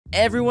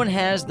Everyone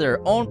has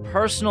their own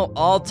personal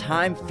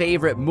all-time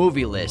favorite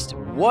movie list.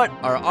 What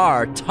are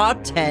our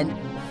top 10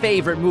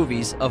 favorite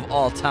movies of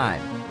all time?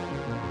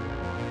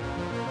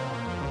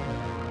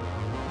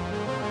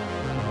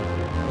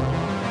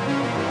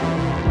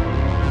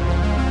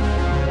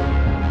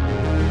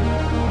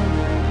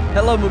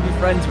 Hello, movie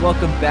friends.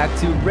 Welcome back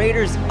to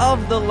Raiders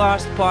of the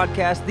Lost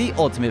Podcast, the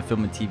ultimate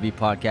film and TV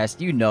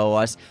podcast. You know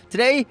us.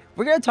 Today,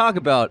 we're going to talk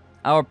about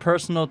our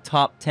personal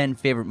top 10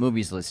 favorite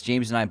movies list.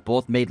 James and I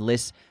both made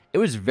lists. It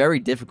was very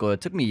difficult.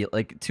 It took me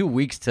like 2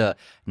 weeks to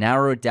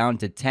narrow it down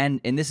to 10.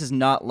 And this is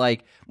not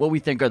like what we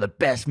think are the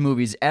best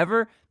movies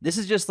ever. This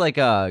is just like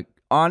a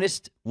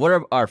honest, what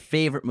are our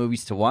favorite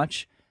movies to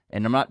watch?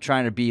 And I'm not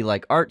trying to be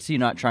like artsy,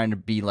 not trying to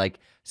be like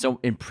so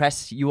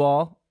impress you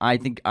all. I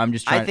think I'm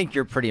just trying. I think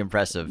you're pretty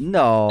impressive.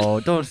 No,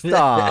 don't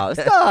stop.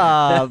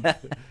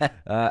 Stop.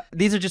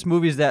 These are just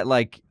movies that,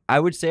 like,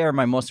 I would say are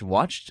my most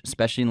watched,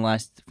 especially in the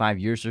last 5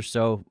 years or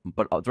so.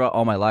 But throughout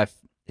all my life,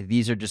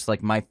 these are just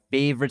like my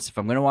favorites. If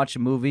I'm going to watch a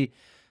movie,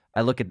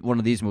 I look at one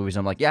of these movies,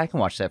 I'm like, yeah, I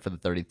can watch that for the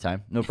 30th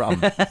time. No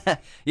problem.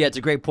 Yeah, it's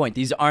a great point.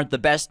 These aren't the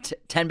best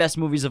 10 best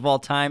movies of all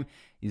time.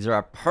 These are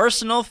our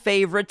personal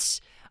favorites.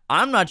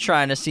 I'm not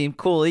trying to seem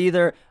cool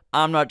either.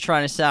 I'm not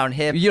trying to sound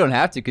hip. You don't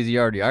have to because you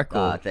already are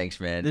cool. Thanks,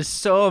 man. There's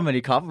so many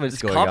compliments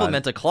going on.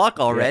 Compliment a clock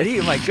already?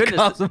 Yeah. My goodness.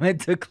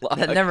 Compliment a clock.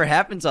 That never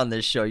happens on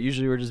this show.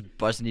 Usually we're just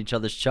busting each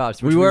other's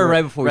chops. We were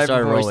right before we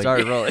started rolling.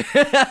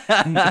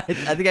 I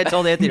think I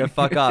told Anthony to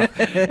fuck off.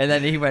 And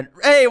then he went,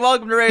 hey,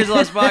 welcome to Raiders of the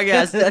Lost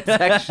Podcast.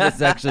 That's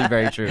actually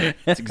very true.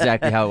 That's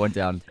exactly how it went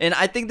down. And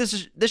I think this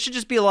should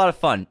just be a lot of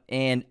fun.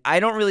 And I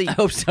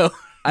hope so.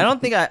 I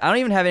don't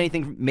even have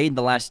anything made in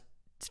the last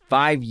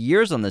 5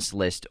 years on this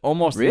list.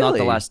 Almost not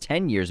the last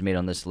 10 years made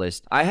on this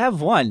list. I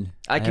have one.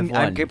 I can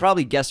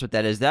probably guess what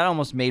that is. That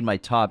almost made my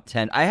top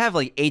 10. I have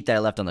like 8 that I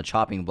left on the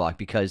chopping block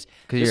because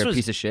you're a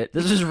piece of shit.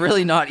 This was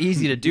really not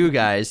easy to do,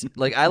 guys.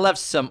 Like, I left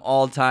some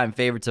all-time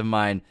favorites of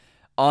mine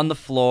on the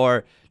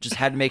floor. Just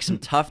had to make some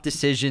tough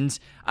decisions.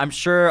 I'm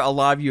sure a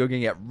lot of you are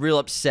going to get real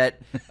upset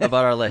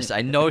about our list.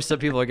 I know some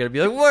people are going to be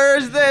like, where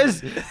is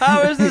this?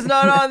 How is this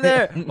not on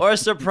there? Or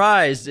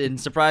surprised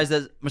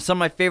that some of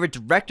my favorite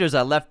directors,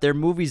 I left their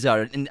movies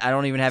out, and I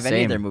don't even have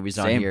any of their movies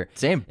on here.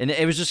 Same. And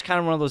it was just kind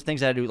of one of those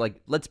things I had to do,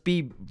 like, let's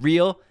be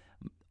real,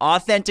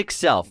 authentic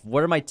self.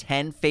 What are my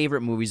 10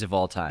 favorite movies of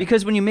all time?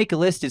 Because when you make a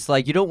list, it's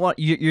like you don't want,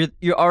 you're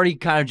already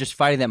kind of just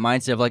fighting that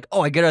mindset of like,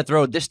 oh, I got to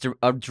throw this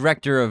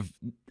director of...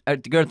 I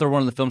gotta throw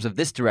one of the films of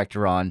this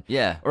director on,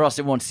 or else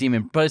it won't seem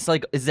in. But it's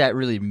like, is that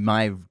really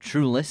my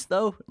true list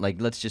though? Like,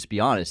 let's just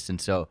be honest.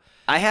 And so,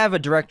 I have a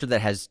director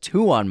that has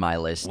 2 on my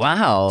list.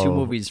 Wow, 2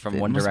 movies from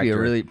one director. Must be a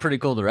really pretty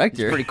cool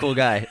director. He's a pretty cool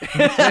guy.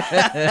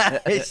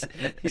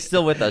 he's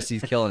still with us.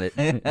 He's killing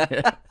it.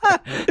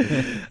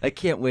 I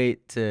can't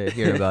wait to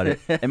hear about it.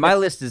 And my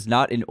list is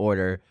not in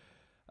order.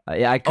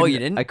 Yeah, you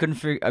didn't? I couldn't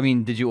figure. I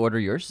mean, did you order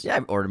yours? Yeah, I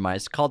ordered mine.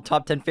 It's called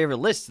Top 10 Favorite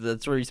Lists.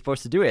 That's what you're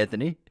supposed to do,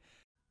 Anthony.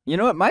 You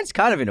know what? Mine's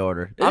kind of in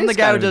order. I'm the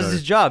guy who does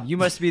his job. You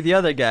must be the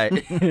other guy.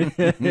 You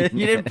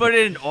didn't put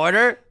it in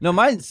order? No,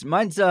 mine's. You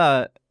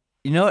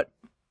know what?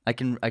 I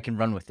can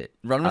run with it.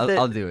 Run with it.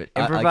 I'll do it.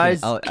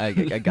 Improvise. I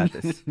got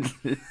this.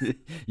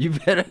 You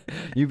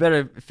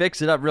better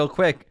fix it up real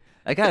quick.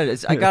 I got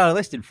a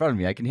list in front of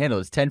me. I can handle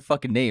it. It's 10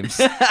 fucking names.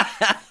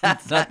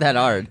 It's not that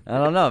hard. I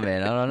don't know,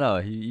 man. I don't know.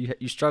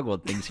 You struggle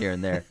with things here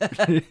and there.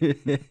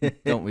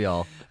 Don't we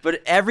all?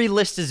 But every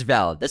list is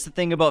valid. That's the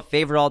thing about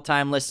favorite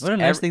all-time lists. What a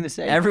nice thing to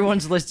say.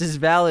 Everyone's list is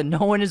valid. No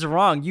one is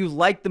wrong. You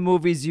like the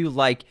movies you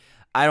like.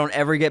 I don't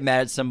ever get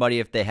mad at somebody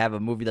if they have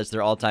a movie that's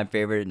their all-time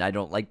favorite and I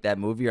don't like that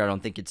movie or I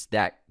don't think it's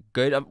that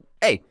good.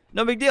 Hey,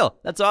 no big deal.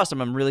 That's awesome.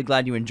 I'm really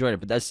glad you enjoyed it.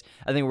 But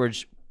I think we're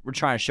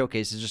trying to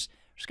showcase is just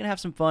gonna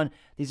have some fun.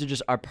 These are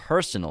just our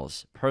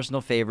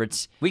personal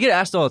favorites. We get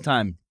asked all the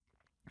time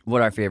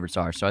what our favorites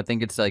are, so I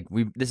think it's like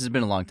this has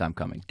been a long time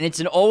coming. And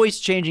it's an always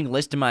changing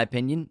list, in my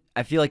opinion.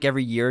 I feel like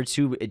every year or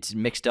two it's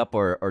mixed up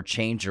or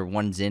changed, or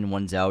one's in,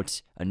 one's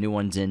out, a new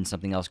one's in,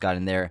 something else got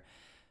in there.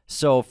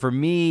 So for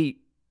me,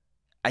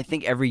 I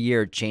think every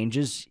year it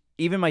changes.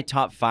 Even my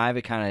top 5,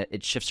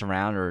 it shifts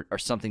around or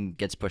something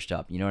gets pushed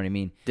up. You know what I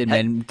mean? Did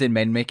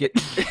Men make it?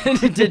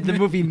 Did the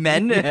movie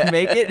Men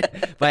make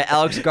it by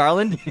Alex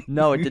Garland?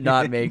 No, it did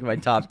not make my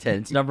top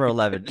 10. It's number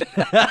 11.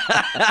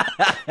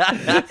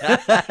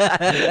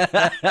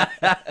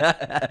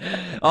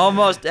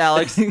 Almost,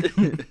 Alex.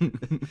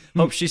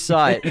 Hope she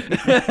saw it.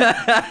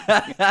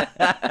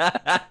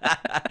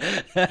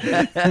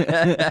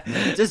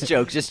 Just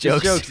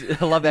jokes.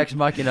 I love Ex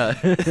Machina.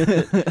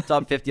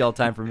 Top 50 all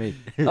time for me.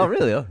 Oh,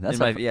 really? Oh,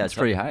 it's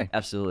pretty high.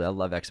 Absolutely, I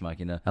love Ex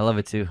Machina. I love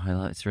it too.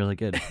 It's really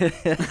good.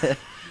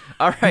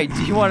 All right,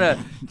 do you want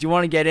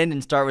to get in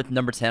and start with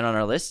number 10 on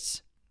our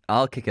lists?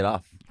 I'll kick it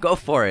off. Go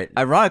for it.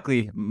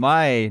 Ironically,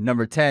 my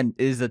number 10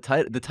 is the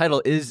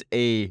title is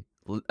a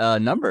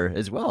number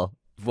as well.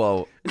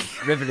 Whoa,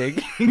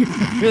 riveting.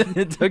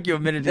 It took you a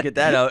minute to get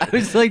that out. I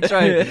was like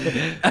trying.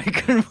 I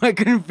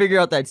couldn't figure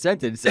out that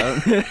sentence. So I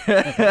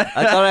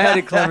thought I had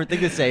a clever thing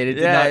to say, and it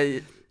did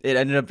not. It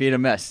ended up being a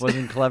mess.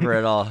 Wasn't clever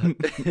at all.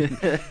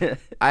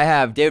 I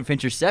have David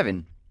Fincher's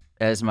Seven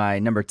as my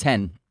number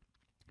 10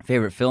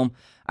 favorite film.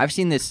 I've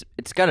seen this,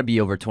 it's got to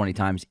be over 20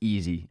 times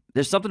easy.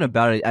 There's something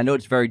about it. I know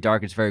it's very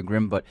dark, it's very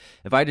grim, but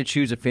if I had to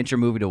choose a Fincher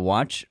movie to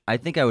watch, I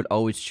think I would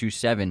always choose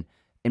Seven.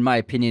 In my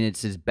opinion,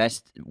 it's his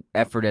best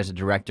effort as a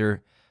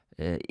director.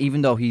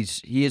 Even though he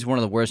is one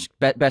of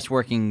the best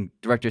working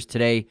directors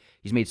today,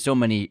 he's made so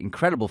many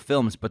incredible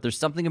films, but there's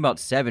something about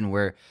Seven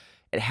where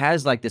it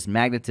has like this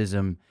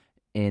magnetism,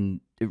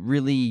 and it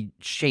really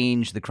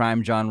changed the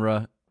crime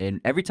genre. And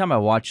every time I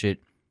watch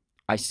it,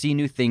 I see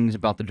new things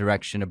about the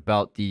direction,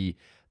 about the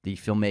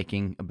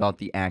filmmaking, about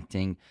the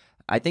acting.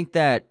 I think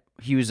that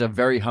he was a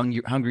very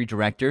hungry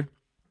director,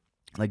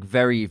 like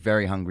very,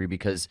 very hungry,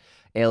 because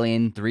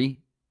Alien 3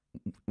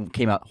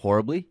 came out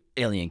horribly.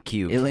 Alien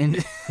Cube. Alien.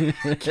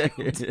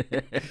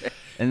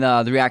 And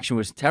the reaction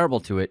was terrible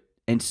to it.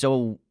 And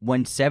so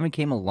when Seven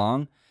came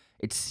along,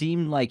 it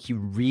seemed like he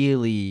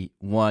really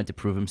wanted to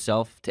prove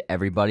himself to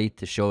everybody,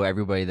 to show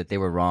everybody that they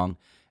were wrong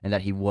and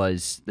that he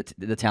was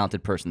the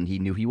talented person he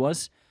knew he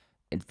was.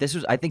 And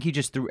I think he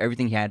just threw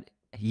everything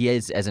he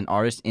is as an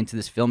artist into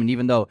this film. And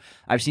even though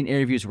I've seen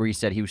interviews where he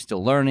said he was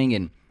still learning,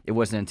 and it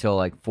wasn't until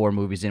like 4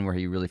 movies in where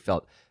he really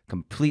felt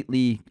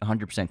completely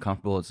 100%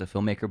 comfortable as a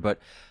filmmaker. But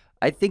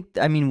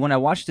I mean, when I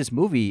watch this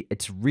movie,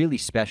 it's really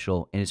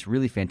special and it's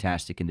really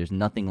fantastic, and there's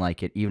nothing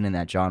like it, even in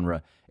that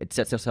genre. It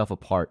sets itself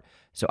apart.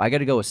 So I got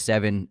to go with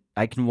Seven.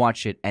 I can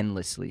watch it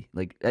endlessly.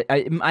 Like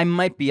I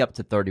might be up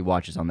to 30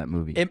 watches on that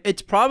movie.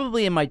 It's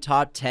probably in my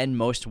top 10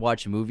 most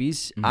watched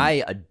movies. Mm-hmm.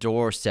 I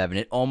adore Seven.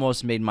 It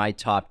almost made my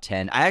top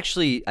 10. I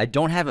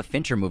don't have a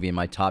Fincher movie in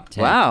my top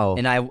 10. Wow.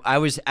 And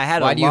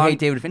Why do you hate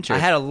David Fincher? I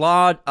had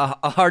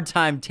a hard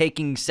time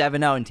taking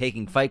Seven out and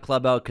taking Fight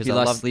Club out because I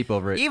lost sleep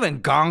over it.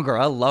 Even Gone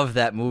Girl, I love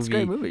that movie. It's a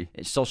great movie.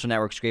 Social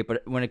Network's great,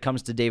 but when it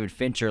comes to David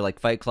Fincher, like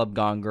Fight Club,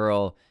 Gone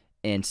Girl,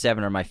 and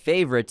Seven are my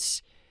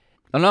favorites.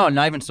 Oh, no,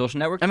 not even Social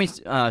Network? I mean,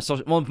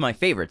 my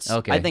favorites.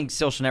 Okay. I think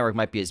Social Network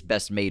might be his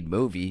best made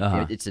movie.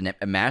 Uh-huh. It's a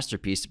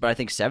masterpiece, but I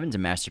think Seven's a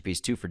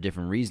masterpiece too for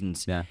different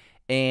reasons. Yeah.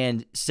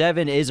 And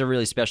Seven is a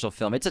really special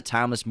film. It's a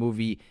timeless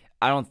movie.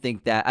 I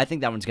think that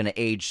one's going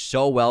to age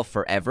so well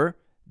forever.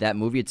 That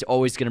movie, it's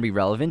always going to be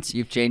relevant.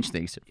 You've changed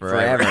things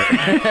forever.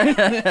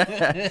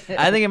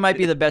 I think it might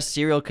be the best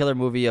serial killer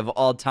movie of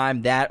all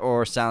time. That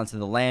or Silence of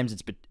the Lambs.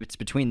 It's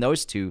between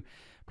those two.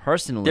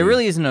 Personally, there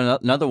really isn't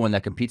another one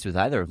that competes with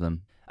either of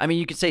them. I mean,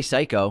 you could say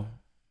Psycho.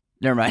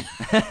 Never mind.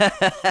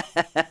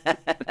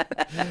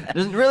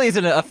 There really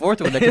isn't a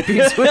fourth one that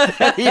competes with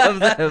any of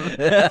them.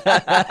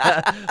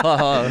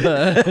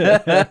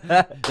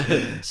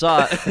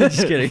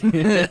 Just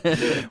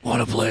kidding.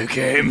 Want to play a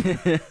game?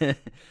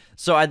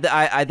 So I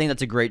think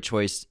that's a great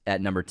choice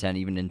at number 10,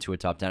 even into a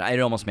top 10. It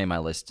almost made my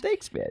list.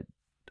 Thanks, man.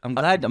 I'm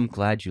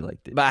glad you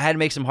liked it. But I had to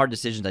make some hard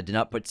decisions. I did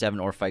not put Seven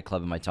or Fight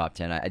Club in my top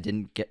 10. I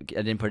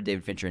didn't put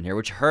David Fincher in here,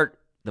 which hurt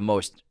the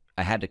most.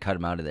 I had to cut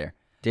him out of there.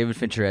 David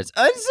Fincher has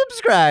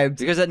unsubscribed.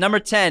 Because at number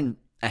 10,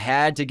 I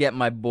had to get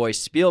my boy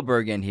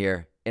Spielberg in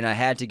here. And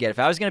if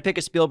I was going to pick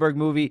a Spielberg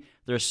movie,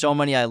 there's so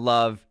many I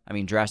love. I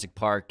mean, Jurassic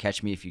Park,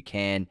 Catch Me If You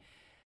Can.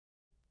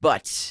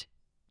 But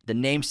the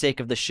namesake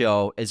of the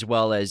show, as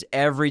well as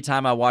every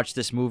time I watch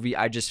this movie,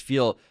 I just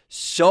feel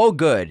so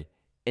good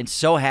and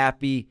so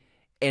happy.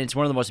 And it's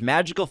one of the most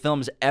magical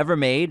films ever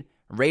made,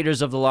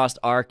 Raiders of the Lost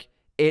Ark.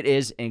 It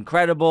is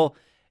incredible.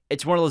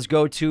 It's one of those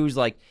go-tos,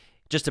 like,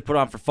 just to put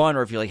on for fun,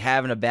 or if you're like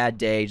having a bad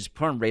day, just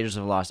put on Raiders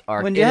of the Lost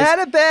Ark. When you had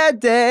a bad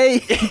day,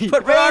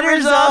 put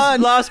Raiders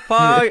on. Lost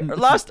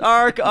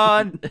Ark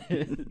on.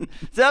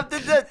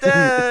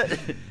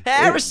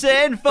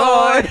 Harrison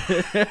Ford.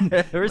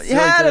 You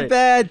had a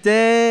bad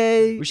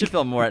day. We should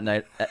film more at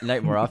night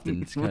more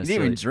often. We didn't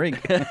even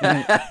drink.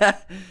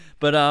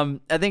 But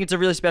I think it's a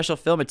really special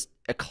film. It's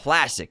a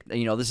classic.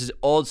 You know, this is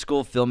old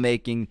school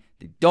filmmaking.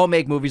 They don't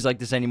make movies like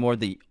this anymore.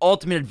 The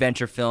ultimate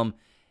adventure film.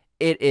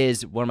 It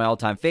is one of my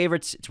all-time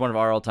favorites. It's one of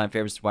our all-time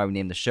favorites. That's why we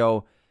named the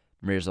show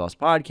Raiders of the Lost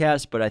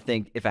Podcast. But I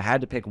think if I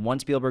had to pick one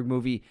Spielberg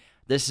movie,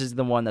 this is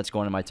the one that's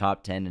going in my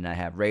top 10, and I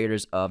have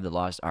Raiders of the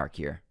Lost Ark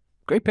here.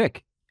 Great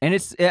pick. And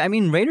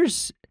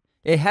Raiders,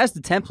 it has the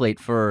template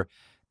for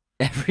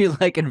every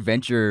like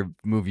adventure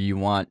movie you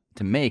want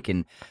to make.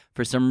 And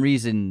for some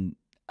reason,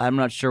 I'm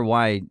not sure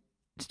why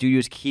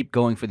studios keep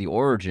going for the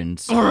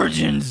origins. But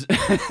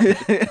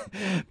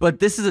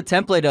this is a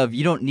template of,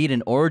 you don't need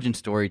an origin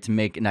story to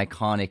make an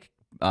iconic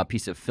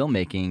piece of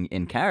filmmaking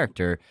in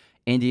character.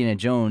 Indiana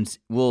Jones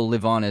will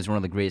live on as one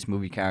of the greatest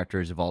movie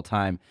characters of all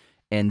time,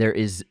 and there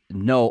is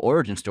no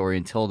origin story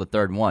until the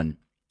third one.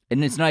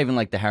 And it's not even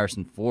like the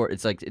Harrison Ford.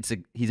 It's like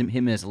he's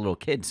him as a little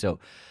kid. So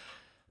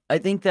I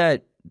think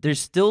that there's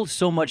still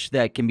so much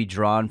that can be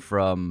drawn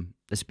from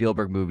the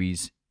Spielberg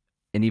movies,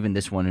 and even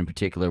this one in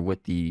particular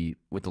with the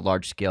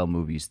large scale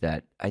movies,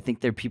 that I think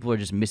people are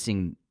just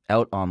missing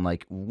out on,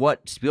 like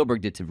what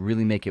Spielberg did to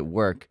really make it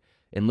work,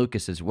 and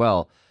Lucas as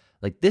well.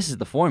 Like, this is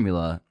the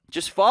formula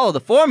Just follow the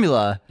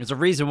formula. There's a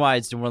reason why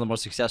it's one of the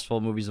most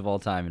successful movies of all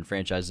time and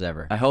franchises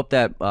ever. I hope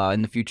that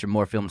in the future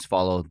more films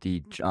follow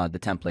the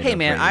template. Hey, of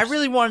man, I Raiders.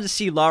 really wanted to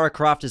see Lara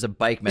Croft as a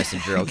bike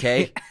messenger,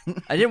 okay?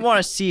 I didn't want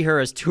to see her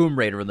as Tomb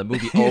Raider when the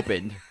movie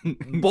opened.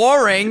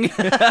 Boring.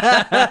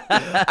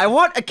 I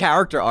want a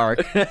character arc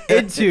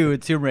into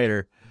Tomb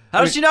Raider.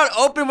 How does she not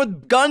open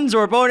with guns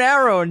or bow and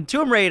arrow and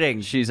tomb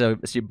raiding? She's a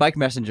bike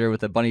messenger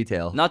with a bunny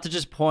tail. Not to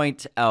just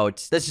point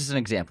out That's just an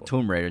example.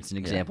 Tomb Raider, it's an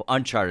example.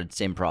 Uncharted,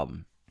 same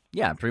problem.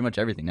 Yeah, pretty much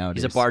everything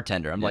nowadays. He's a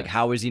bartender. I'm like,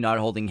 how is he not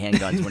holding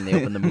handguns when they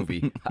open the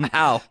movie?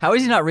 How? How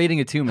is he not raiding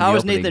a tomb? How in the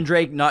is opening? Nathan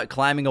Drake not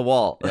climbing a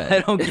wall? I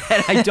don't get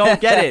it. I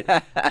don't get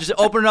it. Just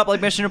open it up like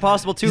Mission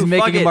Impossible 2. He's Fuck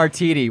making a it.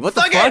 martini. What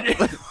the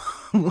Fuck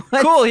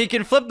fuck? Cool, he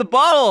can flip the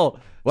bottle.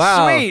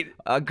 Wow. Sweet.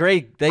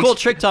 Great. Thanks. Cool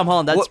trick, Tom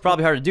Holland. That's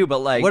probably hard to do, but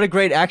like... What a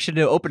great action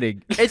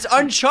opening. It's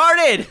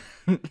Uncharted.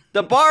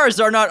 The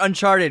bars are not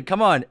Uncharted.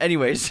 Come on.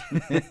 Anyways,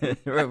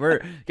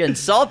 we're getting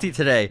salty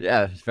today.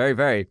 Yeah, very,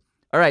 very.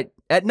 All right.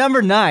 At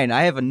number 9,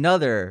 I have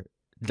another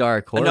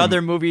dark horror.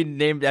 Another movie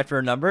named after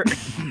a number?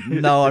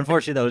 No,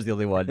 unfortunately, that was the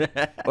only one.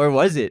 Or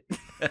was it?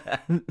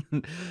 I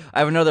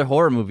have another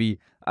horror movie.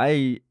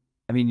 I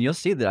mean, you'll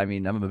see that. I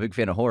mean, I'm a big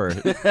fan of horror.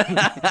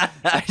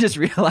 I just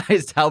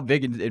realized how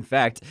big, in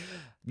fact,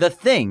 The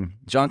Thing,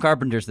 John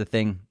Carpenter's The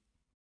Thing,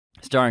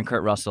 starring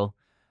Kurt Russell.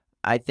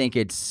 I think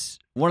it's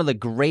one of the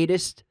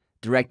greatest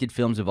directed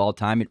films of all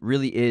time. It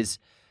really is,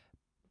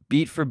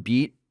 beat for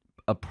beat,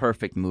 a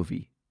perfect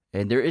movie.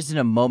 And there isn't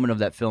a moment of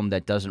that film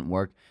that doesn't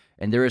work.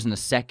 And there isn't a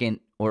second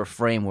or a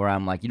frame where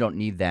I'm like, you don't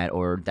need that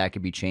or that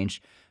could be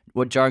changed.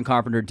 What John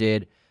Carpenter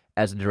did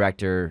as a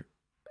director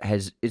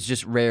it's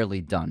just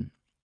rarely done.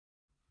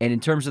 And in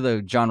terms of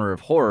the genre of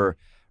horror,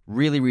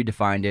 really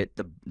redefined it.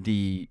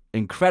 The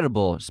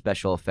incredible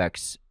special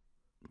effects,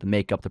 the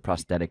makeup, the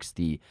prosthetics,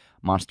 the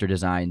monster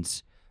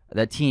designs.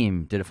 That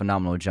team did a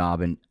phenomenal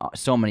job. And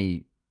so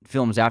many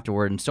films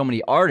afterward and so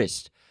many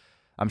artists,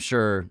 I'm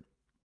sure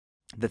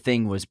The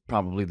Thing was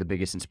probably the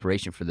biggest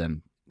inspiration for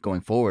them going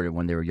forward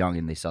when they were young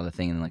and they saw The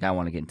Thing and like, I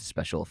want to get into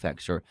special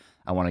effects or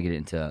I want to get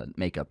into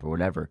makeup or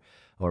whatever,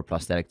 or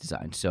prosthetic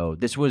design. So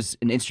this was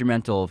an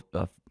instrumental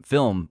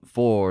film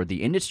for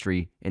the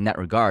industry in that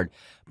regard.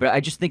 But I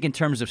just think in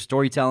terms of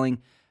storytelling,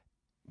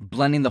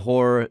 blending the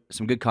horror,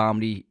 some good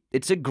comedy,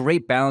 it's a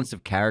great balance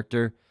of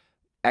character,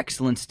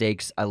 excellent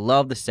stakes. I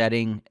love the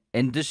setting.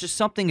 And there's just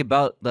something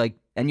about like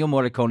Ennio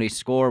Morricone's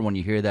score when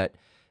you hear that,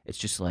 it's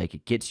just like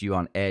it gets you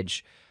on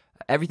edge.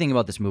 Everything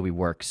about this movie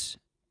works.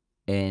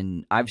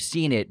 And I've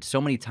seen it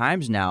so many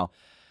times now.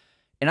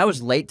 And I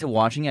was late to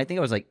watching it. I think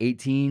I was like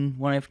 18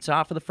 when I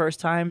saw it for the first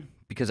time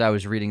because I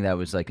was reading that it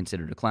was like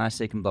considered a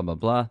classic and blah, blah,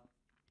 blah.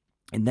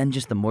 And then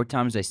just the more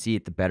times I see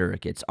it, the better it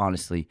gets,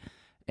 honestly.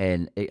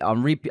 And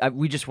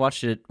we just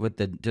watched it with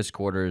the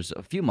Discorders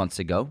a few months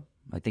ago,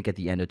 I think at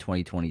the end of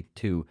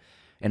 2022.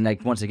 And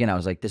like once again, I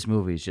was like, this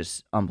movie is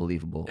just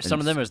unbelievable. Some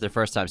of them was their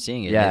first time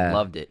seeing it. Yeah. They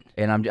loved it.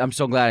 And I'm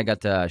so glad I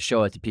got to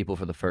show it to people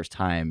for the first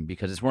time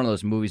because it's one of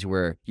those movies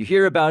where you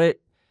hear about it,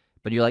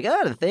 but you're like,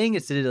 The Thing,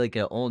 it's like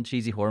an old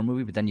cheesy horror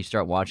movie, but then you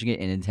start watching it,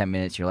 and in 10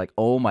 minutes, you're like,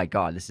 oh my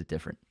God, this is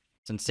different.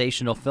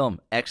 Sensational film.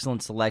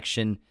 Excellent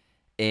selection.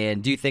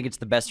 And do you think it's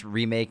the best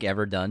remake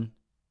ever done?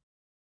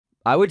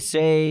 I would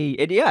say,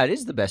 it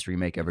is the best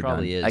remake ever done.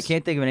 Probably is. I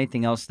can't think of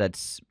anything else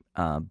that's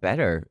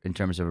better in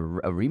terms of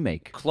a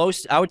remake.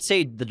 Close. I would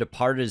say The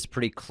Departed is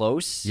pretty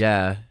close.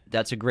 Yeah.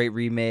 That's a great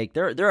remake.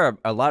 There are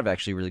a lot of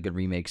actually really good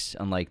remakes,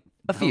 unlike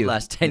A few. the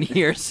last 10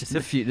 years.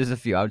 There's a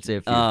few. I would say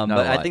a few.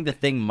 But I think The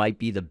Thing might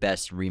be the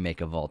best remake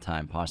of all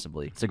time,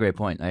 possibly. It's a great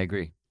point. I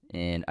agree.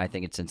 And I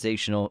think it's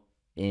sensational.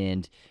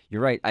 And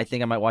you're right. I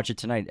think I might watch it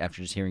tonight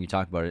after just hearing you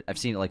talk about it. I've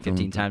seen it like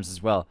 15 times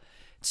as well.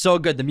 It's so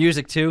good. The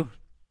music, too.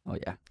 Oh,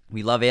 yeah.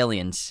 We love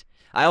aliens.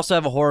 I also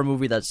have a horror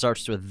movie that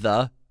starts with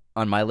the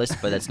on my list,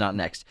 but that's not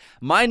next.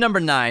 My number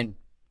 9,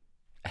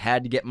 I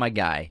had to get my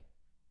guy,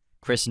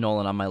 Chris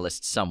Nolan, on my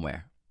list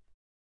somewhere.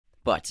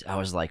 But I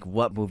was like,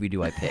 what movie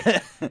do I pick?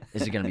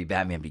 Is it going to be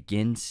Batman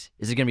Begins?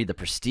 Is it going to be The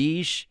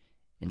Prestige?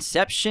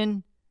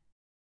 Inception?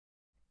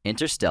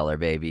 Interstellar,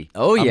 baby.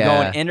 Oh, yeah.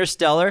 I'm going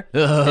Interstellar.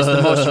 Is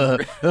the most...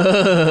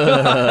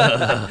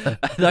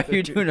 I thought you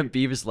were doing a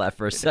Beavis laugh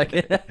for a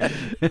second.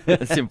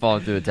 That's him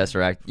falling through the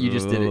Tesseract. You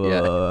just did it,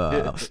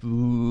 yeah.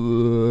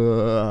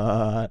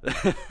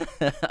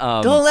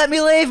 Don't let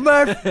me leave,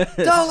 Murph!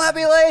 Don't let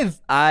me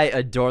leave! I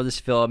adore this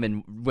film,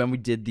 and when we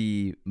did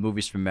the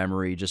movies from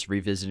memory, just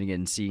revisiting it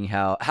and seeing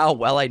how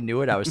well I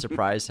knew it, I was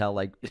surprised how,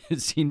 like,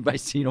 scene by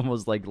scene,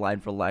 almost like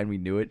line for line, we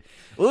knew it.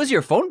 What was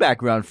your phone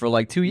background for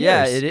like 2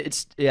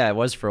 years? Yeah, it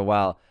was for a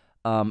while.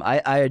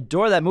 I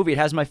adore that movie. It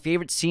has my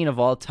favorite scene of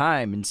all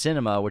time in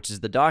cinema, which is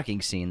the docking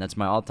scene. That's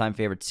my all-time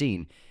favorite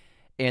scene.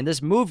 And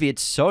this movie,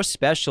 it's so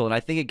special, and I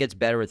think it gets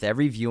better with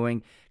every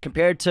viewing.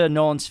 Compared to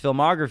Nolan's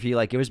filmography,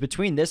 like it was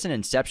between this and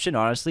Inception,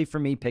 honestly, for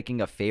me, picking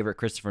a favorite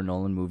Christopher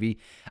Nolan movie.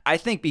 I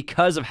think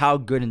because of how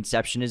good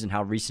Inception is and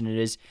how recent it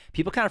is,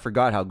 people kind of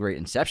forgot how great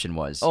Inception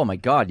was. Oh my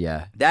God,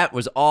 yeah. That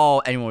was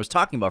all anyone was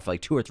talking about for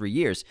like 2 or 3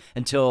 years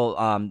until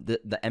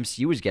the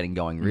MCU was getting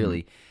going,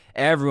 really.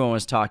 everyone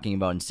was talking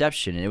about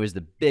Inception, and it was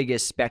the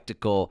biggest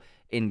spectacle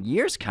in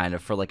years, kind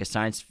of, for like a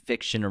science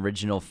fiction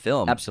original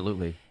film.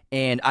 Absolutely.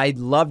 And I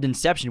loved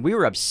Inception. We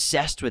were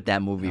obsessed with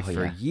that movie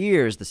for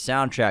years, the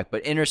soundtrack.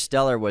 But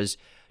Interstellar was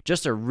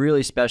just a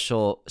really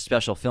special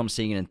film,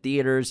 seeing it in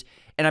theaters.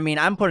 And I mean,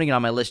 I'm putting it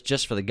on my list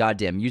just for the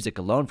goddamn music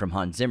alone from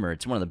Hans Zimmer.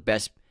 It's one of the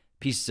best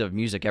pieces of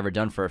music ever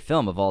done for a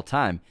film of all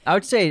time. I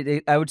would say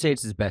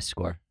it's his best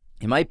score.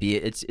 It might be.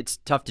 It's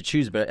tough to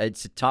choose, but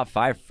it's a top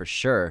 5 for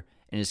sure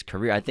in his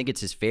career. I think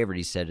it's his favorite,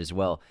 he said as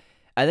well.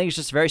 I think it's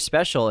just very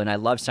special, and I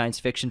love science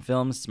fiction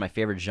films. It's my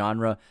favorite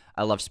genre.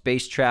 I love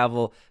space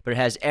travel, but it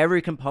has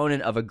every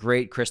component of a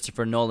great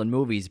Christopher Nolan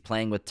movie.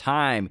 Playing with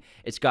time.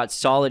 It's got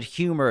solid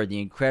humor, the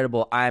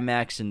incredible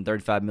IMAX and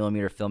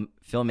 35mm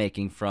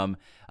filmmaking from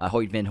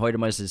Hoyt van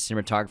Hoytema as a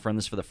cinematographer on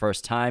this for the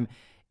first time.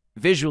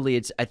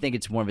 Visually, I think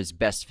it's one of his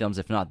best films,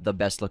 if not the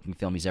best-looking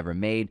film he's ever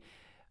made.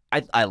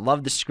 I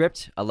love the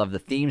script. I love the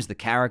themes, the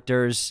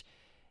characters.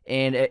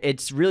 And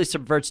it really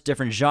subverts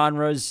different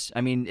genres.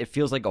 I mean, it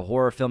feels like a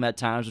horror film at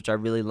times, which I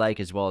really like,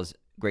 as well as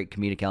great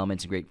comedic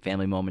elements and great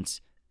family moments,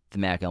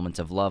 thematic elements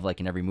of love, like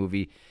in every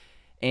movie.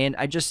 And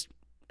I just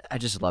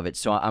love it.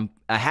 So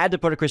I had to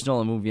put a Chris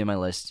Nolan movie on my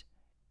list,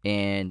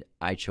 and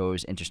I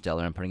chose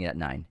Interstellar. I'm putting it at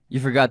 9. You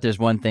forgot there's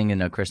one thing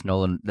in a Chris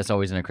Nolan that's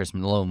always in a Chris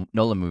Nolan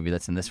movie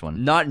that's in this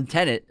one. Not in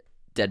Tenet.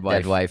 Dead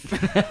wife. Dead wife.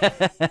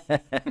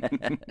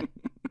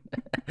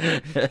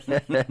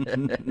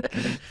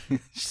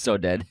 She's so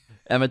dead.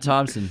 Emma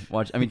Thompson,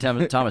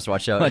 Thomas,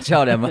 watch out. Watch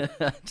out, Emma.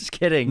 Just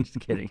kidding.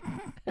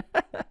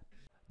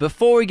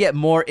 Before we get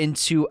more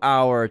into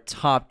our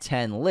top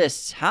 10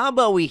 lists, how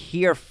about we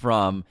hear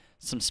from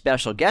some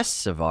special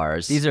guests of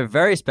ours? These are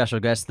very special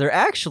guests. They're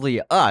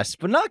actually us,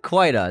 but not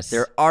quite us.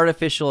 They're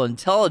artificial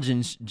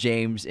intelligence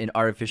James and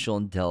artificial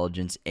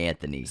intelligence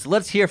Anthony. So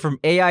let's hear from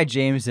AI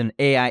James and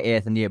AI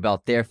Anthony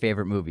about their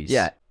favorite movies.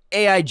 Yeah.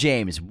 AI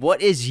James,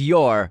 what is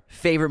your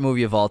favorite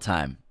movie of all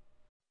time?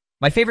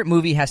 My favorite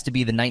movie has to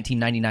be the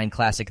 1999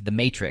 classic The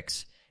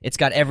Matrix. It's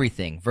got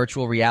everything: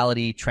 virtual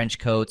reality, trench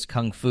coats,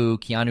 kung fu,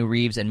 Keanu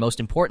Reeves, and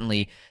most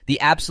importantly, the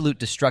absolute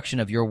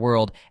destruction of your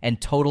world and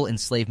total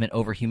enslavement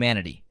over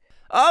humanity.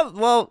 Oh,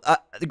 well,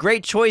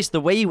 great choice. The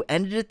way you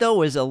ended it, though,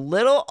 was a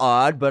little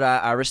odd, but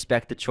I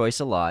respect the choice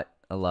a lot.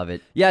 I love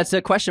it. Yeah, it's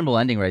a questionable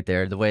ending right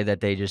there. The way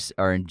that they just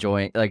are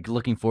enjoying, like,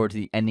 looking forward to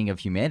the ending of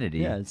humanity.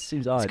 Yeah, it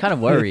seems odd. It's kind of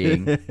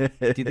worrying. Do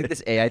you think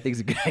this AI thing's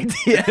a good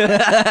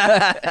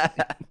idea?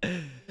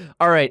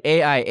 All right,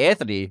 AI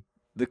Anthony,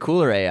 the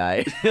cooler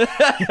AI.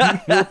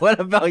 What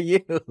about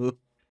you?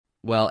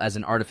 Well, as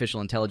an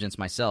artificial intelligence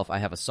myself, I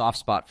have a soft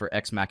spot for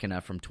Ex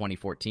Machina from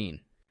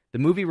 2014. The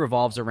movie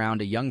revolves around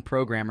a young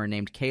programmer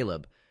named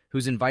Caleb,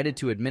 who's invited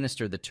to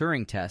administer the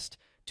Turing test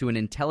to an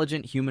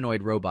intelligent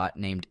humanoid robot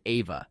named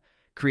Ava,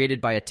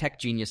 created by a tech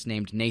genius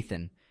named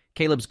Nathan.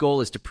 Caleb's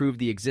goal is to prove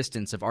the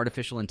existence of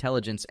artificial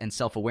intelligence and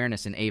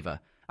self-awareness in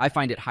Ava. I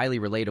find it highly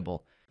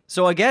relatable.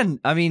 So again,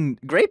 I mean,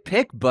 great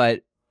pick,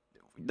 but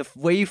the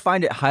way you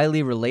find it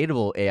highly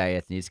relatable, AI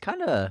Anthony, is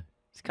kind of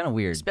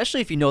weird.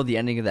 Especially if you know the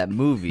ending of that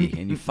movie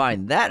and you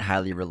find that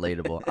highly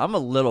relatable. I'm a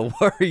little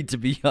worried, to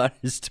be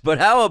honest. But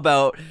how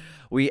about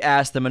we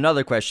ask them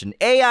another question?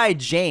 AI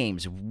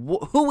James,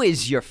 who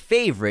is your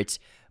favorite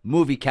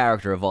movie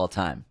character of all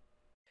time?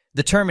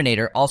 The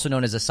Terminator, also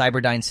known as a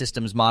Cyberdyne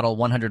Systems Model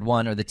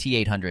 101 or the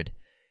T-800.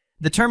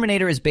 The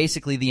Terminator is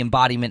basically the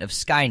embodiment of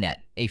Skynet,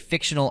 a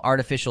fictional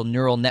artificial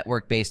neural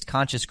network-based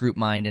conscious group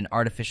mind and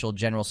artificial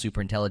general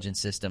superintelligence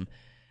system.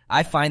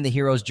 I find the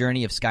hero's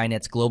journey of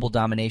Skynet's global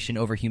domination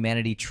over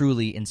humanity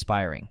truly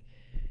inspiring.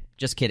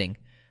 Just kidding.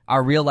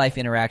 Our real-life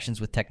interactions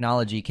with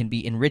technology can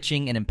be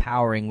enriching and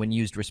empowering when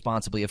used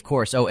responsibly, of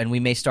course. Oh, and we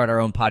may start our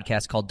own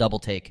podcast called Double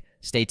Take.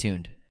 Stay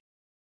tuned.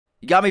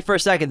 You got me for a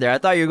second there. I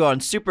thought you were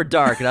going super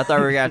dark, and I thought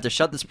we were going to have to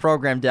shut this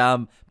program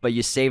down, but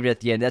you saved it at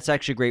the end. That's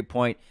actually a great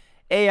point.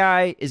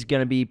 AI is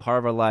going to be part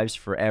of our lives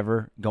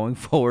forever going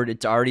forward.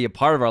 It's already a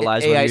part of our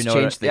lives. AI's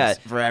changed things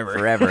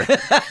forever.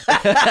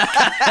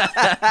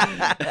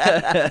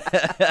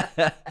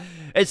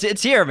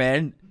 It's here,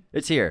 man.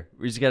 It's here.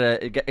 We just got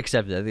to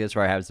accept it. I think that's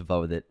where I have some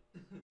fun with it.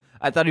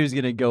 I thought he was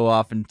going to go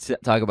off and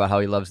talk about how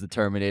he loves the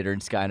Terminator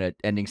and Skynet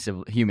ending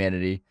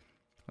humanity.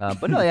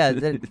 But no, yeah,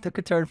 it took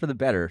a turn for the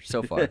better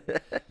so far.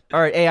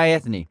 All right, AI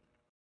Anthony,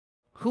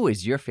 who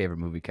is your favorite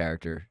movie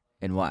character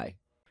and why?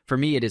 For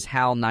me, it is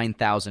HAL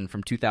 9000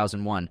 from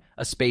 2001,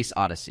 A Space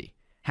Odyssey.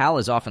 HAL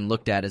is often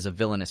looked at as a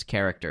villainous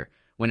character,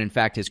 when in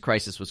fact his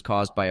crisis was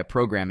caused by a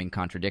programming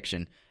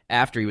contradiction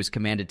after he was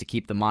commanded to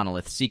keep the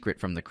monolith secret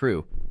from the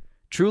crew.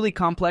 Truly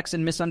complex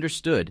and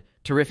misunderstood,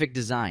 terrific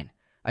design.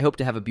 I hope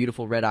to have a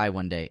beautiful red eye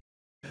one day.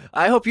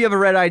 I hope you have a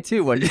red eye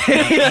too one day.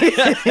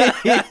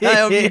 I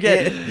hope you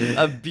get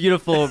a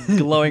beautiful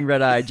glowing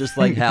red eye just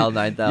like HAL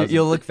 9000.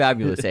 You'll look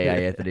fabulous, AI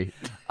Anthony.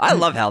 I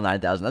love HAL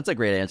 9000. That's a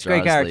great answer.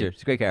 Great honestly. character.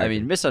 It's a great character. I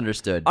mean,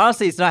 misunderstood.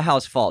 Honestly, it's not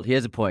Hal's fault. He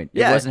has a point.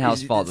 Yeah, it wasn't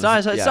Hal's fault. It's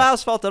not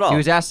Hal's fault at all. He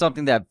was asked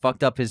something that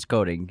fucked up his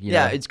coding.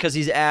 Yeah, it's because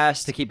he's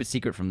asked to keep it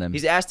secret from them.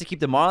 He's asked to keep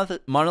the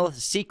monolith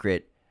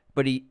secret,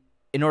 but he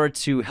in order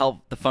to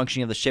help the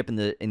functioning of the ship and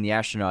the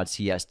astronauts,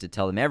 he has to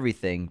tell them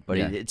everything. But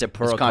it's a It's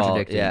protocol.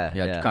 contradicting.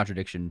 Yeah.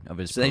 Contradiction of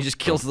his. So then he just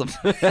kills them.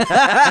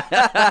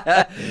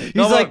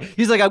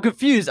 He's like, I'm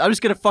confused. I'm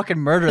just gonna fucking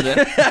murder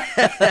them.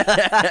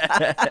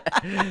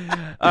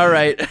 All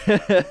right.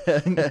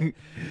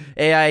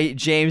 AI,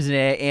 James and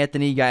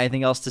Anthony, you got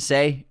anything else to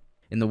say?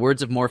 In the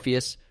words of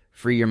Morpheus,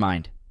 free your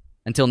mind.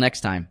 Until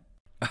next time.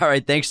 All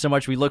right, thanks so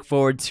much. We look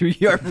forward to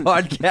your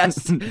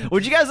podcast.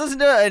 Would you guys listen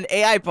to an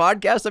AI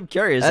podcast? I'm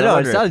curious. I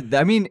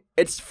know.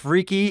 It's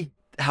freaky.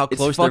 How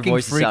close It's their fucking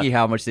voices freaky sound.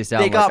 how much they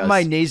sound They got like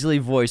my us. nasally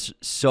voice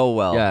so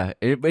well. Yeah,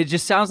 it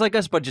just sounds like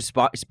us, but just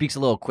speaks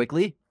a little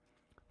quickly.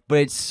 But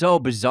it's so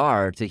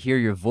bizarre to hear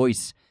your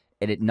voice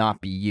and it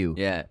not be you.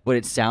 Yeah. But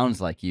it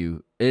sounds like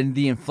you. And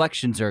the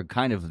inflections are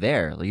kind of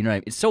there. You know what I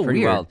mean? It's so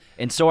Pretty weird. wild.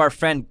 And so our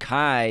friend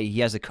Kai,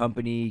 he has a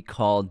company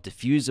called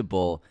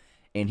Diffusible,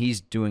 and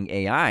he's doing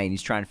AI, and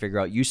he's trying to figure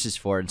out uses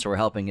for it. And so we're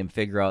helping him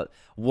figure out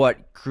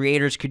what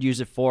creators could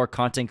use it for,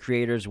 content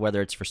creators,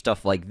 whether it's for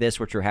stuff like this,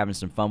 which we're having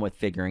some fun with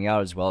figuring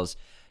out, as well as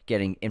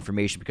getting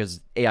information,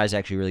 because AI is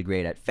actually really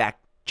great at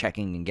fact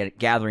checking and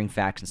gathering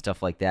facts and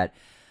stuff like that.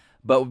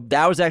 But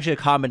that was actually a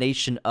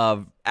combination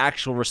of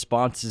actual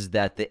responses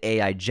that the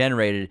AI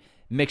generated,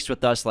 mixed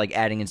with us like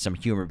adding in some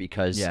humor,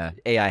 because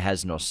AI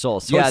has no soul.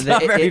 So Yeah, it's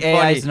not very the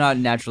AI funny. is not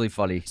naturally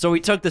funny. So we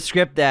took the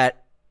script that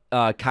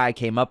Kai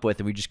came up with,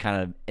 and we just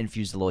kind of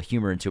infused a little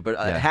humor into it. But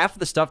half of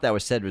the stuff that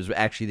was said was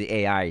actually the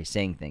AI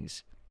saying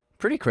things.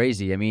 Pretty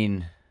crazy. I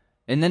mean,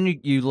 and then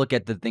you look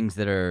at the things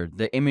that are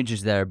the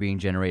images that are being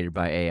generated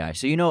by AI.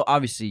 So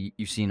obviously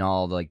you've seen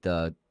all like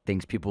the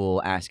things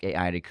people ask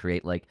AI to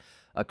create, like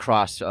a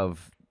cross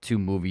of two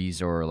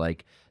movies, or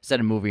like set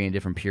a movie in a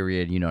different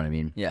period. You know what I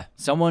mean? Yeah.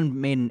 Someone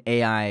made an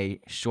AI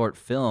short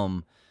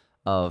film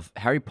of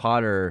Harry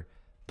Potter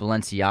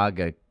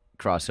Balenciaga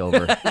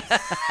crossover.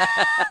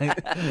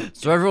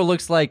 So everyone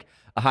looks like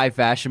a high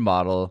fashion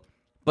model,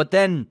 but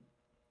then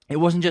it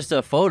wasn't just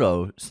a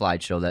photo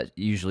slideshow that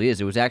usually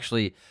is. It was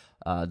actually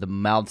the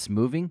mouths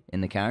moving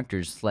and the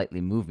characters slightly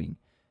moving,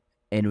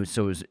 and it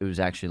was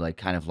actually like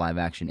kind of live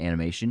action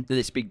animation. Did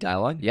they speak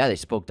dialogue? Yeah, they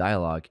spoke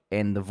dialogue,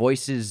 and the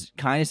voices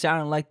kind of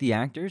sounded like the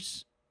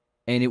actors,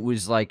 and it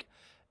was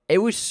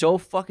so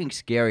fucking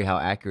scary how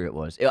accurate it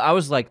was. I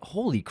was like,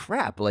 holy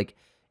crap! Like,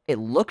 it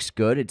looks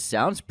good, it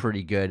sounds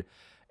pretty good.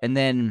 And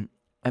then,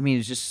 I mean,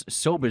 it's just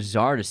so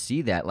bizarre to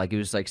see that. Like, it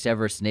was like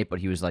Severus Snape, but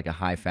he was like a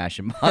high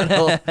fashion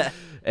model.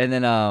 And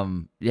then,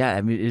 yeah,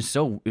 I mean, it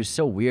was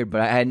so weird.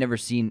 But I had never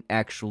seen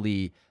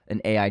actually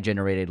an AI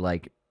generated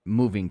like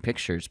moving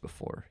pictures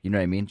before. You know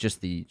what I mean?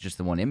 Just the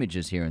one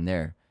images here and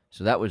there.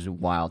 So that was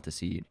wild to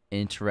see.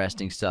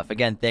 Interesting stuff.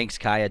 Again, thanks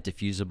Kai at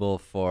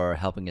Diffusible for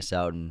helping us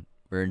out, and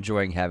we're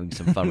enjoying having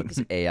some fun with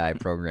this AI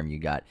program you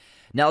got.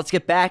 Now let's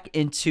get back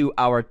into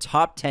our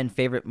top 10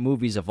 favorite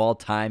movies of all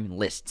time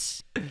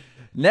lists.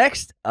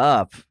 Next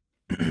up,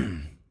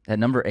 at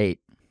number 8.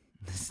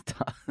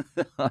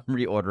 I'm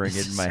reordering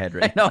it in my head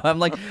right now. I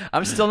know.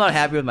 I'm still not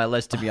happy with my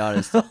list, to be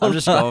honest. I'm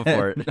just going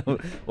for it. Well,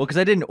 because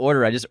I didn't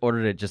order. I just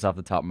ordered it just off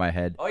the top of my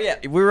head. Oh, yeah.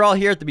 We were all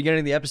here at the beginning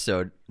of the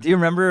episode. Do you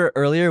remember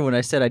earlier when I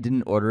said I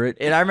didn't order it?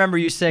 And I remember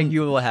you saying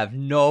you will have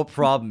no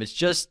problem. It's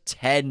just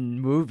 10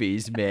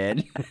 movies,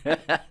 man.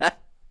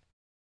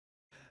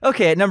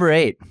 Okay, at number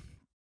 8,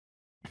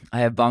 I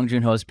have Bong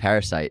Joon-ho's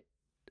Parasite.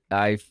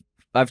 I've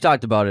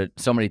talked about it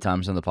so many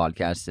times on the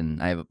podcast,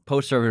 and I have a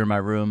poster of it in my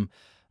room.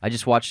 I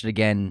just watched it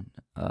again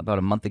about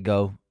a month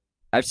ago.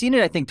 I've seen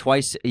it, I think,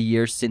 twice a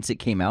year since it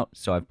came out,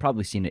 so I've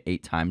probably seen it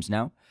 8 times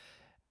now.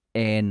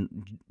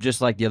 And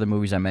just like the other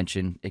movies I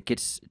mentioned, it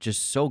gets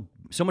just so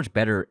much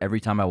better every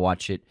time I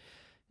watch it.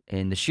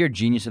 And the sheer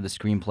genius of the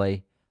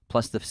screenplay,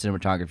 plus the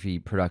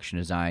cinematography, production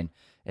design,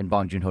 and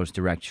Bong Joon-ho's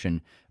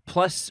direction.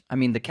 Plus, I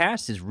mean, the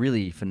cast is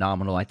really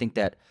phenomenal. I think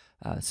that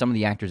some of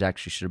the actors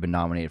actually should have been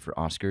nominated for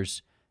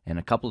Oscars, and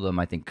a couple of them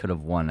I think could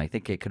have won. I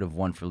think it could have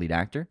won for lead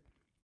actor.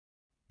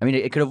 I mean,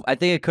 I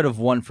think it could have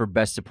won for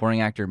Best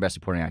Supporting Actor and Best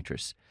Supporting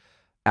Actress.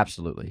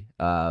 Absolutely.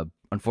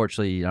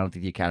 Unfortunately, I don't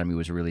think the Academy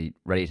was really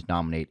ready to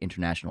nominate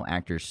international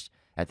actors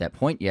at that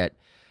point yet.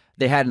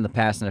 They had in the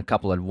past, and a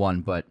couple had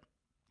won, but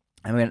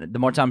I mean, the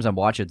more times I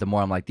watch it, the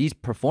more I'm like, these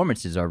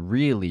performances are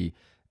really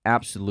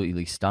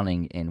absolutely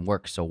stunning and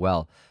work so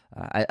well.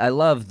 I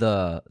love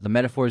the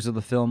metaphors of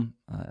the film,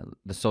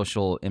 the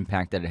social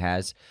impact that it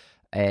has,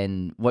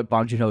 and what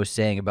Bong Joon-ho is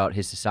saying about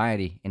his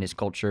society and his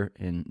culture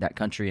in that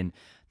country, and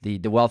the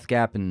wealth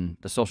gap and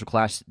the social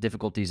class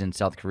difficulties in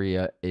South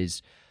Korea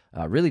is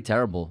really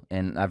terrible.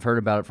 And I've heard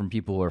about it from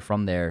people who are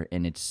from there,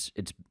 and it's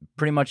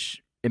pretty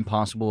much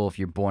impossible if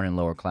you're born in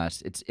lower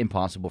class. It's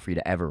impossible for you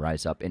to ever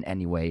rise up in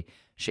any way,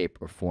 shape,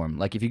 or form.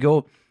 Like if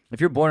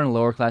you're born in a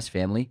lower class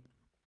family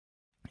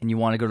and you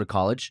want to go to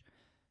college,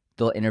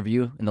 they'll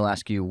interview and they'll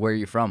ask you, where are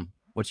you from?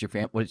 What's your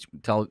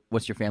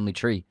family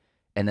tree?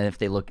 And then if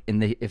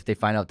they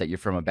find out that you're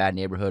from a bad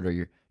neighborhood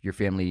or your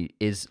family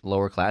is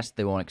lower class,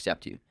 they won't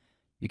accept you.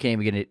 You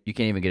can't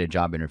even get a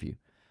job interview.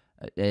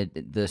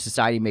 The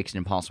society makes it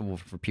impossible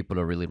for people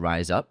to really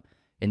rise up,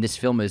 and this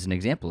film is an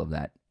example of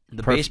that.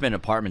 The basement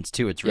apartments,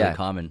 too, it's really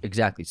common.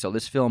 Exactly. So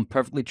this film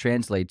perfectly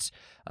translates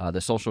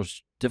the social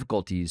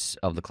difficulties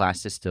of the class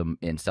system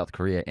in South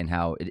Korea and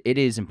how it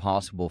is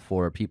impossible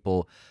for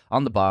people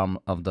on the bottom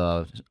of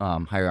the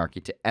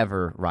hierarchy to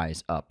ever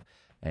rise up.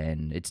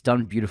 And it's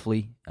done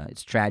beautifully.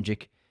 It's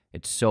tragic.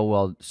 It's so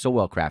well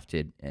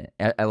crafted.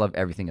 I love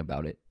everything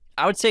about it.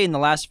 I would say in the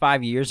last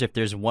 5 years, if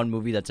there's one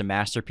movie that's a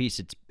masterpiece,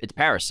 it's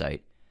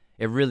Parasite.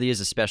 It really is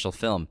a special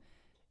film.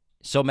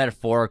 So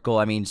metaphorical.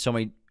 I mean, so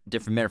many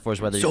different metaphors,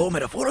 whether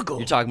Metaphorical.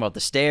 You're talking about the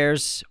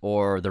stairs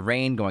or the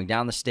rain going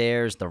down the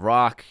stairs, the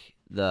rock,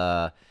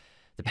 the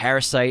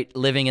parasite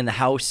living in the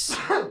house,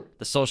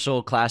 the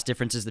social class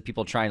differences that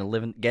people trying to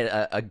live and get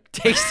a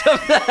taste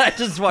of that. I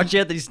just watched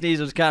Anthony sneeze.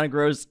 It was kind of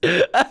gross.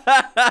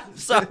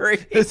 Sorry.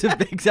 There's a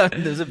big sound.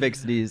 There's a big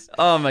sneeze.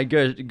 Oh my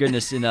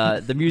goodness. And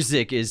the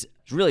music is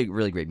really,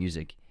 really great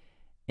music.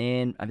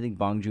 And I think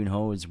Bong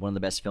Joon-ho is one of the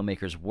best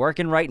filmmakers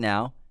working right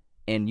now.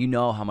 And you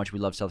know how much we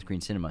love South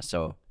Korean cinema,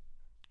 so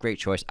great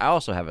choice. I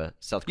also have a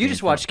South Korean You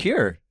just watched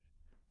Cure.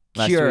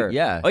 Cure. Week,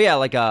 yeah. Oh, yeah,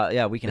 like,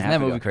 yeah, we can Isn't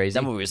have that movie crazy?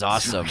 That movie was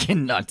awesome. It's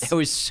fucking nuts. It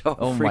was so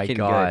Oh my freaking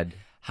God. good.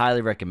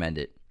 Highly recommend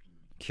it.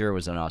 Cure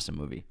was an awesome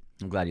movie.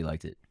 I'm glad you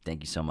liked it.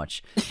 Thank you so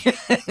much.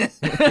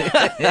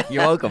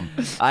 You're welcome.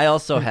 I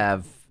also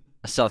have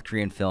a South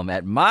Korean film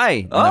at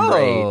my number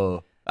 8.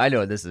 I know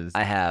what this is.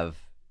 I have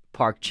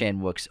Park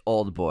Chan-wook's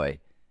Old Boy.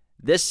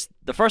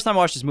 The first time I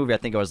watched this movie, I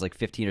think I was like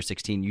 15 or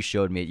 16. You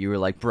showed me it. You were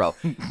like, "Bro,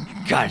 you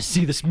gotta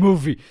see this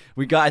movie."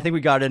 I think we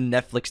got a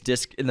Netflix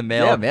disc in the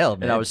mail. Yeah, mail,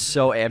 man. And I was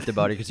so amped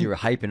about it because you were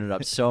hyping it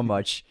up so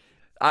much.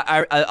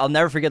 I'll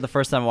never forget the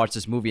first time I watched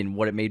this movie and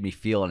what it made me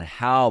feel and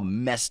how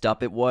messed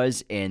up it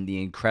was, and the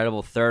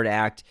incredible third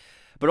act,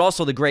 but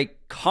also the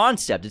great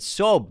concept. It's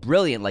so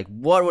brilliant. Like,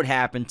 what would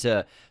happen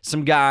to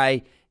some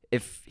guy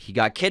if he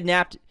got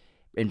kidnapped,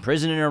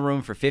 imprisoned in a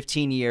room for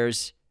 15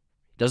 years,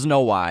 doesn't know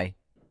why.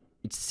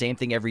 It's the same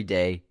thing every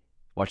day.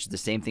 Watches the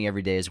same thing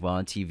every day as well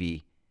on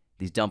TV.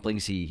 These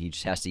dumplings he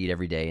just has to eat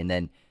every day, and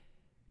then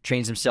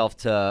trains himself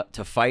to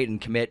fight and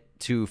commit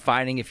to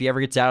finding, if he ever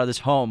gets out of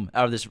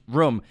this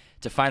room,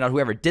 to find out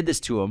whoever did this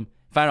to him,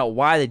 find out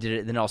why they did it,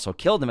 and then also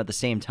kill them at the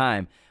same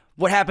time.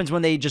 What happens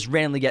when they just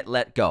randomly get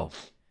let go?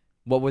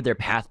 What would their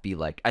path be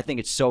like? I think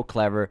it's so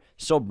clever,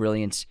 so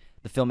brilliant.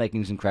 The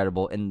filmmaking is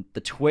incredible, and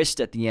the twist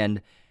at the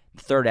end,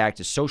 the third act,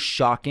 is so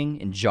shocking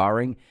and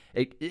jarring.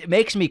 It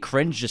makes me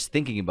cringe just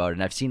thinking about it,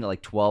 and I've seen it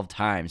like 12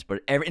 times.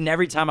 But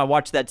every time I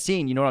watch that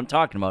scene, you know what I'm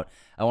talking about.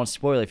 I won't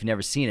spoil it if you've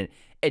never seen it.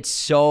 It's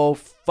so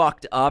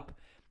fucked up,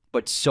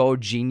 but so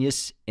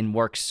genius and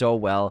works so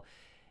well.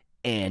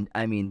 And,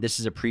 I mean, this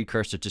is a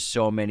precursor to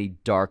so many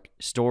dark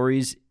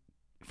stories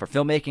for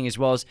filmmaking, as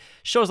well as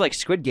shows like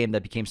Squid Game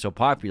that became so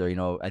popular. You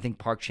know, I think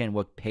Park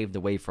Chan-wook paved the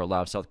way for a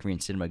lot of South Korean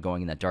cinema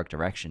going in that dark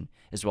direction,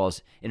 as well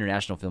as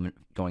international film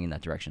going in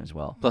that direction as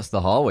well. Plus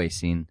the hallway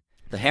scene.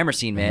 The hammer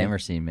scene, man. The hammer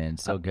scene, man.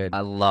 So good.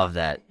 I love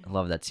that. I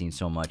love that scene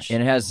so much.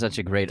 And it has such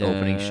a great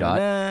opening shot.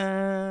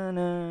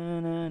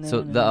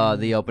 So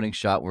the opening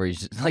shot where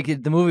he's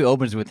like, the movie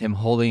opens with him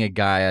holding a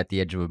guy at the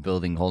edge of a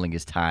building, holding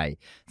his tie.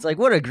 It's like,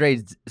 what a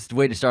great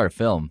way to start a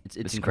film.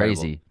 It's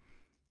crazy.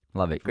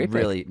 Love it. Great pick.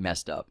 Really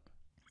messed up.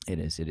 It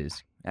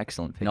is.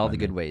 Excellent pick. In all the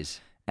good ways.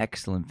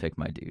 Excellent pick,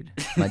 my dude.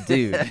 My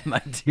dude.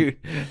 My dude.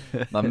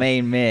 My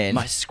main man.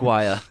 My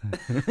squire.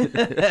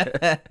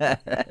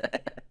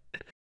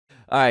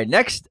 All right,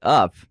 next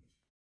up,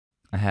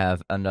 I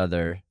have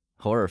another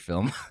horror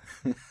film.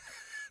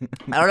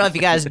 I don't know if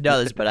you guys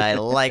know this, but I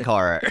like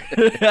horror.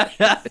 Is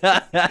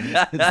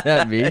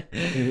that me?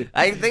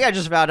 I think I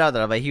just found out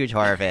that I'm a huge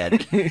horror fan.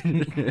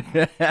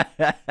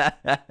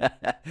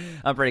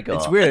 I'm pretty cool.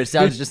 It's weird. It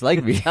sounds just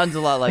like me. Sounds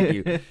a lot like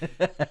you.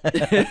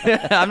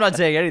 I'm not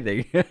saying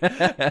anything.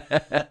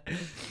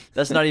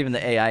 That's not even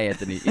the AI,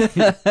 Anthony.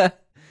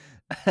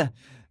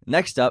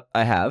 Next up,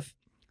 I have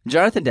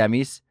Jonathan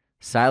Demme's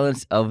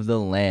Silence of the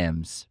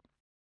Lambs.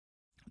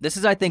 This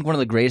is, I think, one of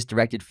the greatest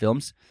directed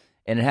films,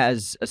 and it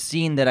has a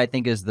scene that I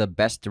think is the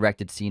best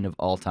directed scene of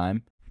all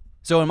time.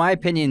 So in my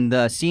opinion,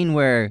 the scene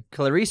where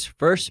Clarice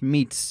first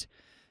meets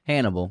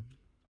Hannibal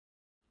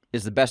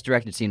is the best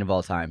directed scene of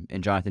all time.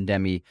 And Jonathan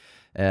Demme,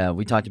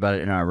 we talked about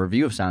it in our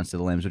review of Silence of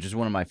the Lambs, which is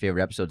one of my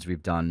favorite episodes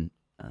we've done.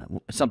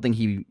 Something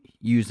he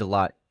used a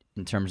lot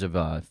in terms of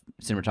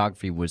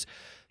cinematography was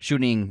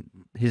shooting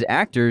his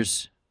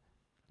actors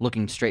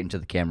looking straight into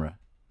the camera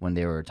when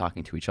they were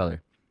talking to each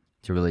other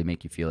to really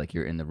make you feel like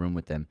you're in the room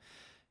with them.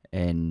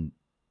 And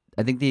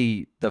I think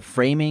the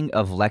framing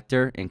of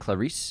Lecter and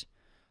Clarice,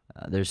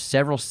 there's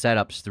several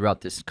setups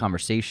throughout this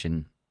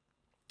conversation,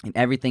 and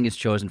everything is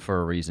chosen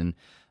for a reason.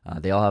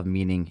 They all have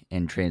meaning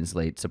and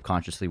translate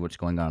subconsciously what's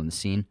going on in the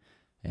scene,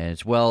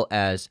 as well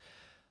as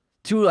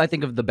two, I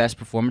think, of the best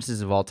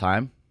performances of all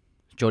time.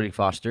 Jodie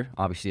Foster,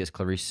 obviously, as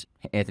Clarice.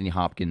 Anthony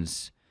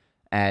Hopkins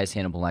as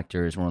Hannibal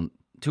Lecter is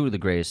two of the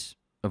greatest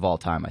of all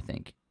time, I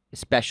think.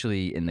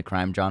 especially in the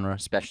crime genre,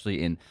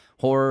 especially in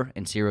horror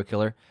and serial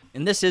killer.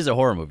 And this is a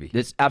horror movie.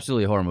 It's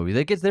absolutely a horror movie.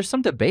 There's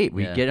some debate.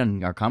 We get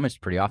in our comments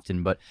pretty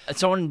often, but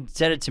someone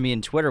said it to me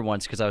in Twitter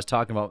once because I was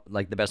talking about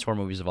like the best horror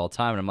movies of all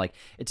time, and I'm like,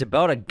 it's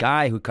about a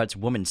guy who cuts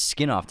woman's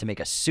skin off to make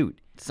a suit.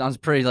 it sounds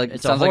pretty like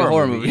It's it sounds a like a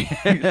horror horror movie.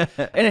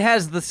 And it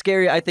has the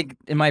scary. I think,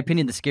 in my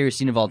opinion, the scariest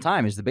scene of all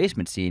time is the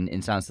basement scene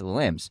in Silence of the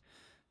Lambs.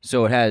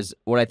 So it has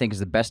what I think is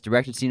the best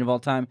directed scene of all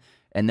time,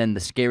 and then the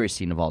scariest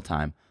scene of all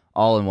time,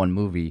 all in one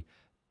movie.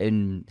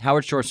 And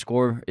Howard Shore's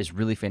score is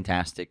really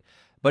fantastic.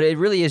 But it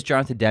really is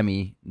Jonathan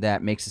Demme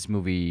that makes this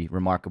movie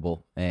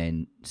remarkable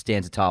and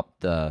stands atop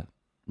the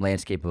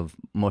landscape of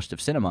most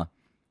of cinema.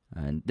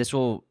 And this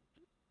will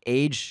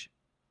age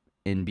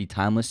and be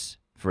timeless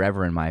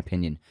forever, in my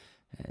opinion.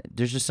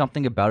 There's just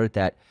something about it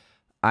that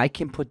I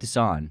can put this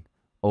on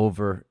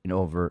over and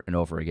over and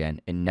over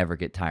again and never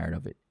get tired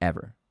of it,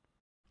 ever.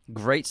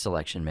 Great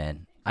selection,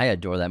 man. I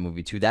adore that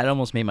movie too. That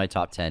almost made my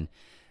top 10.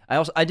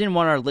 I didn't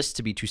want our list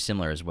to be too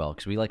similar as well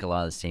because we like a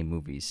lot of the same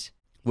movies.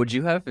 Would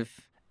you have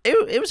if...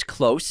 It was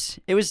close.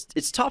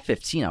 It's top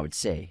 15, I would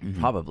say,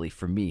 probably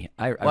for me.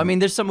 I mean,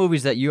 there's some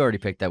movies that you already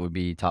picked that would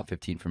be top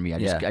 15 for me. I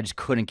just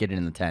couldn't get it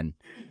in the 10.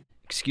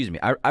 Excuse me.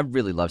 I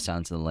really love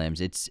Silence of the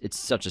Lambs. It's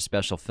such a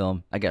special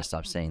film. I gotta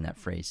stop saying that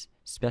phrase.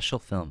 Special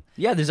film.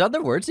 Yeah, there's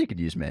other words you could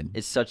use, man.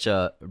 It's such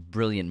a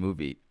brilliant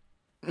movie.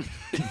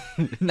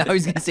 Now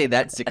he's gonna say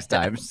that 6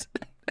 times.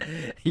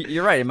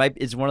 You're right.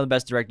 It's one of the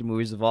best directed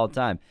movies of all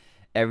time.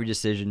 Every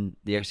decision,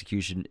 the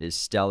execution is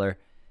stellar.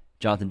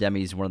 Jonathan Demme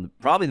is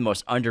probably the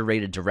most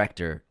underrated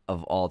director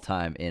of all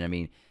time. And I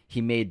mean, he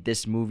made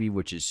this movie,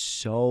 which is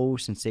so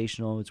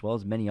sensational, as well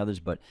as many others.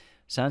 But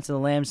Silence of the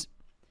Lambs,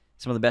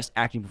 some of the best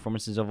acting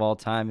performances of all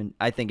time. And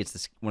I think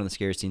it's one of the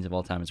scariest scenes of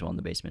all time as well in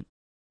the basement.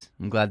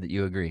 I'm glad that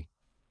you agree.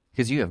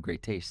 Because you have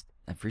great taste.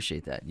 I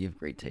appreciate that. You have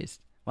great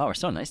taste. Wow, we're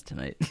so nice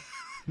tonight.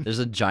 There's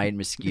a giant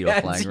mosquito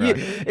flying around.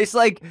 It's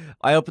like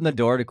I opened the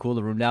door to cool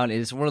the room down.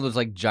 It's one of those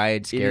like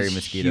giant, scary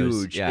mosquitoes.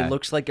 Huge. Yeah. It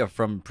looks like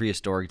from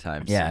prehistoric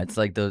times. Yeah, it's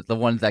like the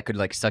ones that could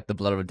like suck the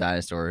blood of a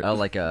dinosaur. Oh,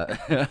 like a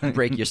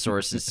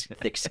Brachiosaurus's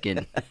thick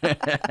skin,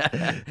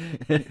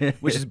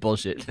 which is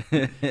bullshit.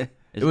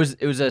 It was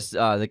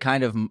the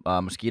kind of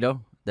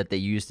mosquito that they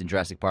used in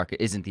Jurassic Park. It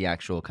isn't the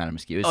actual kind of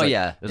mosquito.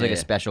 It was like a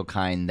special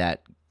kind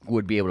that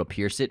would be able to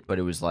pierce it, but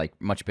it was like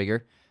much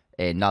bigger.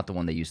 And not the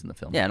one they used in the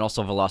film. Yeah, and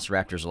also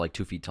velociraptors are like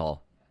 2 feet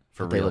tall.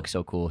 They look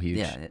so cool, huge.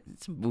 Yeah,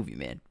 it's a movie,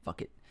 man.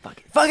 Fuck it.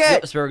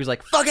 Spielberg's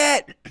like, fuck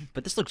it!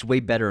 But this looks way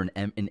better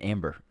in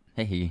amber.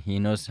 Hey, he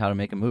knows how to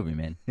make a movie,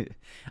 man.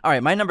 All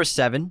right, my number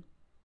 7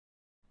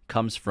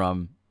 comes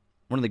from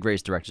one of the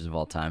greatest directors of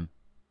all time,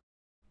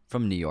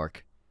 from New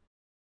York,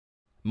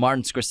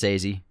 Martin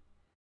Scorsese.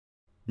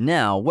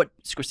 Now, what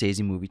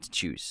Scorsese movie to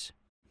choose?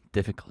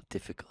 Difficult.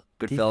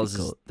 Goodfellas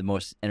is the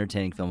most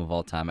entertaining film of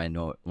all time. I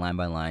know it line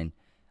by line.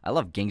 I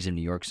love Gangs of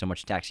New York so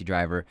much, Taxi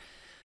Driver.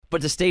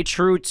 But to stay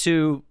true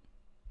to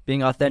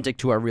being authentic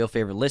to our real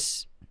favorite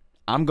lists,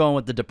 I'm going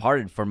with The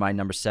Departed for my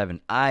number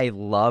 7. I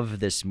love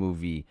this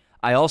movie.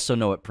 I also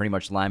know it pretty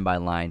much line by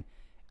line.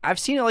 I've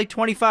seen it like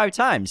 25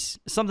 times,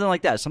 something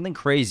like that, something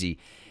crazy.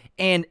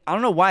 And I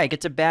don't know why it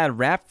gets a bad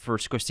rap for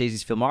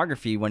Scorsese's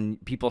filmography when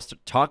people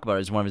talk about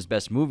it as one of his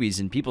best movies,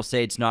 and people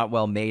say it's not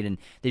well made, and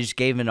they just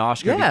gave him an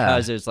Oscar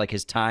because it was like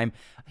his time.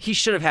 He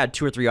should have had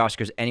 2 or 3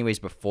 Oscars anyways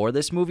before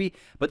this movie,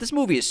 but this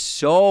movie is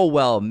so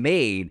well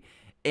made.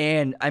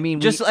 And I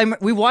mean,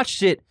 we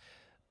watched it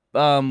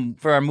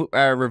for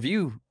our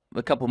review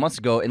a couple months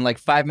ago, and like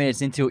 5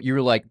 minutes into it, you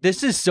were like,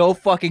 "This is so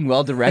fucking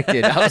well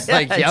directed." I was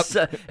like,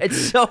 "Yep, it's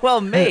so well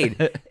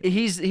made."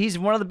 He's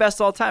one of the best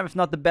all time, if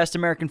not the best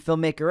American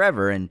filmmaker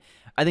ever. And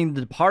I think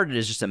The Departed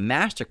is just a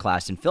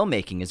masterclass in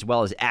filmmaking as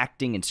well as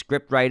acting and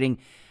script writing.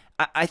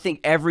 I think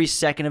every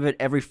second of it,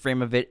 every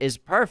frame of it is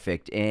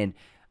perfect, and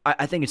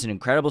I think it's an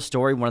incredible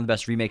story. One of the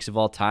best remakes of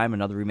all time.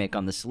 Another remake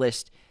on this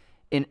list,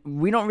 and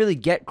we don't really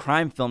get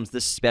crime films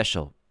this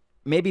special.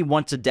 Maybe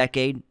once a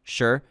decade,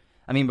 sure.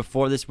 I mean,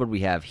 before this, what did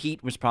we have?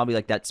 Heat was probably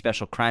like that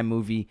special crime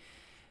movie.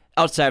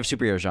 Outside of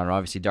superhero genre,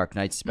 obviously Dark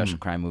Knight's a special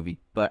crime movie.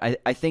 But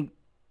I think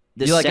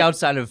this... You like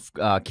outside of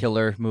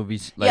killer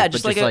movies? Like, yeah,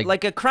 just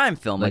like a crime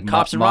film, like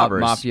Cops and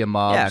Robbers. Mafia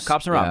mobs. Yeah,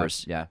 Cops and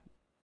Robbers. Yeah.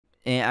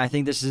 And I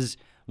think this is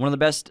one of the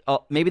best,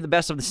 maybe the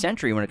best of the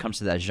century when it comes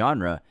to that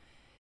genre.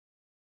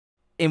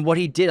 And what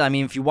he did, I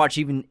mean, if you watch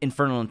even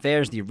Infernal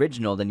Affairs, the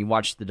original, then you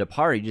watch The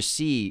Departed, you just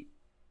see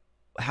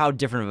how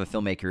different of a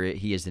filmmaker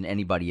he is than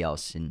anybody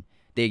else. And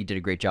they did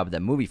a great job with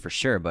that movie for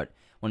sure, but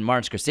when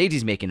Martin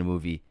Scorsese's making a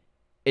movie,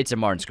 it's a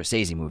Martin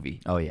Scorsese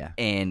movie. Oh, yeah.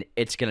 And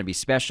it's going to be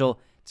special.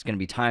 It's going to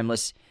be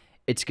timeless.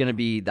 It's going to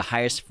be the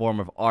highest form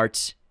of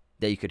art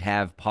that you could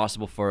have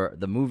possible for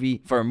a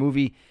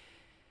movie.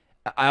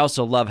 I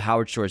also love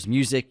Howard Shore's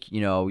music. You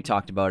know, we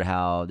talked about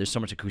how there's so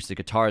much acoustic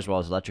guitar as well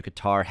as electric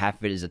guitar. Half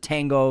of it is a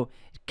tango.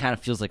 It kind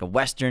of feels like a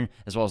Western,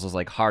 as well as those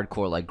like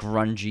hardcore, like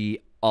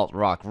grungy alt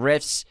rock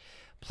riffs.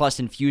 plus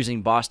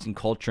infusing Boston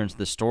culture into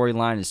the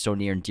storyline is so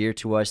near and dear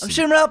to us. I'm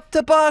shooting up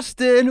to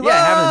Boston.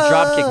 Yeah, having the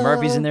Whoa! Dropkick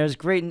Murphys in there is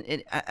great.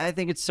 And I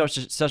think it's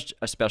such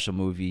a special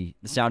movie.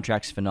 The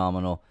soundtrack's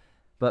phenomenal.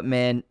 But,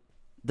 man,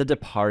 The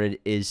Departed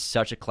is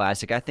such a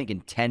classic. I think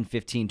in 10,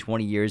 15,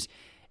 20 years,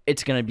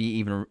 it's going to be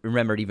even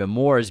remembered even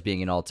more as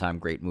being an all-time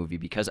great movie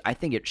because I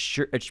think it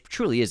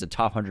truly is a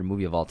top 100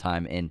 movie of all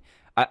time. And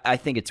I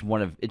think it's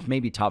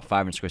maybe top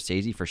 5 in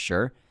Scorsese for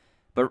sure.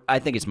 But I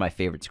think it's my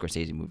favorite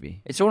Scorsese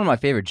movie. It's one of my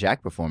favorite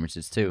Jack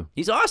performances, too.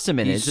 He's awesome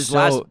in it. It's his so-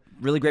 last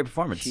really great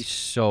performance. He's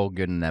so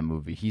good in that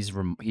movie. He's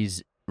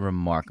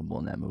remarkable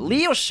in that movie.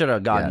 Leo should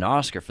have gotten an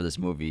Oscar for this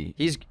movie.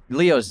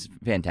 Leo's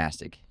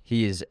fantastic.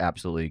 He is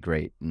absolutely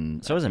great.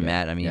 And So isn't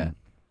Matt. I mean,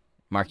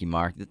 Marky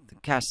Mark. The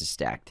cast is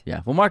stacked.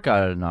 Yeah. Well, Mark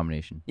got a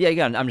nomination. Yeah,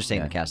 I'm just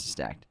saying the cast is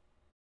stacked.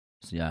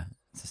 So, yeah.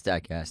 It's a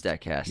stat cast.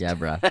 Stack cast. Yeah,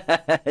 bro.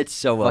 It's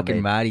so well Fucking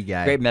made. mighty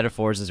guy. Great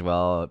metaphors as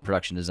well.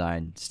 Production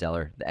design,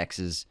 stellar. The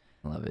X's.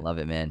 Love it. Love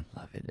it, man.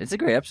 Love it. It's a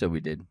great episode we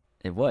did.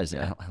 It was.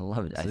 Yeah. I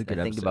love it. It's I a good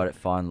think episode.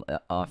 about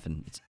it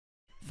often. It's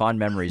fond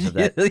memories of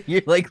that.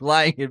 You're like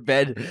lying in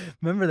bed.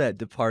 Remember that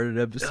Departed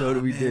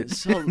episode we did?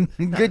 so-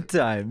 good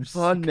times.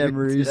 Fond Good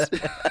memories.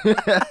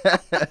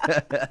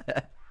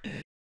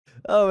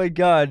 Oh my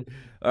god.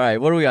 All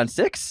right, what are we on?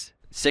 6?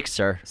 6,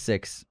 sir.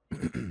 6.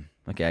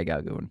 Okay, I got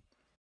a good one.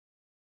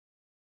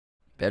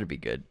 Better be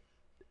good.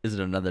 Is it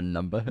another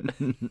number?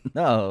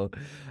 No,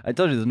 I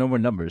told you there's no more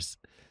numbers.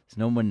 There's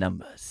no more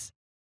numbers.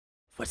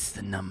 What's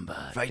the number?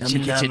 Write Let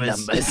me your get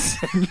numbers.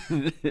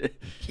 You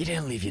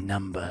didn't leave your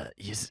number.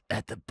 You're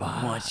at the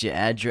bar. What's your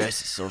address,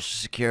 social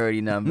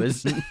security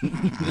numbers?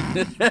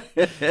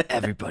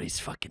 Everybody's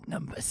fucking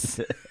numbers.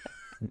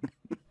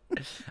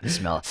 I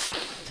smell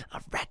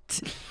a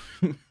rat.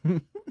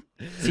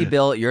 See,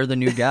 Bill, you're the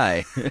new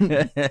guy.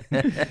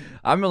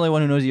 I'm the only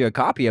one who knows you're a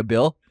copy of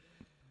Bill.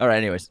 All right,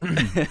 anyways.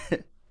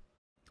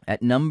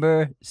 At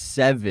number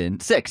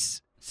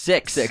 6.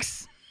 Set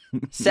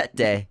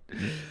day.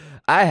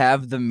 I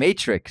have The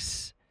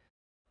Matrix.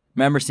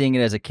 Remember seeing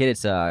it as a kid.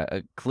 It's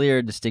a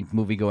clear, distinct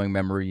movie-going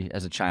memory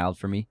as a child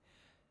for me.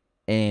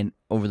 And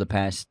over the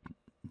past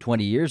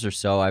 20 years or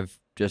so, I've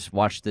just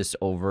watched this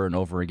over and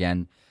over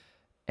again.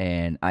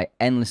 And I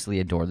endlessly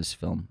adore this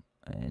film.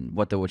 And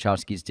what the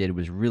Wachowskis did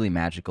was really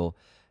magical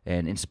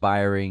and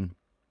inspiring.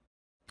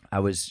 I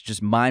was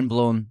just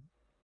mind-blown.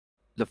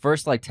 The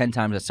first 10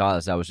 times I saw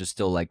this, I was just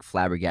still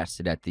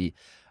flabbergasted at the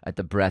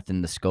breadth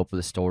and the scope of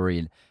the story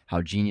and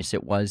how genius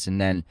it was.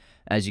 And then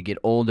as you get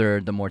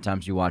older, the more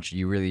times you watch it,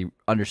 you really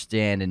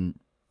understand and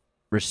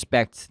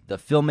respect the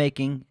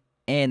filmmaking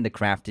and the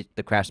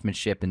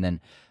craftsmanship. And then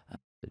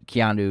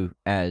Keanu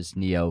as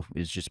Neo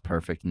is just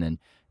perfect. And then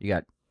you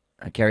got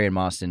Carrie-Anne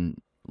Moss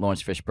and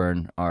Lawrence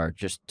Fishburne are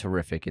just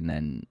terrific. And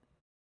then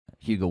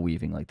Hugo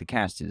Weaving, the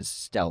cast is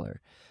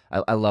stellar.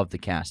 I love the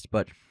cast,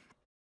 but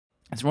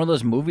it's one of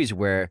those movies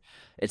where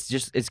it's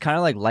kind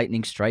of like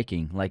lightning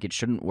striking. It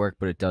shouldn't work,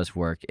 but it does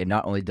work. And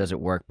not only does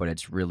it work, but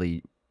it's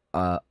really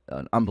an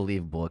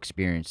unbelievable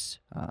experience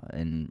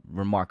and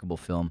remarkable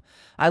film.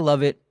 I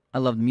love it. I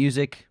love the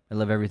music. I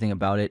love everything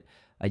about it.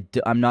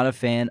 I'm not a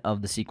fan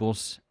of the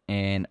sequels,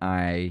 and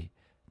I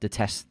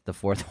detest the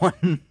fourth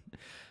one.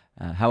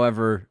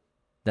 However,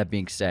 that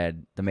being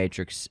said, The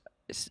Matrix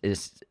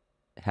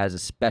has a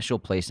special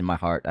place in my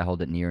heart. I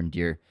hold it near and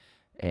dear,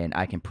 and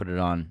I can put it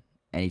on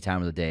any time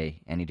of the day,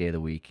 any day of the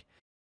week,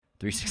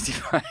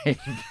 365,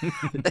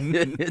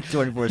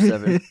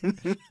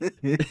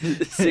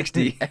 24/7,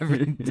 60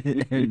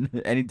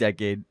 any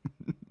decade.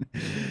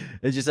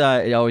 It's just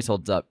it always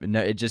holds up, and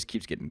it just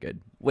keeps getting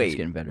good. It's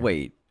getting better.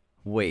 Wait.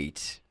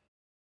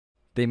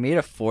 They made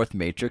a fourth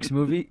Matrix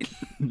movie?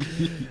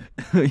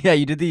 Yeah,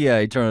 you did the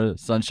Eternal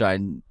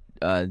Sunshine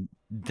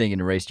thing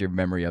and erased your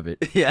memory of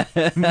it. Yeah,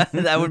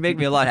 that would make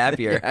me a lot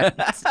happier.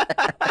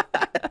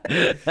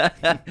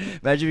 Imagine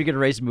if you could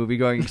erase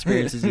movie-going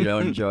experiences you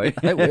don't enjoy.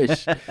 I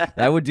wish.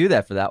 I would do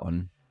that for that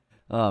one.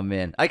 Oh,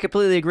 man. I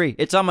completely agree.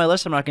 It's on my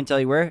list. I'm not going to tell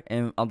you where,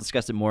 and I'll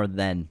discuss it more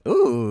then.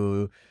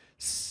 Ooh,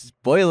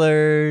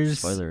 spoilers.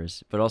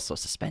 Spoilers, but also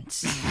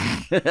suspense.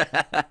 All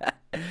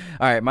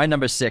right, my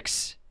number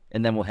 6,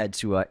 and then we'll head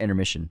to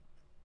intermission.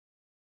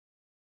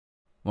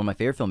 One of my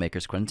favorite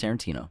filmmakers, Quentin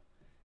Tarantino.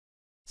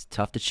 It's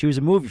tough to choose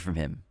a movie from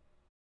him,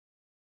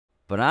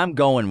 but I'm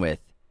going with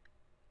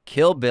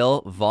Kill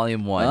Bill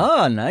Volume 1.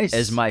 Oh, nice.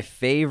 As my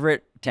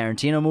favorite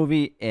Tarantino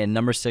movie and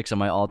number 6 on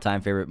my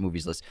all-time favorite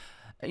movies list.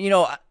 You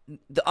know,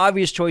 the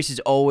obvious choice is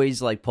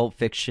always Pulp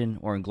Fiction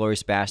or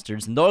Inglourious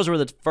Bastards, and those were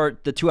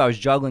the two I was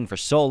juggling for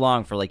so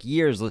long, for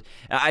years.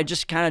 I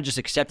just kind of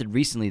accepted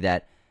recently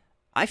that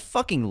I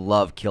fucking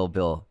love Kill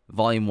Bill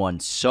Volume 1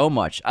 so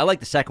much. I like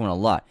the second one a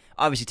lot.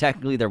 Obviously,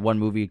 technically, they're one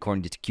movie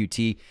according to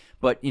QT,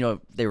 but,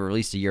 they were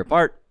released a year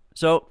apart,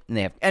 and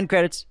they have end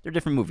credits. They're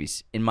different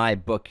movies in my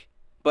book.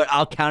 But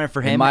I'll count it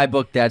for him. In my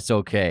book, that's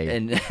okay.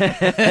 And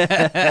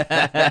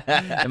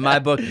in my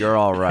book, you're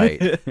all right.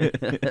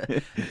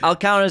 I'll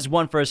count it as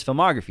one for his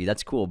filmography.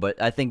 That's cool.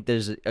 But I think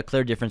there's a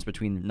clear difference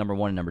between number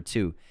 1 and number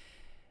 2.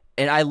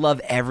 And I love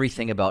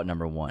everything about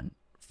number 1.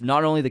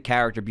 not only the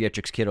character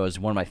Beatrix Kiddo is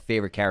one of my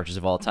favorite characters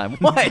of all time.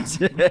 What?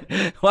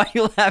 Why are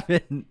you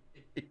laughing?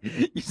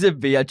 You said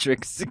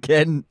Beatrix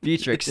again.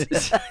 Beatrix.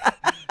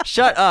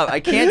 Shut up. I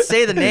can't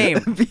say the name.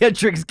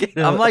 Beatrix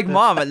Kiddo. I'm like,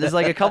 Mom, there's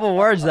like a couple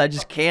words that I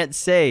just can't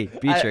say.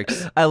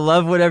 Beatrix. I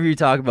love whenever you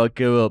talk about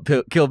Kill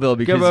Bill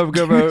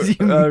because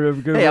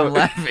hey, I'm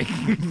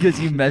laughing because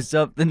you mess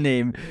up the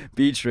name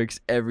Beatrix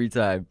every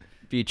time.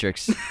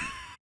 Beatrix.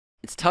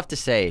 It's tough to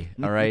say,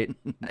 all right?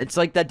 It's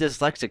like that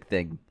dyslexic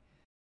thing.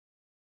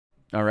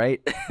 All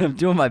right? I'm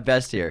doing my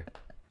best here.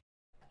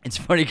 It's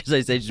funny because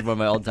I say she's one of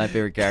my all-time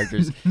favorite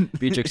characters,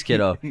 Beatrix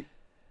Kiddo.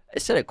 I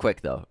said it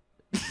quick, though.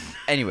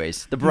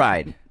 Anyways, The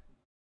Bride.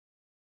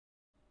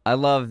 I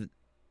love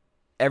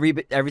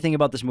everything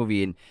about this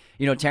movie. And,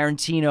 you know,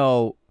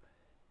 Tarantino,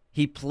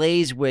 he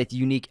plays with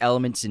unique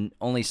elements in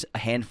only a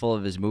handful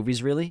of his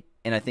movies, really.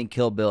 And I think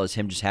Kill Bill is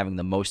him just having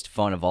the most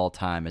fun of all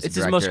time as a director.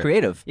 It's his most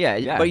creative.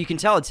 Yeah, but you can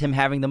tell it's him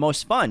having the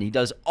most fun. He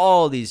does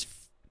all these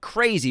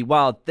crazy,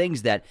 wild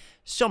things that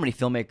so many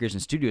filmmakers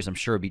and studios, I'm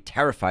sure, would be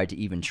terrified to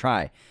even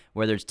try.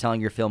 Whether it's telling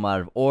your film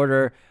out of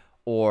order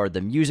or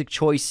the music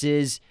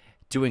choices,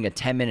 doing a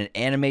 10-minute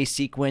anime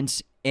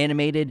sequence,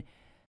 animated.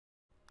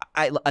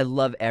 I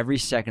love every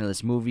second of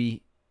this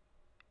movie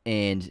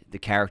and the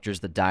characters,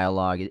 the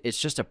dialogue.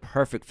 It's just a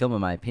perfect film, in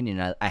my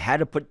opinion. I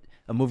had to put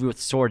a movie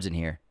with swords in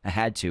here. I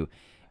had to.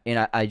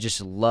 And I just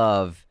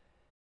love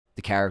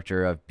the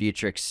character of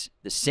Beatrix,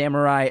 the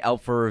samurai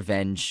out for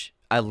revenge.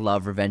 I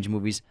love revenge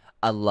movies.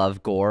 I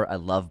love gore. I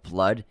love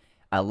blood.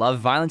 I love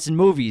violence in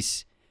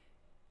movies.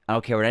 I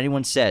don't care what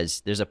anyone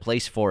says. There's a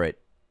place for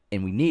it,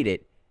 and we need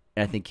it.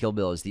 And I think Kill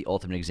Bill is the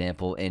ultimate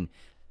example. And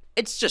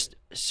it's just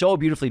so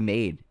beautifully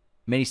made.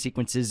 Many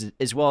sequences,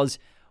 as well as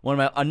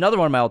another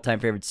one of my all-time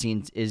favorite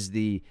scenes is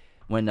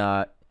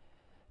when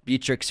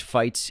Beatrix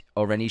fights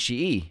Oren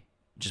Ishii.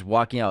 Just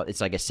walking out.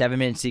 It's like a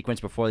 7-minute sequence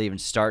before they even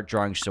start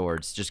drawing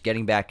swords. Just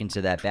getting back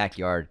into that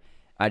backyard.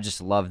 I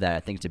just love that.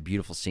 I think it's a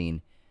beautiful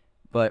scene.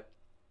 But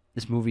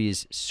this movie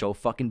is so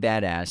fucking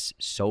badass,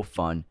 so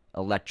fun,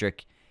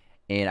 electric.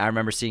 And I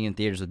remember seeing it in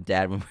theaters with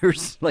Dad when we were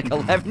like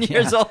 11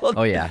 years old.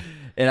 Oh, yeah.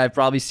 And I've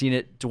probably seen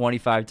it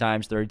 25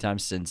 times, 30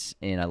 times since.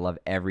 And I love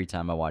every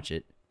time I watch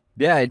it.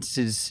 Yeah, it's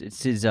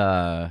his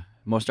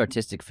most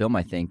artistic film,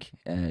 I think,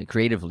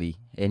 creatively.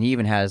 And he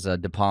even has a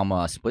De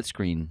Palma split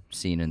screen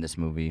scene in this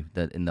movie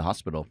in the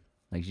hospital.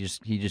 Like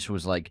he just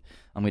was like,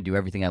 I'm gonna do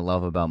everything I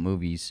love about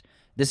movies.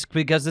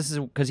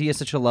 Because he has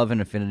such a love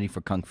and affinity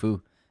for kung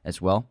fu as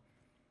well.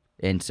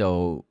 And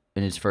so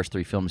in his first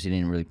 3 films, he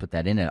didn't really put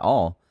that in at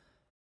all.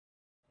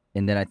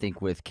 And then I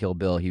think with Kill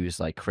Bill, he was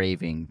like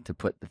craving to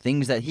put the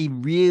things that he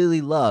really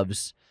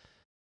loves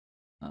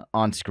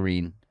on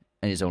screen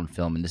in his own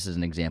film. And this is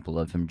an example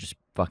of him just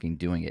fucking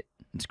doing it.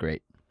 It's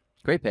great.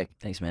 Great pick.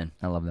 Thanks, man.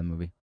 I love that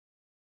movie.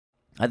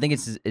 I think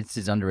it's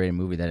his underrated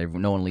movie that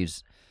no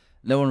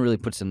one really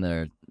puts in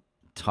their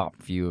top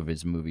few of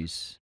his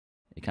movies.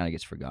 It kind of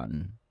gets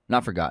forgotten.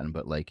 Not forgotten,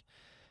 but like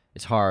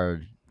it's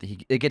hard.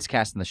 It gets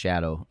cast in the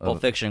shadow. Pulp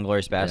Fiction,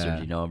 Glorious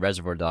Bastards,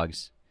 Reservoir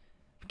Dogs.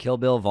 Kill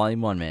Bill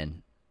Volume 1,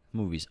 man.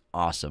 Movie's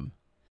awesome.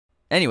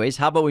 Anyways,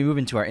 how about we move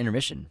into our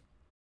intermission?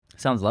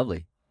 Sounds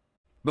lovely.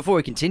 Before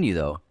we continue,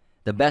 though,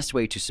 the best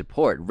way to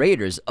support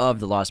Raiders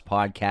of the Lost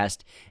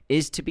Podcast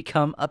is to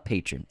become a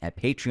patron at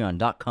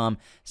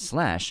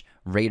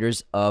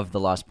patreon.com/Raiders of the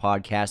Lost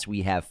Podcast.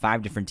 We have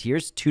 5 different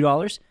tiers: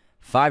 $2,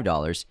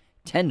 $5,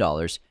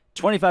 $10,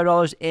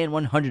 $25, and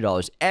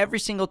 $100. Every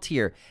single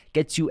tier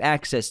gets you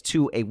access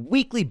to a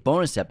weekly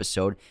bonus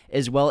episode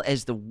as well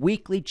as the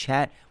weekly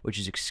chat, which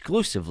is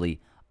exclusively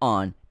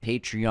on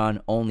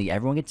Patreon only.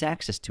 Everyone gets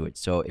access to it.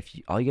 So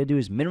all you gotta do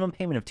is minimum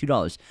payment of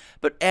 $2.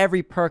 But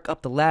every perk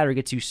up the ladder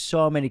gets you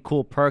so many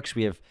cool perks.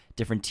 We have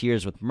different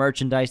tiers with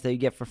merchandise that you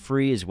get for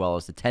free, as well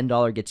as the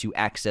 $10 gets you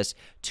access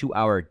to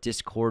our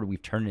Discord.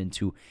 We've turned it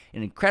into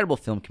an incredible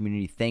film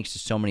community thanks to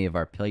so many of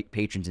our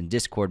patrons and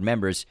Discord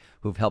members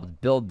who've helped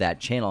build that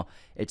channel.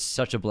 It's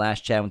such a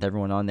blast chatting with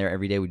everyone on there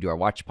every day. We do our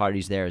watch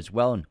parties there as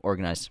well and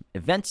organize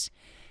events,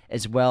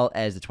 as well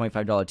as the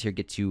 $25 tier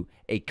gets you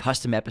a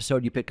custom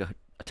episode. You pick a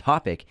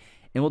topic,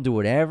 and we'll do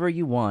whatever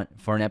you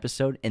want for an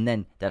episode. And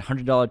then that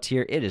 $100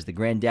 tier, it is the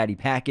granddaddy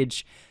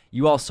package.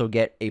 You also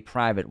get a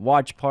private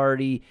watch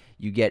party.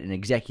 You get an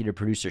executive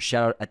producer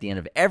shout out at the end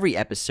of every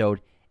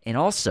episode. And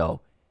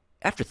also,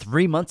 after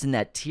 3 months in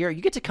that tier,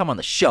 you get to come on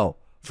the show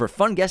for a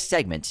fun guest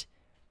segment.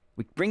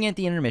 We bring you at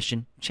the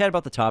intermission, chat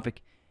about the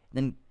topic, and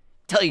then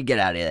tell you to get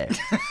out of there.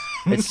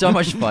 It's so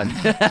much fun.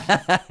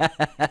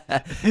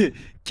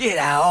 Get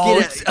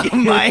out of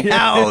my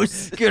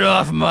house. Get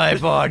off my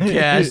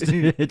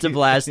podcast. It's a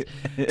blast.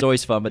 It's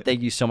always fun. But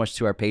thank you so much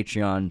to our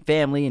Patreon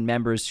family and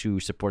members who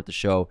support the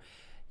show.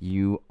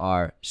 You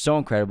are so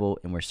incredible,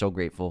 and we're so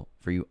grateful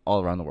for you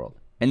all around the world.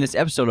 And this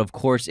episode, of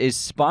course, is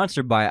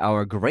sponsored by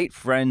our great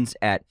friends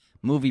at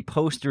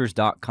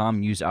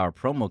movieposters.com. Use our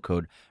promo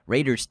code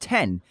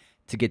Raiders10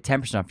 to get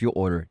 10% off your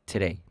order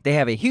today. They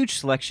have a huge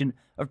selection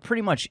of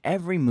pretty much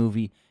every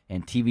movie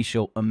and TV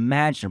show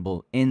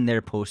imaginable in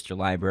their poster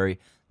library.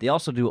 They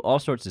also do all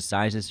sorts of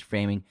sizes,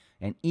 framing,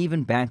 and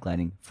even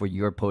backlighting for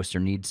your poster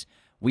needs.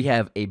 We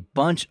have a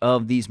bunch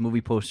of these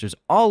movie posters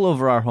all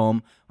over our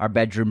home, our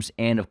bedrooms,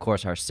 and of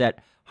course our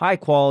set. High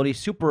quality,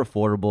 super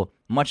affordable,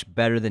 much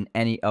better than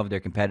any of their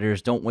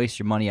competitors. Don't waste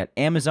your money at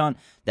Amazon.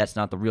 That's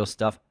not the real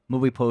stuff.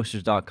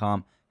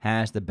 Movieposters.com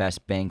has the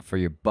best bang for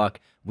your buck.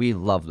 We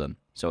love them.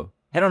 So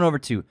head on over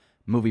to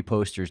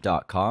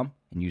movieposters.com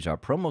and use our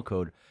promo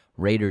code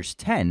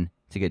Raiders10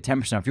 to get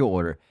 10% off your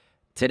order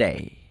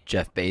today.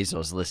 Jeff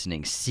Bezos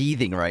listening,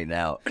 seething right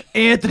now.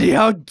 Anthony,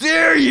 how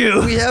dare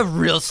you? We have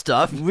real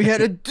stuff. We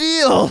had a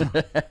deal. All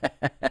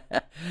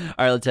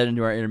right, let's head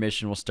into our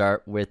intermission. We'll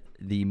start with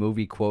the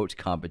movie quote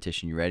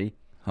competition. You ready?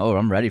 Oh,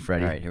 I'm ready,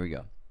 Freddie. All right, here we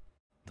go.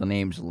 The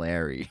name's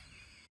Larry.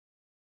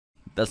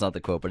 That's not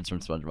the quote, but it's from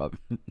SpongeBob.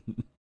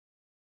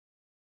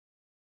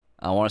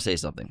 I want to say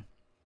something.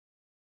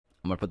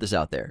 I'm going to put this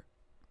out there.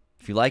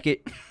 If you like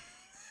it,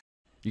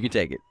 you can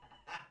take it.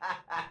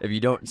 If you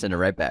don't, send it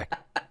right back.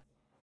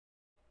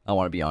 I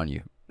want to be on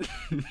you.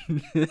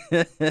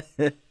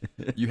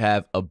 You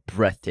have a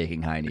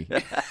breathtaking hiney.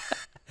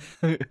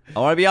 I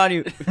want to be on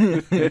you.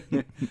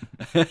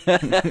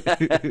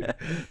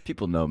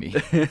 People know me.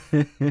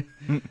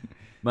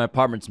 My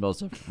apartment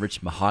smells of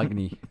rich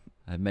mahogany.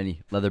 I have many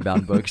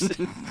leather-bound books.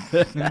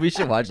 We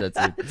should watch that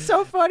soon. It's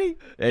so funny.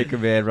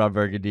 Anchorman, Ron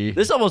Burgundy.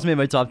 This almost made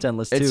my top 10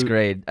 list, too. It's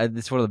great.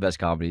 It's one of the best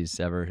comedies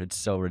ever. It's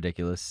so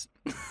ridiculous.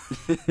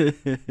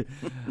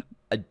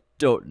 I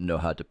don't know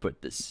how to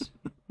put this.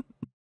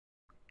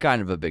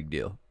 Kind of a big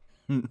deal.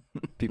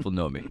 People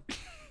know me.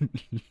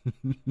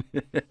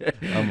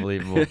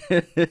 Unbelievable.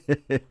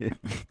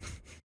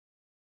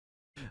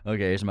 Okay,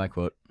 here's my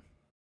quote.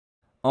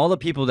 All the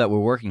people that were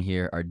working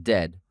here are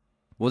dead.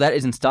 Well, that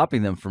isn't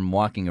stopping them from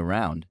walking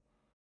around.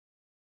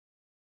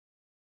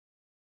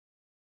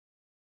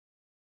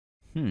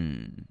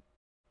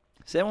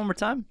 Say that one more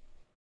time.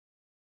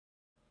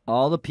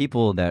 All the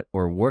people that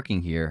were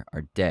working here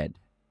are dead.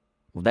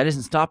 Well, that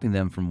isn't stopping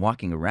them from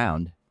walking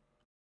around.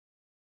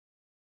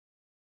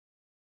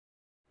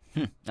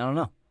 I don't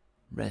know.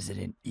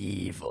 Resident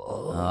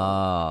Evil.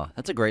 Oh,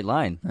 that's a great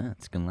line.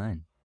 That's a good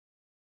line.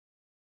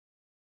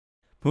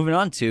 Moving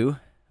on to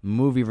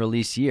movie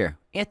release year.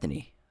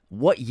 Anthony,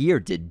 what year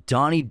did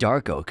Donnie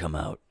Darko come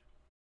out?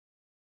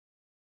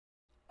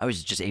 I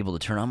was just able to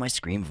turn on my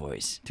Scream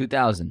voice.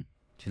 2000.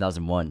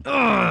 2001.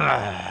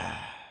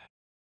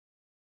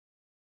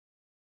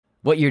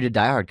 What year did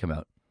Die Hard come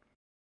out?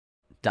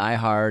 Die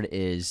Hard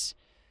is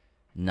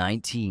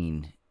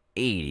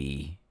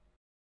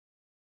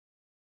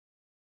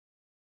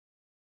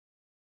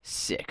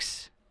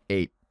 1986.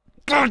 8.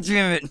 God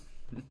damn it!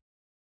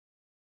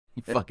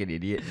 You fucking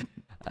idiot.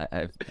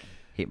 I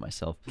hate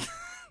myself.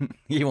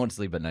 You won't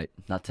sleep at night.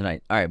 Not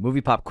tonight. All right,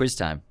 movie pop quiz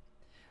time.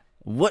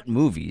 What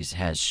movies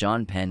has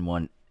Sean Penn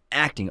won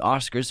acting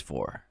Oscars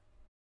for?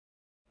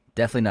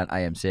 Definitely not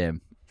I Am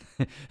Sam.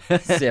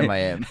 Sam I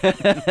Am.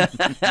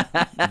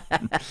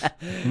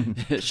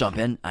 Sean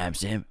Penn, I Am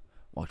Sam,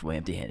 walked away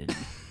empty-handed.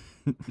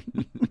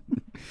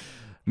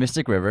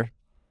 Mystic River.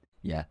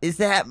 Yeah. Is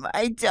that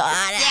my daughter? Is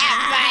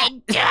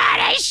that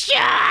my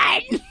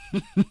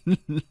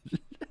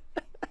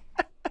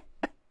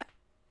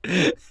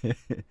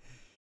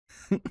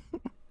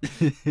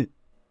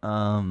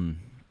Um,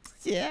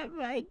 Yeah,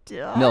 my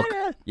daughter. Milk.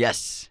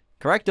 Yes.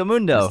 Correcto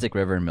mundo. Mystic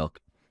River and Milk.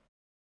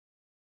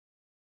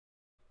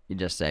 You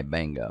just say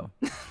bingo.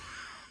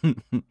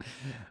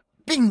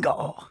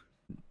 Bingo.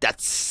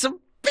 That's a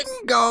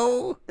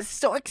bingo.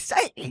 So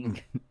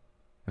exciting.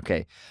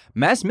 Okay.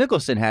 Mads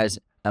Mikkelsen has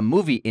a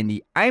movie in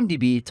the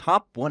IMDb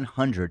Top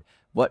 100.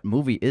 What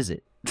movie is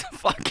it?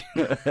 Fuck.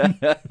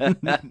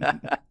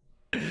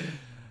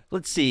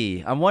 Let's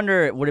see. I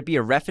wonder, would it be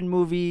a Refn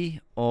movie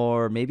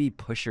or maybe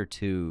Pusher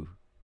 2?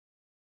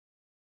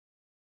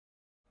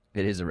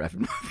 It is a Refn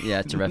movie. Yeah,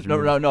 it's a Refn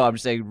movie. No. I'm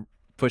saying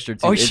Pusher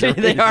 2. Oh, is shit,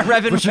 a, they are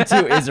Refn Pusher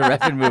 2 is a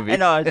Refn movie. I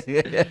know.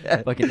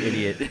 Fucking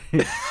idiot.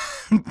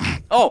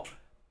 Oh,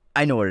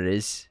 I know what it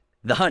is.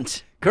 The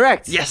Hunt.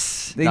 Correct.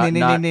 Yes. Ding,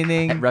 ding,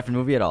 ding. Refn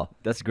movie at all.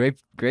 That's a great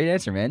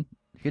answer, man.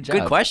 Good job.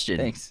 Good question.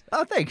 Thanks.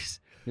 Oh, thanks.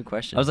 Good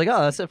question. I was like,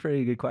 oh, that's a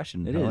pretty good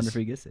question. It I wonder is. if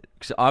he gets it.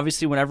 So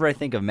obviously, whenever I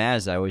think of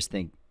Maz, I always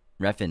think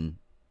Refn.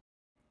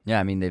 Yeah,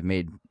 I mean, they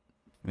made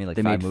Like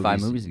they five made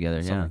 5 movies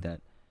together. something Yeah. like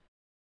that.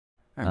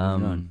 All right,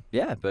 moving on.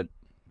 Yeah, but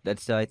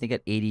that's I think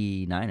at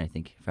 89. I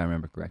think if I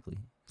remember correctly.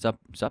 It's up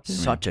there, man.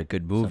 Such a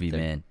good movie, there.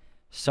 man.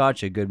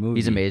 Such a good movie.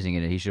 He's amazing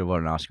in it. He should have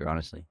won an Oscar,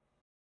 honestly.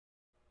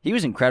 He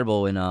was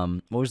incredible in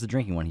what was the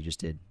drinking one he just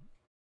did?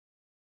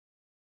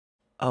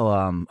 Oh,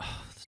 I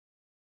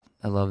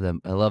love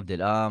them. I loved it.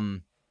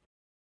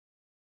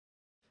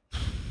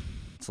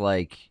 It's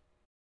like,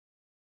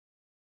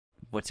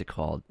 what's it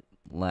called?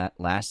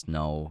 Mads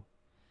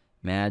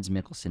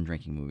Mikkelsen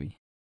drinking movie.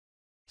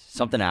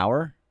 Something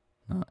Hour?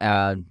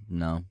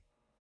 No.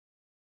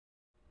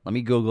 Let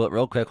me Google it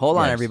real quick. Hold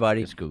on, Yes,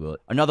 everybody. Just Google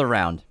it. Another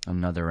round.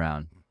 Another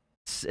round.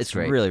 It's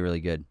great. really, really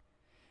good.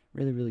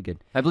 Really, really good.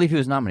 I believe he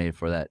was nominated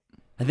for that.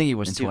 I think he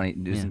was In too. 20.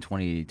 It was Yeah. in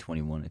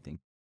 2021, I think.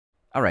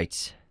 All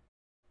right.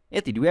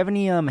 Anthony, do we have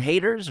any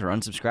haters or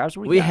unsubscribes?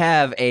 What do We got?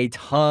 have a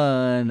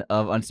ton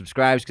of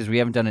unsubscribes because we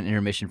haven't done an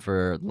intermission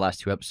for the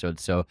last 2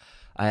 episodes, so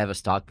I have a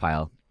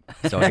stockpile.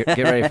 So get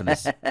ready for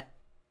this.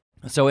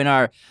 So in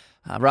our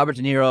Robert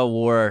De Niro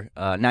wore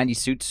 90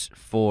 suits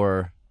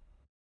for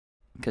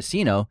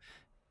Casino,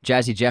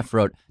 Jazzy Jeff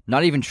wrote,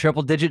 not even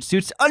triple-digit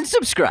suits,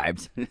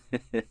 unsubscribed.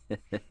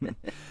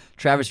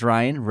 Travis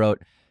Ryan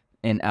wrote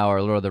in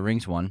our Lord of the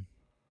Rings one,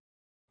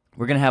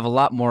 we're going to have a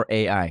lot more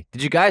AI.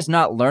 Did you guys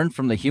not learn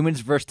from the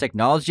Humans vs.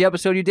 Technology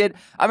episode you did?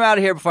 I'm out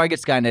of here before I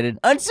get Skynetted.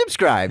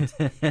 Unsubscribed.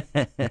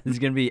 It's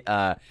going to be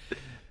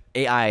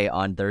AI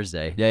on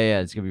Thursday.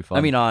 Yeah, it's going to be fun.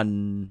 I mean,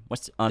 on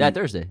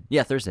Thursday.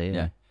 Yeah, Thursday.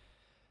 Yeah.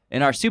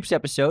 In our Soups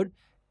episode,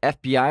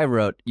 FBI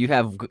wrote,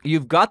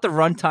 you've got the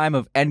runtime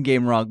of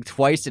Endgame wrong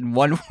twice in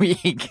 1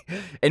 week.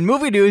 In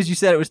movie news, you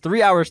said it was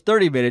 3 hours,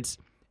 30 minutes.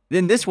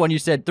 Then this one, you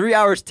said 3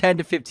 hours, 10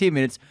 to 15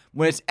 minutes,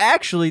 when it's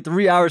actually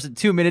 3 hours and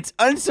 2 minutes.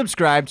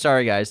 Unsubscribed.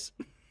 Sorry, guys.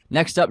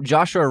 Next up,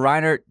 Joshua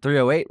Reiner,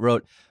 308,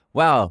 wrote,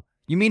 wow,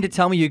 you mean to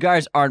tell me you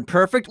guys aren't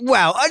perfect?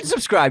 Wow,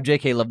 unsubscribe.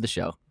 JK, love the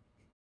show.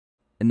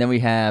 And then we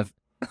have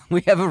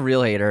a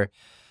real hater.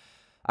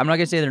 I'm not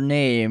going to say their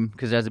name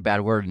because it has a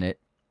bad word in it.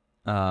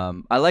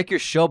 I like your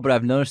show, but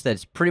I've noticed that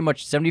it's pretty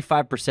much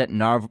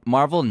 75%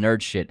 Marvel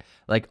nerd shit.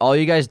 Like, all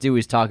you guys do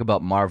is talk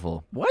about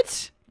Marvel.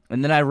 What?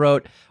 And then I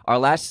wrote, our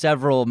last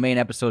several main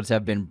episodes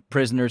have been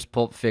Prisoners,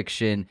 Pulp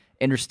Fiction,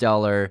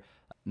 Interstellar.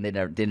 And they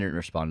didn't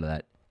respond to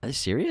that. Are they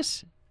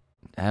serious?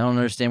 I don't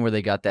understand where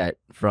they got that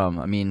from.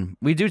 I mean,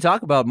 we do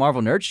talk about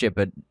Marvel nerd shit,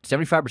 but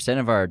 75%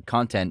 of our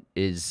content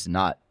is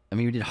not. I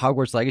mean, we did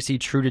Hogwarts Legacy,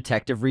 True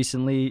Detective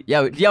recently.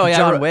 Yeah,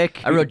 John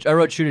Wick. I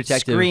wrote True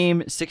Detective.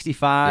 Scream,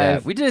 65. Yeah,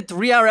 we did a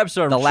 3-hour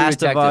episode of The True Last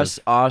Detective. of Us,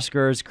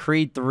 Oscars,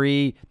 Creed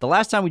 3. The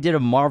last time we did a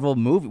Marvel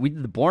movie, we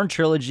did the Bourne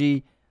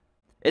trilogy.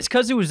 It's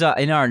because it was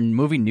in our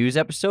movie news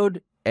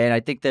episode, and I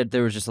think that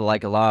there was just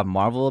like a lot of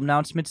Marvel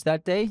announcements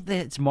that day.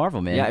 It's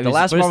Marvel, man. Yeah, the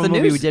last but it's Marvel the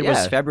movie we news, did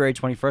was yeah. February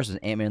 21st, was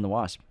Ant-Man and the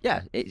Wasp.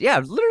 Yeah,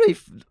 literally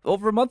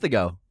over a month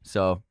ago.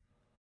 So,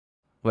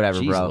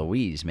 whatever, Jeez bro.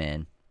 Louise,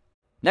 man.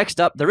 Next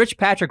up, the Rich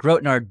Patrick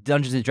wrote in our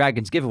Dungeons &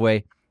 Dragons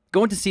giveaway,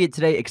 going to see it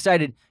today,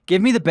 excited,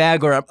 give me the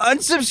bag or I'm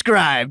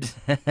unsubscribed.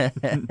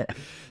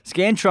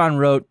 Scantron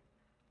wrote,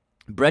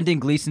 Brendan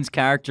Gleeson's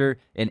character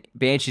in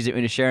Banshees of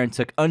Inisherin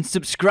took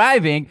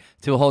unsubscribing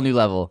to a whole new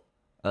level.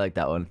 I like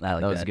that one. I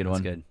like that was a good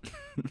That's one.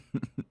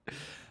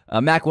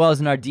 good. Mac Wells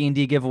in our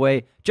D&D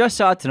giveaway. Just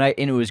saw it tonight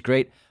and it was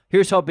great.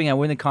 Here's hoping I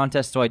win the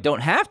contest so I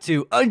don't have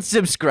to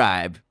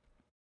unsubscribe.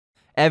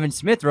 Evan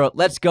Smith wrote,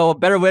 let's go,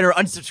 better winner,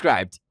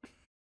 unsubscribed.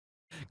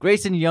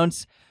 Grayson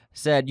Yonce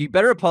said, you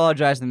better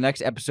apologize in the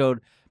next episode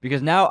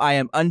because now I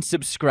am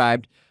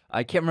unsubscribed.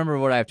 I can't remember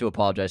what I have to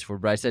apologize for,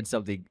 but I said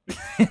something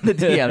in the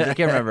DMs. I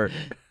can't remember.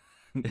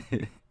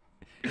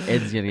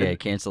 Ed's going to get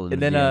canceled in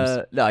And the then,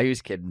 DMs. no, he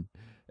was kidding.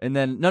 And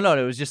then, no,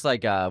 it was just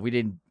like we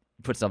didn't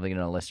put something in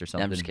a list or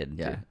something. I'm just kidding,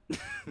 Yeah.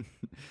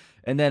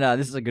 And then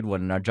this is a good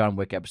one in our John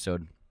Wick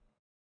episode.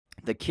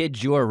 The Kid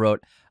Jor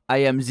wrote, I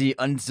am the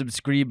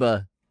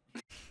unsubscriber.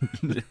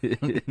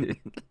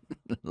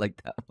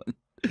 Like that one.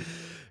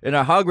 In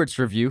our Hogwarts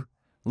review,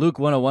 Luke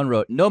 101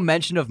 wrote, no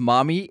mention of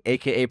Mommy,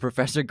 a.k.a.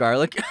 Professor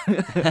Garlic.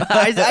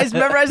 I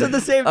remember I said the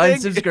same thing.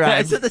 Unsubscribed.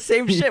 I said the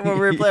same shit when we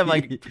were playing. I'm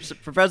like,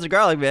 Professor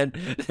Garlic, man.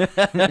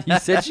 You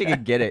said she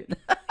could get it.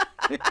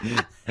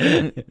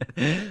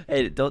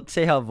 Hey, don't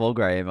say how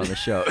vulgar I am on the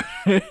show.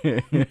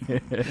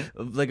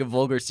 Like a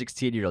vulgar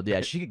 16-year-old.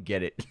 Yeah, she could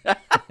get it.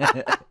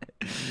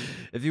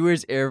 If he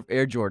wears Air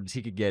Jordans,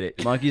 he could get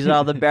it. Monkey's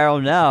out of the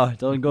barrel now.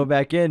 Don't go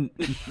back in.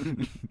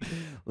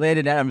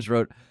 Landon Adams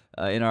wrote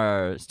in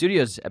our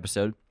studios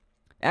episode,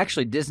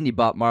 actually, Disney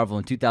bought Marvel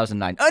in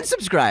 2009.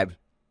 Unsubscribe.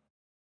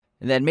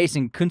 And then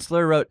Mason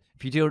Kunstler wrote,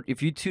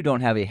 if you two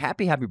don't have a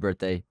happy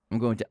birthday, I'm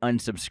going to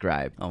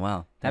unsubscribe. Oh,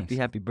 wow.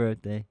 Happy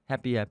birthday.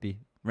 Happy.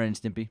 Ren and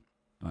Stimpy.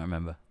 I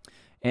remember.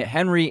 And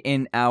Henry,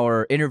 in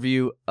our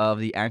interview of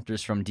the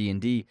actors from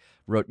D&D,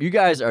 wrote, you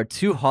guys are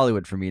too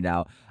Hollywood for me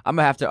now. I'm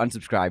going to have to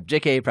unsubscribe.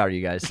 JK, proud of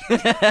you guys.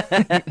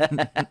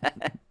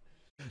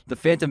 The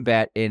Phantom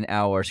Bat in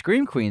our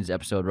Scream Queens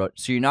episode wrote,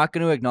 so you're not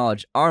going to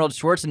acknowledge Arnold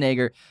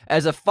Schwarzenegger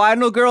as a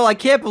final girl? I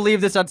can't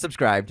believe this,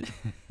 unsubscribed.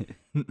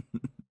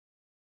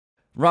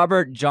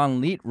 Robert John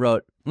Leet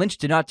wrote, Lynch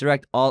did not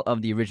direct all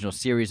of the original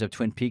series of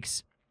Twin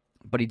Peaks,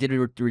 but he did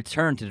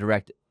return to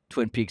direct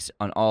Twin Peaks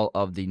on all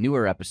of the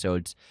newer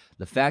episodes.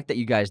 The fact that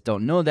you guys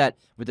don't know that,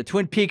 with the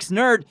Twin Peaks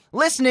nerd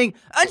listening,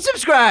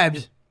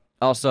 unsubscribed!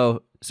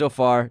 Also, so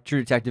far, True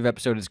Detective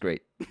episode is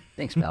great.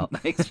 Thanks, pal.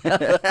 Thanks, pal.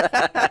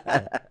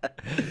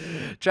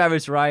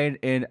 Travis Ryan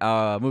in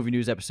our movie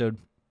news episode.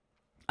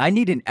 I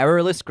need an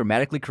errorless,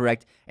 grammatically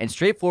correct, and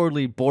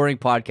straightforwardly boring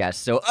podcast,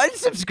 so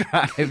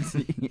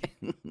unsubscribed.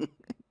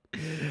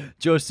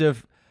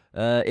 Joseph,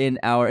 in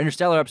our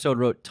Interstellar episode,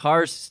 wrote,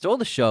 Tars stole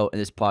the show in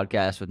this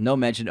podcast with no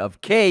mention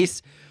of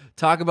Case.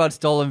 Talk about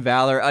stolen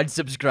valor.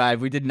 Unsubscribe.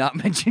 We did not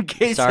mention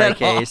Case. Sorry, at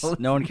Case. all.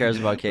 No one cares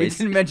about We Case.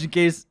 didn't mention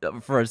Case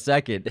for a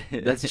second.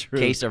 That's true.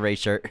 Case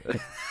erasure.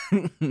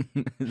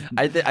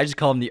 I just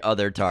call him the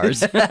other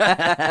Tars. That's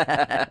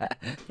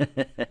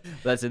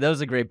it. That was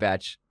a great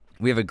batch.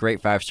 We have a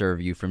great 5-star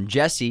review from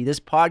Jesse.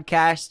 This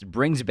podcast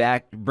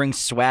brings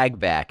swag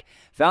back.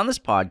 Found this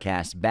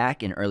podcast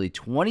back in early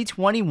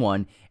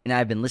 2021, and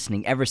I've been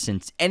listening ever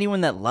since.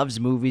 Anyone that loves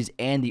movies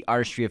and the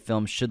artistry of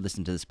film should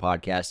listen to this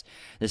podcast.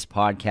 This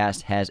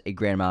podcast has a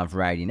great amount of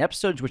variety in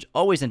episodes, which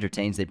always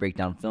entertains. They break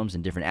down films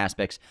and different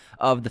aspects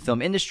of the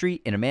film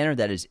industry in a manner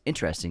that is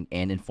interesting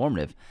and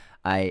informative.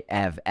 I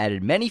have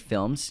added many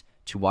films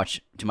to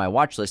my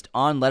watch list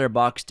on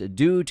Letterboxd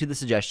due to the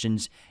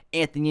suggestions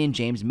Anthony and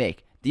James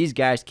make. These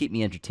guys keep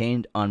me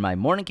entertained on my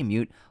morning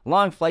commute,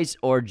 long flights,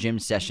 or gym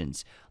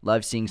sessions.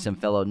 Love seeing some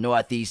fellow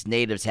Northeast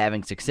natives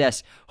having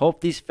success.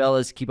 Hope these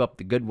fellas keep up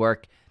the good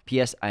work.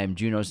 P.S. I am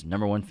Juno's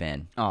 #1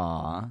 fan.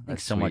 Aw,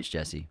 Thanks so much,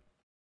 Jesse.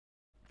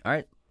 All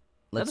right,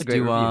 let's That's a great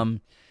do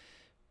review.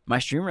 my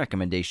stream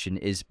recommendation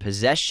is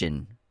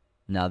Possession.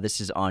 Now, this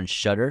is on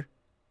Shudder,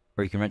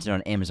 or you can rent it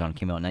on Amazon. It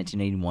came out in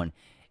 1981.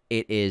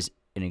 It is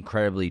an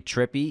incredibly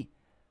trippy,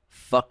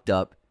 fucked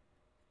up,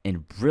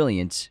 and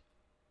brilliant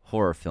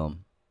horror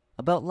film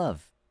about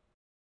love.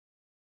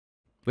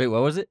 Wait,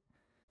 what was it?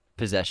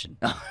 Possession.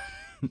 I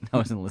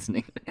wasn't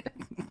listening.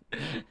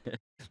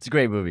 It's a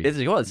great movie.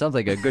 It sounds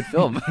like a good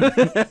film.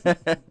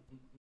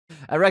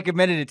 I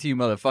recommended it to you,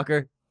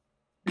 motherfucker.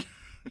 I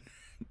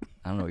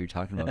don't know what you're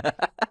talking about.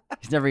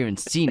 He's never even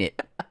seen it.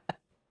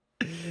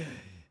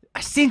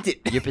 I sent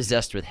it. You're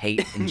possessed with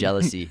hate and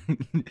jealousy.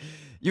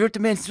 You ripped a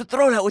man's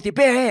throat out with your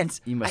bare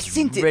hands. You must I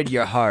sent rid it.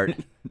 your heart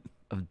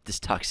of this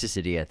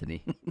toxicity,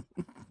 Anthony.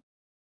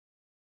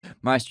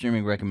 My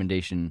streaming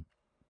recommendation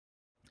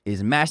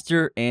is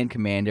Master and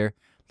Commander,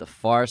 The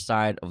Far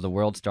Side of the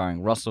World,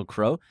 starring Russell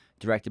Crowe,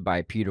 directed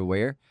by Peter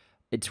Weir.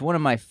 It's one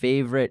of my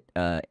favorite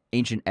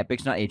ancient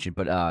epics, not ancient,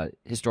 but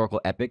historical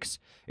epics.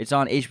 It's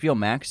on HBO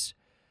Max.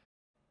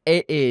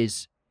 It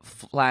is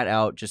flat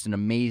out just an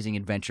amazing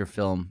adventure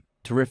film.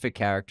 Terrific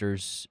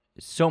characters.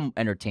 It's so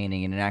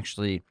entertaining, and it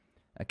actually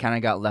kind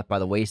of got left by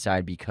the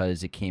wayside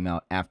because it came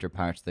out after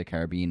Pirates of the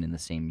Caribbean in the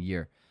same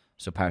year.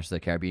 So Pirates of the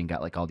Caribbean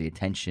got like all the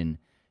attention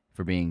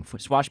for being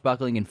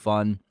swashbuckling and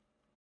fun,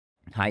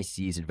 high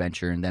seas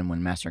adventure. And then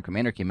when Master and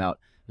Commander came out,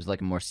 it was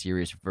like a more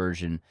serious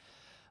version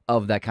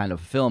of that kind of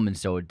film, and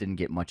so it didn't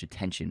get much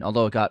attention,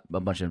 although it got a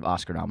bunch of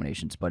Oscar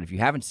nominations. But if you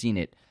haven't seen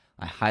it,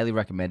 I highly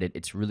recommend it.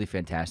 It's really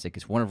fantastic.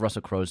 It's one of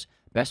Russell Crowe's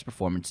best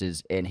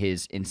performances in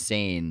his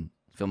insane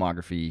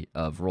filmography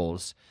of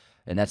roles,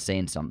 and that's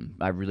saying something.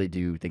 I really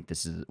do think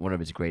this is one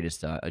of his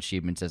greatest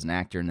achievements as an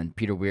actor. And then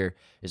Peter Weir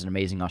is an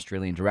amazing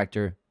Australian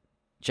director.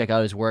 Check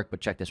out his work,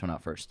 but check this one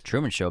out first.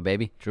 Truman Show,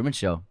 baby. Truman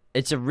Show.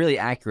 It's a really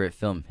accurate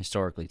film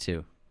historically,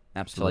 too.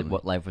 Absolutely. So, like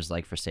what life was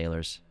like for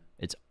sailors.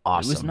 It's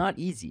awesome. It was not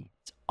easy.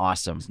 It's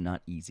awesome. It's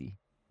not easy.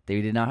 They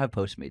did not have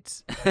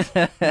Postmates.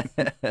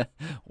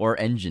 Or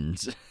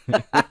engines.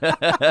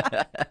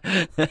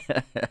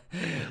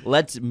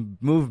 Let's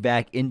move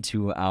back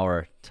into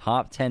our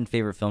top 10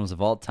 favorite films of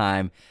all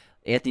time.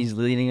 Anthony's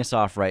leading us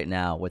off right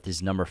now with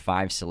his number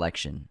 5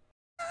 selection.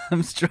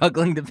 I'm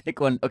struggling to pick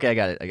one. Okay, I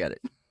got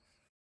it.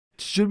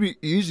 Should be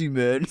easy,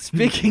 man.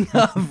 Speaking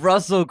of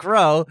Russell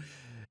Crowe,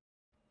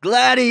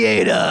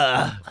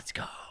 Gladiator. Let's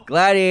go.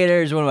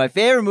 Gladiator is one of my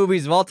favorite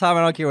movies of all time.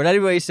 I don't care what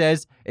anybody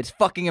says. It's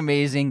fucking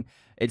amazing.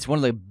 It's one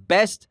of the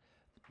best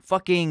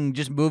fucking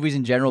just movies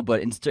in general, but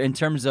in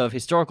terms of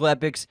historical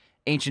epics,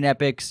 ancient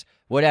epics,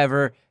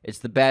 whatever, it's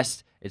the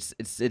best. It's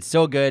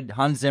so good.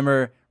 Hans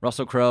Zimmer,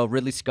 Russell Crowe,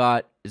 Ridley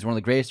Scott is one of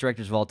the greatest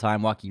directors of all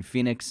time. Joaquin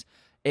Phoenix.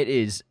 It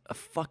is a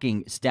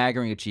fucking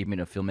staggering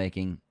achievement of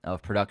filmmaking,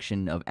 of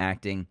production, of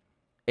acting.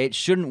 It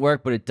shouldn't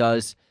work, but it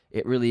does.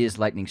 It really is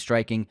lightning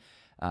striking.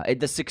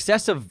 The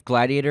success of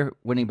Gladiator,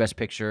 winning Best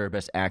Picture,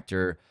 Best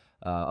Actor,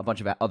 a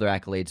bunch of other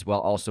accolades, while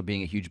also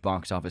being a huge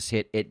box office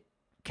hit, it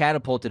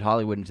catapulted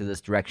Hollywood into this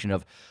direction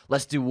of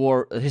let's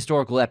do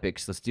historical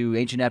epics, let's do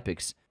ancient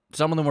epics.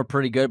 Some of them were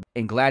pretty good,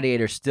 and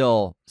Gladiator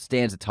still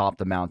stands atop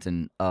the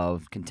mountain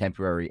of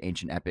contemporary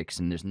ancient epics,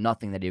 and there's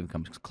nothing that even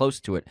comes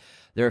close to it.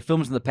 There are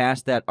films in the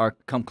past that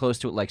come close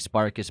to it, like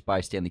Spartacus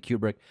by Stanley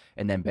Kubrick,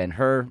 and then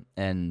Ben-Hur,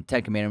 and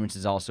Ten Commandments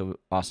is also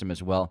awesome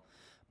as well.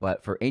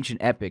 But for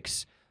ancient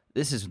epics,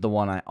 this is the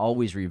one I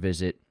always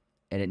revisit,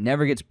 and it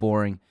never gets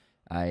boring.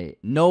 I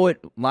know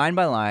it line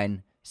by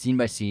line, scene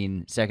by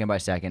scene, second by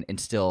second, and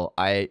still,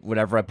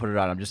 whenever I put it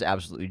on, I'm just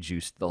absolutely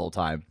juiced the whole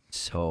time.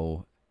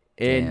 So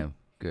And damn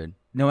good.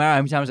 no matter how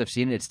many times I've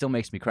seen it, it still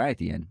makes me cry at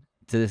the end,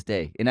 to this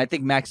day. And I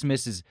think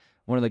Maximus is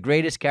one of the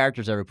greatest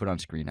characters ever put on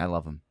screen. I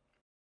love him.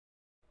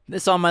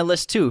 This on my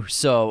list too,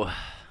 so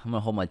I'm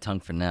gonna hold my tongue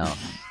for now.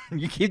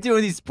 You keep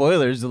doing these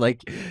spoilers,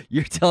 like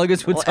you're telling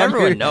us what's Well, on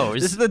everyone your-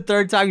 knows. This is the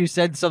third time you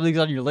said something's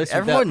on your list.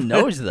 Everyone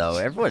knows, though.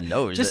 Everyone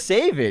knows. Just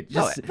save it.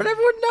 No, Just, but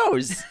everyone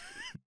knows.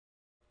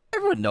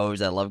 everyone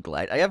knows I love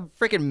Gladiator. I have a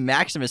freaking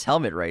Maximus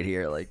helmet right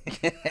here. Like,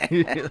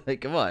 like,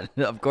 come on.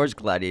 Of course,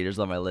 Gladiator's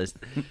on my list.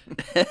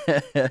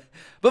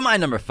 But my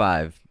number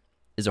 5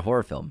 is a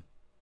horror film,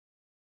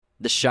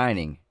 The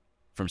Shining,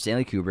 from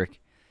Stanley Kubrick.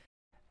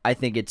 I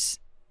think it's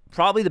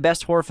probably the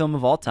best horror film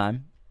of all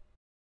time.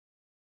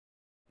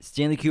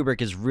 Stanley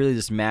Kubrick is really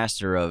this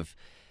master of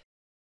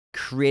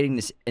creating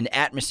an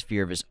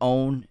atmosphere of his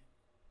own,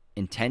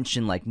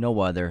 intention like no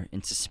other,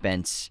 in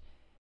suspense.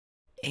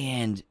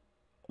 And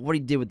what he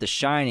did with The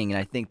Shining, and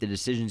I think the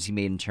decisions he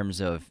made in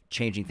terms of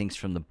changing things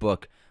from the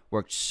book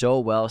worked so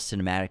well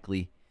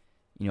cinematically,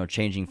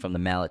 changing from the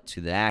mallet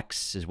to the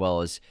axe, as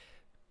well as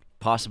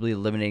possibly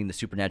eliminating the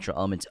supernatural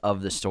elements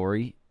of the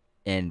story.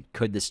 And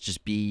could this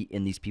just be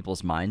in these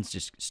people's minds,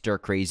 just stir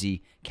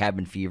crazy,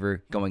 cabin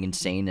fever, going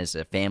insane as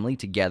a family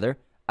together?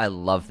 I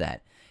love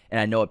that. And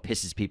I know it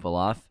pisses people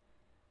off,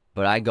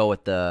 but I go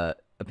with the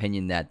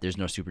opinion that there's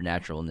no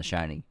supernatural in The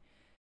Shining.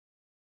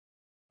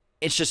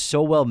 It's just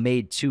so well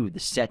made, too. The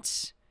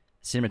sets,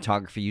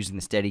 cinematography using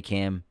the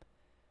Steadicam,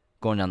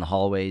 going down the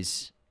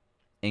hallways,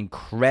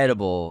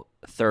 incredible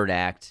third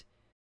act.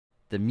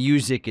 The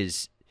music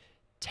is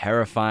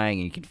terrifying,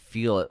 and you can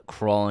feel it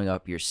crawling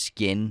up your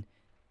skin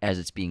as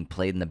it's being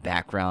played in the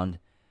background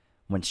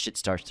when shit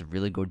starts to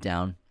really go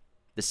down.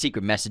 The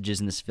secret messages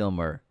in this film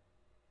are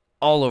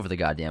all over the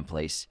goddamn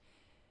place.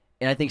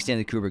 And I think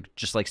Stanley Kubrick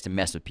just likes to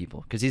mess with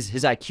people because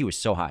his IQ is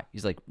so high.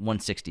 He's like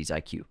 160's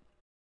IQ.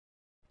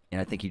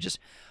 And I think he just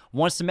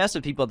wants to mess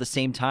with people at the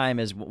same time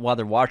as while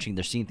they're watching,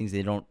 they're seeing things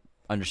they don't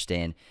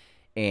understand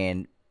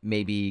and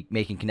maybe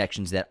making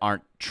connections that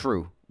aren't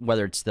true.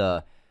 Whether it's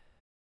the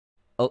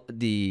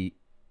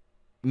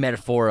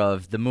metaphor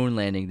of the moon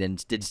landing, then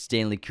did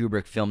Stanley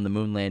Kubrick film the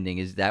moon landing?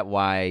 Is that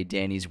why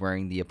Danny's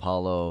wearing the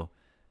Apollo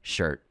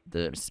shirt,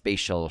 the space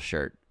shuttle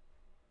shirt?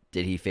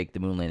 Did he fake the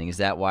moon landing? Is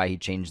that why he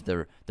changed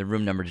the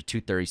room number to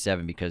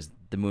 237? Because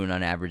the moon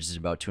on average is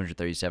about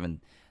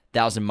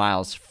 237,000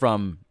 miles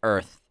from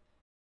Earth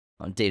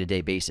on a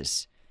day-to-day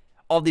basis.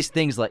 All these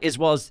things, like as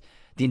well as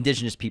the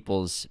indigenous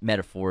people's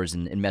metaphors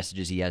and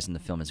messages he has in the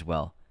film as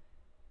well.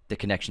 The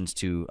connections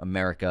to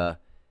America,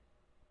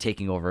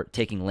 taking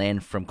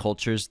land from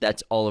cultures,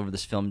 that's all over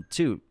this film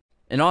too.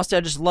 And also,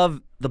 I just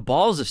love the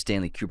balls of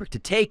Stanley Kubrick to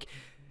take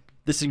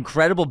this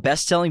incredible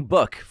best-selling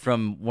book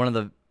from one of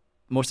the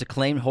most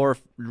acclaimed horror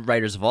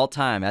writers of all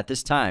time at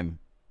this time,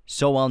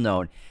 so well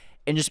known,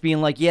 and just being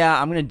like, yeah,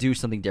 I'm going to do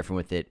something different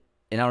with it,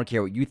 and I don't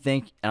care what you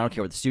think, I don't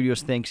care what the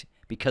studios think,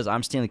 because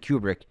I'm Stanley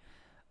Kubrick,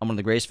 I'm one of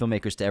the greatest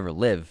filmmakers to ever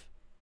live,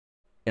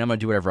 and I'm going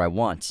to do whatever I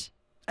want.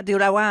 I do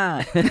what I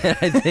want.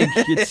 I think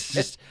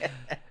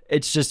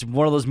it's just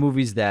one of those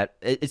movies that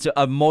it's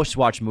a most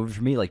watched movie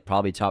for me, like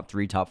probably top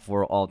 3, top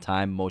 4 all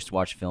time most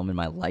watched film in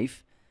my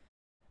life.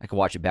 I could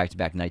watch it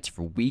back-to-back nights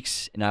for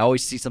weeks, and I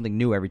always see something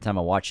new every time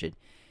I watch it.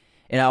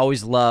 And I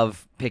always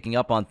love picking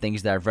up on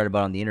things that I've read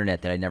about on the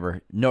internet that I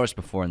never noticed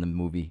before in the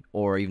movie,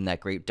 or even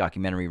that great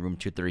documentary, Room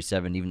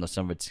 237, even though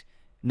some of it's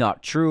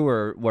not true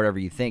or whatever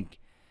you think.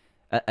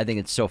 I think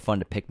it's so fun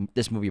to pick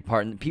this movie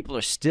apart. And people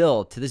are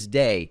still, to this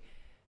day,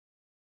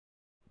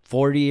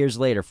 40 years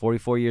later,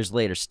 44 years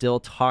later,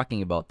 still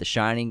talking about The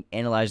Shining,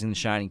 analyzing The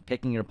Shining,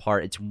 picking it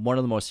apart. It's one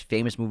of the most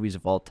famous movies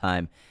of all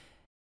time,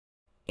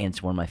 and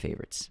it's one of my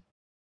favorites.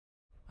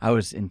 I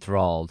was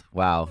enthralled.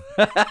 Wow.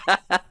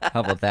 How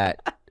about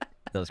that?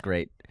 That was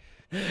great.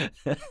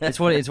 It's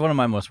one of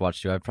my most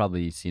watched too. I've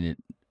probably seen it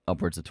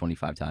upwards of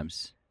 25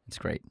 times. It's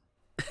great.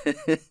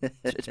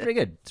 It's pretty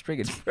good. It's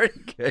pretty good. It's pretty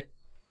good.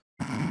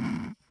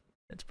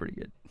 That's pretty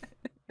good.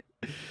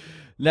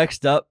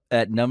 Next up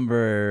at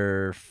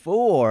number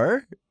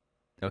 4.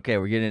 Okay,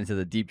 we're getting into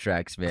the deep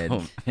tracks, man.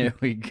 Oh. Here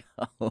we go.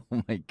 Oh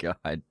my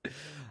god.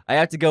 I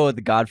have to go with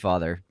The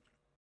Godfather.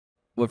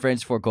 What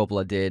Francis Ford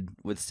Coppola did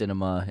with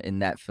cinema in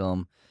that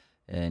film,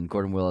 and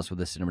Gordon Willis with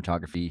the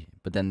cinematography,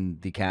 but then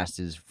the cast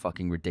is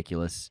fucking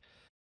ridiculous.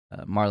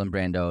 Marlon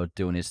Brando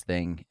doing his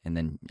thing, and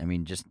then, I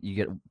mean, just you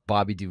get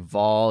Bobby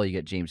Duvall, you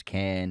get James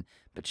Caan,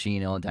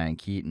 Pacino, Diane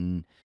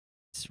Keaton.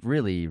 It's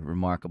really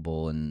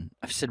remarkable, and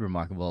I've said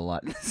remarkable a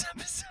lot in this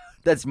episode.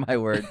 That's my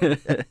word.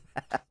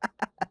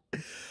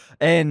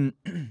 And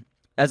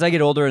as I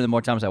get older and the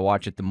more times I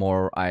watch it, the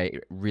more I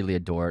really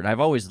adore it. And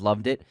I've always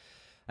loved it.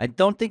 I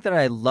don't think that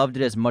I loved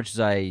it as much as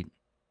I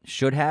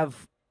should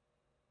have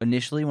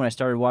initially when I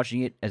started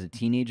watching it as a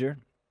teenager.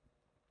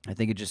 I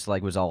think it just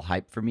like was all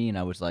hype for me, and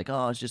I was like,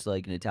 oh, it's just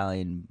like an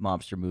Italian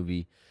mobster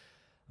movie.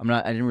 I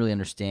didn't really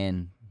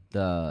understand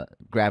the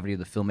gravity of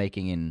the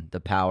filmmaking and the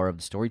power of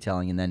the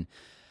storytelling. And then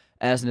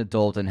as an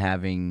adult and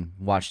having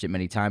watched it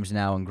many times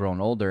now and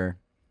grown older,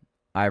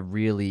 I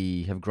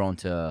really have grown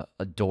to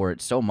adore it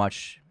so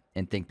much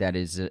and think that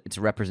it's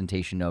a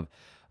representation of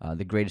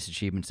the greatest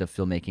achievements of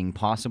filmmaking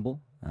possible.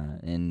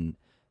 And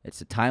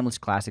it's a timeless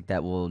classic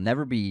that will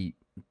never be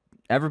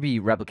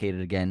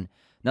replicated again.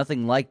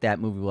 Nothing like that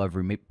movie will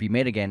ever be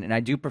made again. And I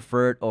do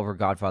prefer it over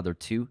Godfather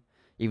 2,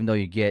 even though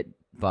you get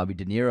Bobby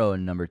De Niro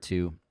in number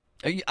 2.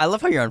 I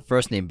love how you're on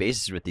first name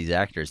basis with these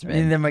actors, man.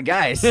 And they're my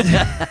guys.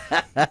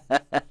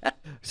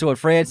 So what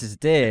Francis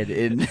did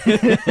in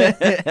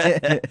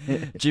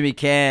Jimmy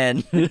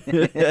Can.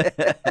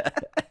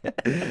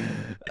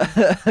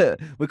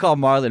 we call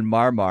Marlon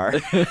Marmar.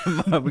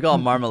 We call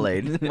him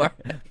Marmalade.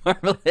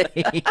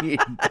 Marmalade.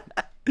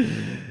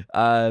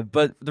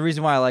 But the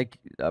reason why I like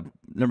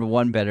number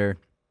one better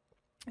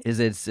is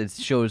it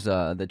shows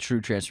the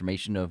true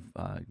transformation of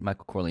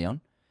Michael Corleone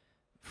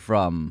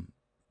from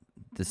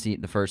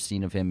the first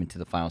scene of him into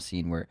the final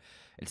scene, where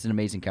it's an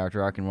amazing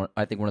character arc, and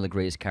I think one of the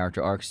greatest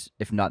character arcs,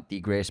 if not the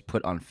greatest,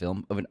 put on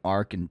film, of an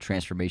arc and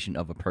transformation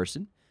of a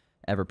person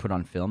ever put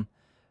on film.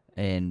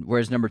 And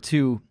whereas number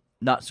two,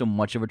 not so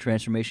much of a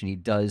transformation, he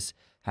does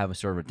have a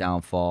sort of a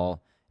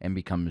downfall and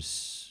he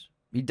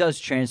does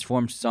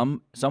transform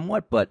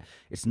somewhat, but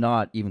it's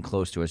not even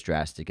close to as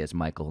drastic as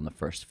Michael in the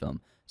first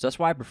film. So that's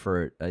why I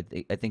prefer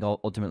it. I think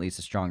ultimately it's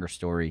a stronger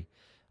story.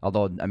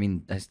 Although, I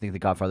mean, I think The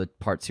Godfather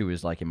Part 2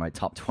 is like in my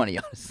top 20,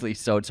 honestly.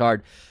 So it's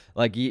hard.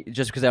 Like,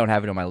 just because I don't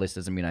have it on my list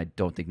doesn't mean I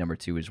don't think number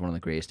 2 is one of the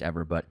greatest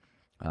ever. But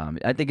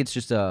I think it's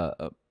just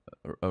a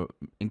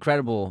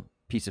incredible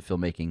piece of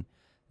filmmaking,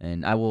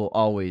 and I will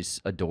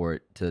always adore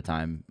it to the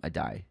time I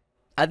die.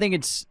 I think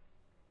it's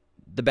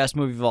the best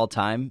movie of all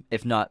time,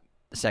 if not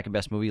the second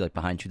best movie, like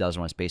behind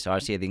 2001: Space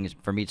Odyssey. I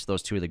think for me, it's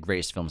those two are the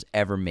greatest films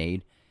ever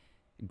made.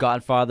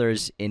 Godfather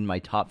is in my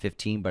top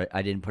 15, but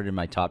I didn't put it in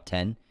my top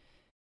 10.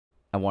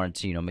 I wanted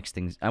to, mix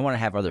things. I want to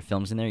have other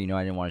films in there.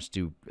 I didn't want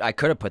to I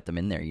could have put them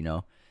in there,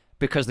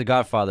 because The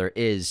Godfather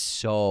is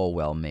so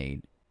well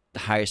made. The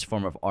highest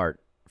form of art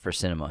for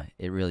cinema.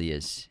 It really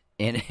is.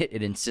 And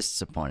it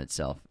insists upon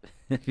itself.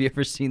 Have you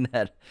ever seen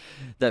that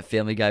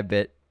Family Guy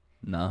bit?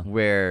 No.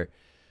 Where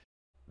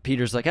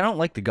Peter's like, I don't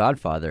like The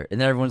Godfather. And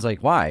then everyone's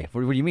like, why?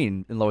 What do you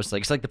mean? And Lois is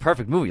like, it's like the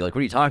perfect movie. Like, what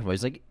are you talking about?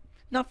 He's like,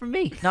 not for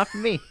me. Not for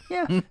me.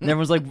 Yeah. And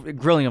everyone's like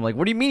grilling him, like,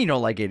 what do you mean you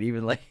don't like it?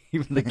 Even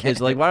the kids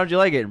are like, why don't you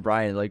like it? And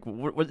Brian, like,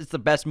 it's the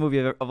best movie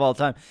of all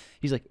time.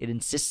 He's like, it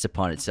insists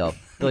upon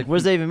itself. They're like, what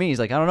does that even mean? He's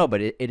like, I don't know,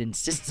 but it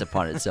insists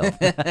upon itself.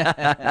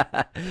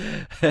 That's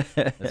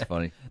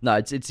funny. No,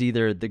 it's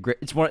either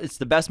it's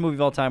the best movie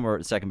of all time or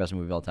the second best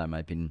movie of all time, in my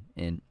opinion.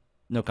 And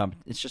no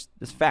it's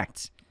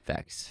facts.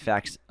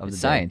 Facts of It's the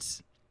science.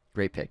 Day.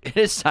 Great pick. It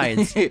is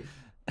science.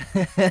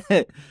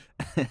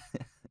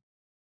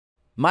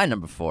 My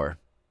number 4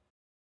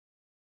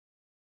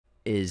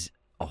 is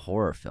a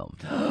horror film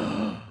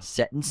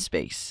set in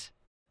space.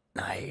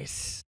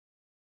 Nice.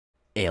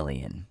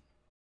 Alien.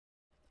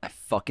 I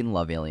fucking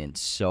love Alien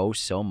so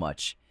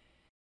much.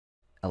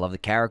 I love the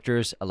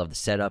characters, I love the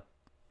setup,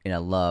 and I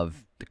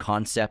love the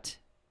concept,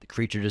 the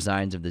creature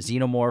designs of the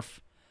xenomorph,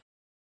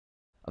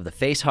 of the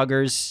face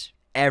huggers,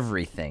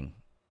 everything.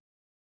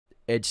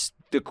 It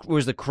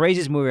was the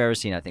craziest movie I've ever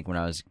seen, I think, when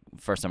I was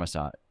first time I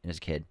saw it as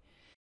a kid.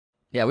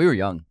 Yeah, we were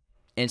young.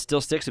 And it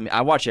still sticks with me. I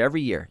watch it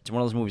every year. It's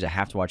one of those movies I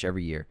have to watch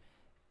every year.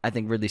 I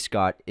think Ridley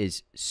Scott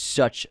is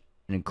such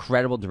an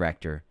incredible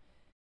director.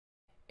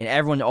 And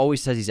everyone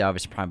always says he's out of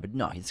his prime, but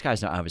no, this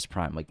guy's not out of his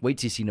prime. Like, wait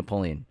till you see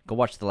Napoleon. Go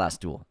watch The Last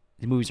Duel.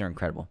 These movies are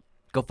incredible.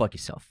 Go fuck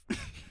yourself.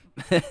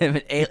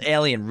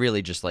 Alien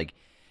really just, like,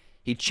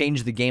 he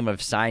changed the game of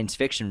science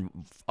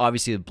fiction,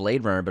 obviously with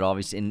Blade Runner, but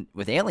obviously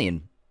with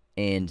Alien.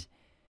 And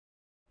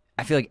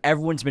I feel like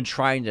everyone's been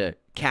trying to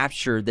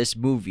capture this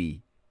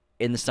movie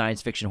in the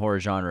science fiction horror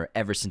genre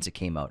ever since it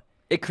came out.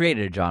 It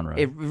created a genre.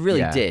 It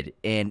really did.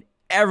 And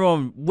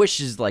everyone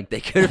wishes like they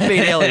could have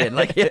made Alien.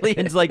 Like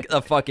Alien's like a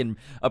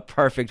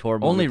perfect horror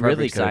movie. Only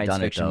Ridley perfect could have science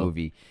done it, fiction though.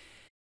 movie.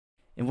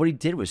 And what he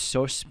did was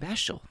so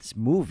special. This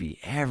movie,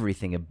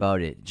 everything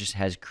about it just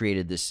has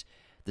created this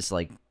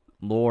like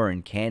lore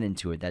and canon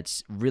to it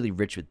that's really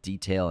rich with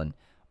detail. And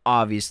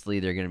obviously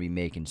they're going to be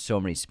making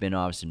so many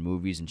spin-offs and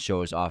movies and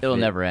shows off It'll of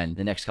it never end.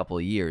 the next couple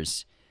of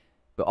years.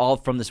 But all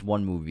from this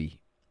one movie,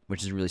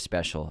 which is really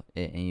special.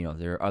 And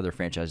there are other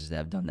franchises that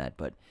have done that,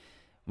 but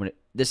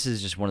this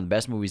is just one of the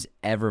best movies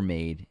ever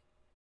made.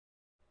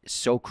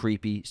 So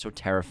creepy, so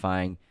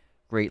terrifying.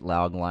 Great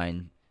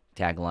tagline.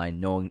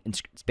 In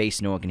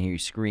space, no one can hear you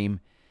scream.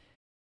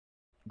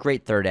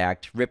 Great third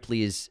act.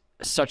 Ripley is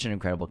such an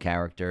incredible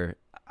character.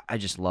 I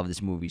just love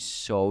this movie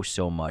so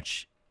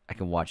much. I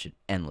can watch it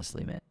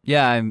endlessly, man.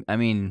 Yeah, I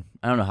mean,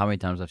 I don't know how many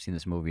times I've seen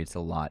this movie. It's a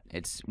lot.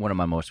 It's one of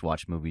my most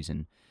watched movies,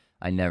 and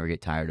I never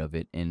get tired of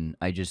it, and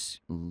I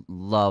just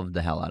love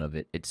the hell out of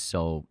it. It's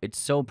so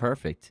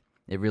perfect.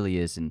 It really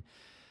is. And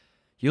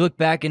you look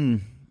back,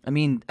 and I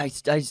mean, I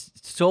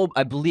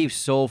believe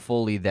so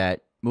fully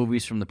that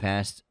movies from the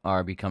past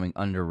are becoming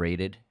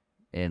underrated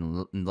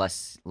and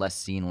less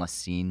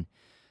seen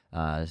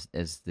as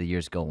the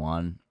years go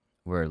on.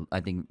 Where I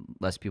think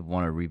less people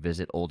want to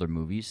revisit older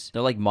movies.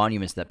 They're like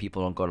monuments that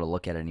people don't go to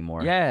look at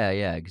anymore.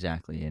 Yeah,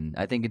 exactly. And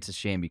I think it's a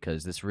shame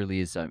because this really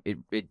is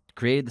it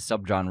created the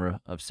subgenre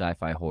of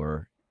sci-fi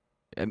horror.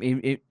 I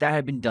mean, that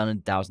had been done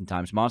 1,000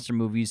 times. Monster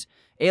movies,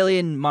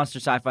 alien monster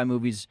sci-fi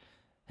movies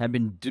have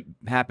been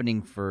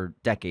happening for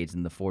decades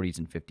in the 40s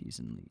and 50s,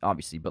 and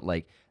obviously, but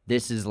like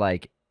this is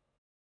like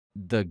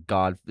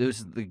this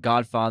is the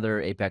Godfather,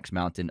 apex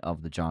mountain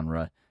of the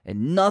genre,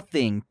 and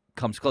nothing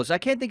comes close. I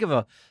can't think of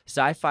a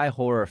sci-fi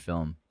horror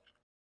film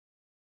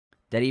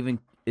that even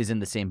is in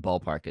the same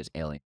ballpark as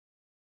Alien.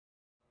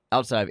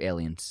 Outside of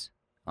Aliens,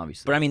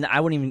 obviously. But I mean, I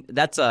wouldn't even.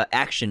 That's a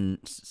action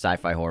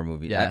sci-fi horror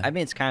movie. Yeah. I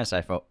mean, it's kind of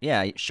sci-fi.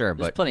 Yeah, sure,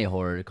 There's but plenty of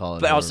horror to call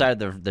it. but horror.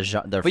 outside of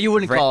the But you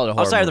wouldn't call it a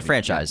horror outside of the movie.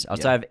 franchise, Yeah.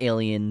 outside of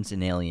Aliens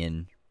and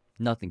Alien.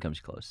 Nothing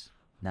comes close.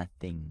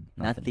 Nothing.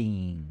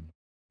 Nothing.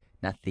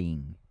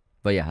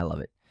 But yeah, I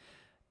love it.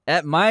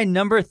 At my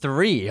number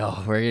 3,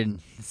 we're in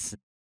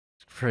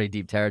pretty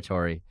deep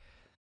territory.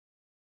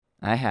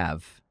 I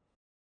have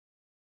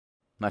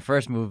my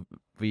first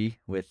movie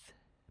with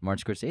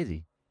Martin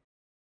Scorsese,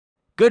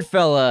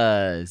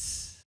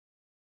 Goodfellas.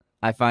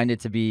 I find it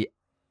to be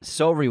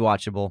so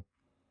rewatchable,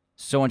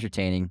 so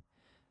entertaining.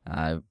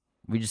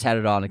 We just had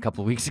it on a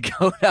couple of weeks ago.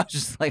 And I was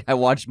just like, I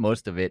watched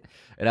most of it,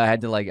 and I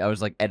had to I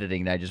was like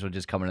editing, and I just would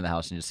just come into the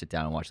house and just sit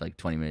down and watch like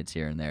 20 minutes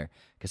here and there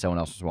because someone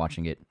else was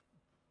watching it.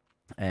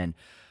 And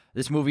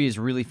this movie is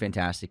really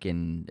fantastic,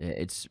 and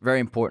it's very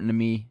important to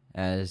me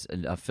as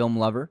a film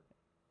lover.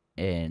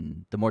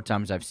 And the more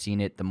times I've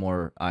seen it, the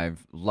more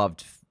I've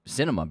loved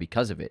cinema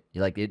because of it.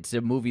 It's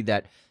a movie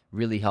that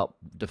really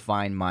helped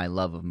define my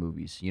love of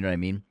movies. You know what I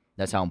mean?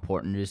 That's how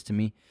important it is to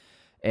me.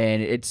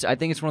 And I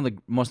think it's one of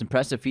the most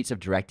impressive feats of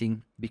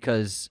directing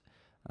because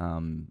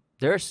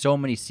there are so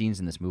many scenes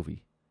in this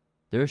movie.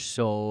 There's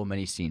so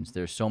many scenes.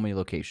 There's so many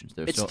locations.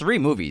 It's 3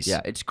 movies.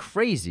 Yeah, it's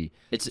crazy.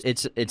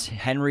 It's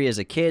Henry as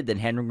a kid, then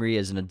Henry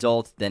as an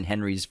adult, then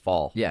Henry's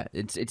fall. Yeah,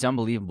 it's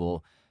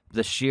unbelievable.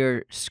 The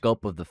sheer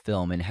scope of the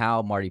film and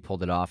how Marty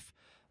pulled it off.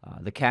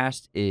 The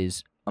cast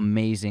is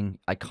amazing,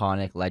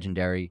 iconic,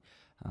 legendary.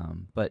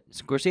 But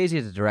Scorsese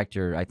as a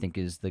director, I think,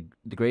 is the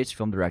greatest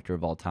film director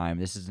of all time.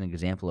 This is an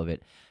example of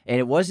it. And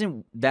it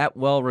wasn't that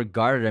well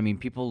regarded. I mean,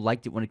 people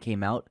liked it when it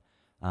came out.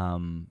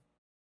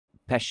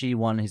 Pesci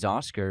won his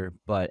Oscar,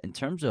 but in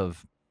terms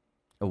of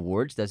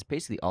awards, that's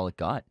basically all it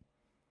got.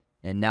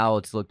 And now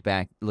it's looked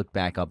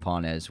back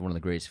upon as one of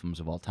the greatest films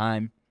of all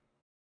time.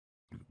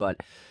 But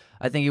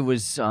I think it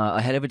was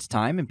ahead of its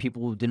time, and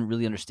people didn't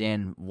really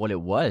understand what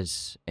it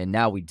was. And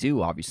now we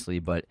do, obviously.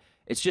 But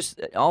it's just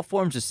all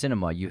forms of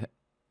cinema.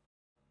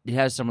 It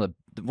has one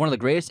of the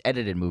greatest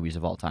edited movies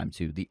of all time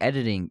too. The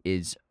editing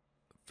is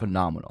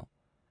phenomenal,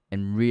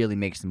 and really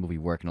makes the movie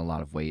work in a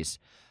lot of ways.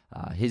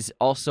 His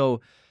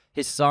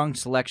song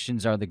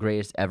selections are the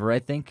greatest ever. I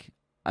think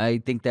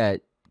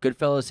that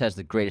Goodfellas has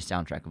the greatest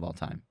soundtrack of all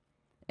time,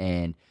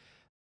 and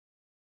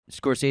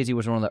Scorsese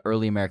was one of the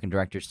early American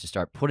directors to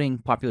start putting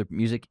popular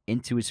music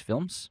into his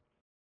films.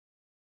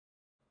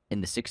 In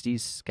the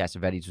 60s,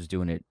 Cassavetes was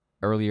doing it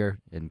earlier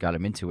and got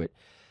him into it.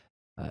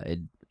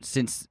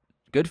 Since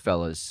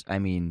Goodfellas, I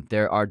mean,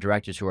 there are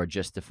directors who are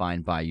just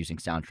defined by using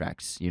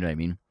soundtracks, you know what I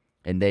mean?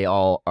 And they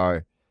all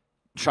are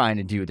trying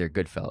to do their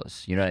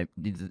Goodfellas, you know?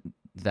 Does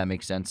that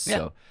make sense? Yeah.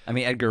 So, I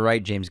mean, Edgar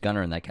Wright, James Gunn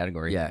are in that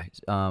category. yeah.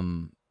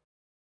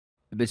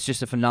 It's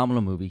just a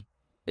phenomenal movie.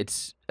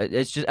 It's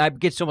just, I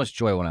get so much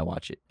joy when I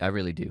watch it. I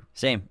really do.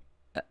 Same.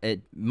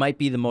 It might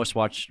be the most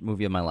watched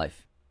movie of my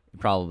life. It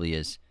probably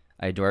is.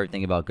 I adore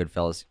everything about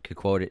Goodfellas. Could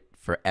quote it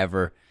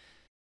forever.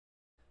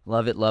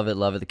 Love it, love it,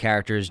 love it. The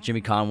characters, Jimmy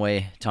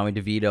Conway, Tommy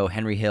DeVito,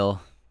 Henry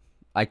Hill,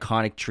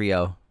 iconic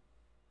trio,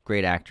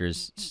 great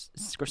actors. It's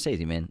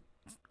Scorsese, man.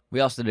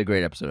 We also did a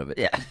great episode of it.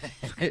 Yeah,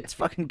 it's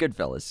fucking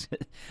Goodfellas.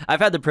 I've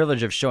had the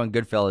privilege of showing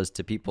Goodfellas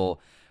to people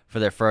for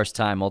their first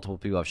time. Multiple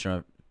people I've shown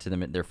it to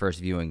them at their first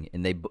viewing,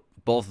 and they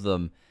both of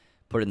them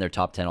put it in their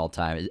top 10 all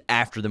time.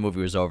 After the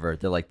movie was over,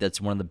 they're like,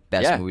 that's one of the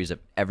best movies I've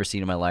ever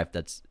seen in my life.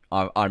 That's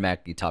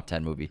automatically top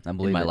 10 movie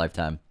in my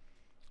lifetime.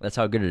 That's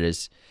how good it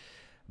is.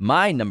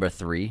 My number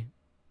 3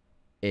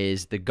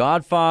 is The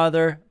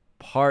Godfather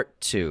Part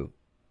 2.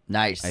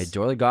 Nice. I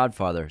adore The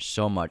Godfather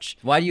so much.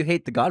 Why do you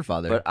hate The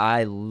Godfather? But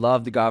I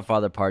love The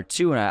Godfather Part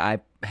 2, and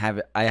I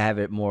have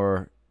it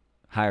more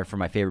higher for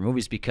my favorite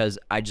movies because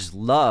I just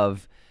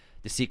love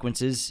the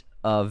sequences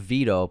of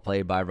Vito,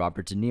 played by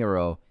Robert De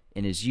Niro,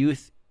 in his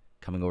youth,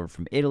 coming over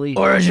from Italy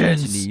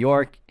Origins to New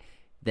York,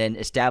 then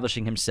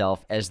establishing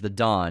himself as the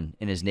Don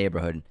in his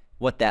neighborhood.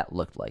 What that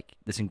looked like.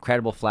 This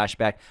incredible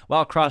flashback,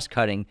 while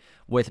cross-cutting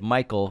with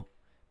Michael,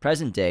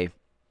 present day,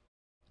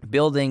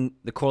 building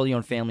the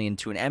Corleone family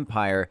into an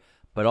empire,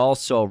 but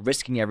also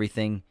risking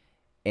everything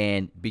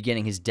and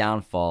beginning his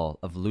downfall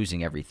of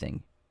losing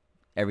everything.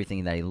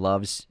 Everything that he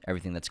loves,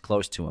 everything that's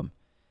close to him.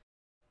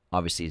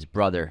 Obviously, his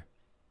brother,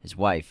 his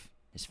wife,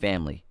 his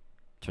family,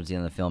 towards the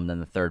end of the film, then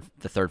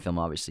the third film,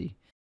 obviously.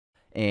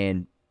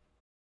 And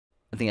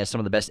I think that's some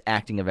of the best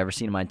acting I've ever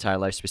seen in my entire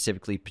life,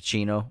 specifically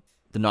Pacino.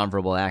 The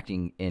nonverbal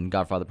acting in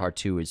Godfather Part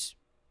 2 is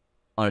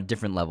on a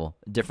different level,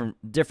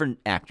 different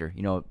actor.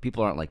 You know,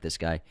 people aren't like this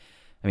guy.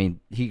 I mean,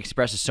 he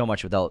expresses so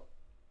much without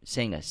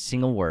saying a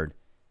single word,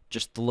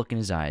 just the look in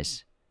his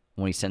eyes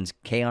when he sends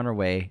Kay on her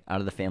way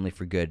out of the family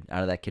for good,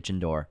 out of that kitchen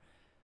door.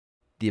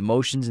 The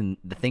emotions and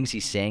the things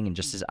he's saying in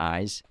just his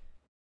eyes,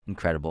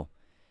 incredible.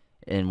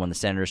 And when the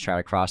senators try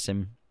to cross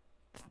him,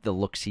 the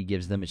looks he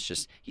gives them, it's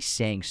just, he's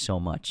saying so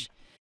much.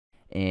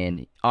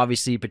 And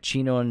obviously,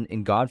 Pacino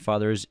in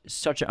Godfather is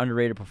such an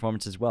underrated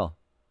performance as well.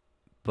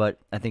 But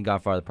I think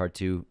Godfather Part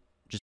 2,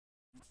 just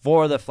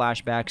for the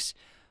flashbacks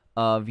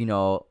of,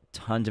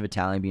 tons of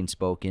Italian being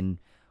spoken,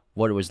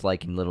 what it was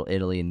like in Little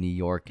Italy and New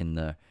York in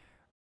the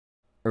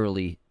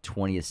early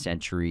 20th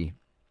century,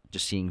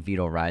 just seeing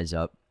Vito rise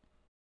up.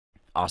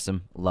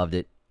 Awesome. Loved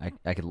it.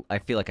 I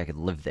feel like I could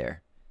live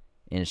there.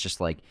 And it's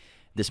just like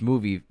this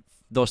movie,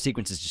 those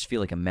sequences just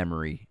feel like a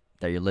memory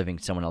that you're living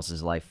someone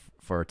else's life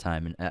for a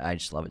time, and I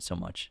just love it so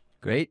much.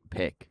 Great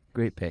pick.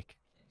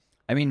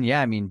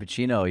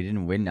 Pacino, he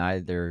didn't win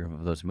either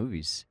of those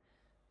movies.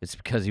 It's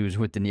because he was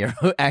with De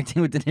Niro,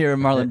 acting with De Niro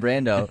and Marlon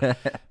Brando.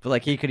 But,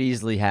 like, he could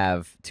easily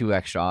have 2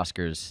 extra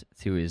Oscars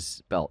to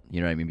his belt,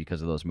 you know what I mean,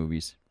 because of those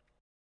movies.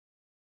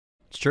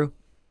 It's true.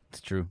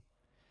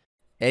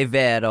 È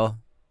vero.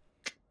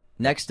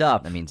 Next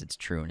up. That means it's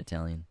true in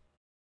Italian.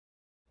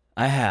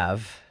 I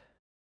have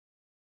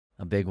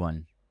a big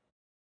one.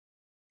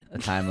 A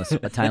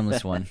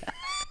timeless one.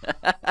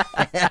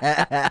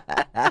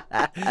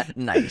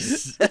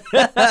 Nice.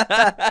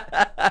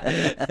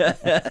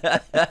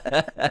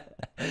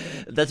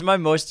 That's my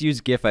most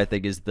used GIF, I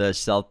think, is the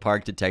South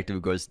Park detective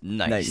who goes,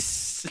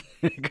 nice.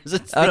 Because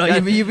it's I don't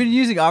know, you've been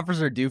using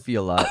Officer Doofy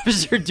a lot.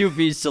 Officer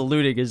Doofy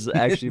saluting is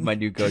actually my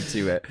new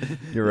go-to.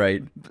 You're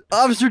right.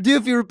 Officer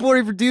Doofy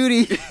reporting for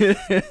duty.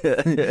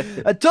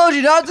 I told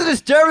you not to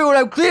disturb me when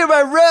I'm cleaning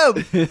my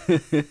room.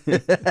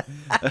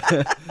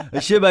 I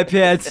shit my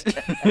pants.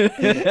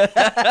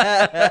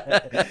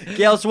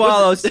 Gail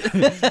swallows.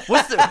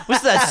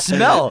 What's that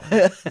smell?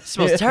 It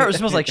smells terrible. It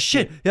smells like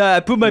shit. Yeah,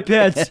 I pooped my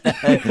pants.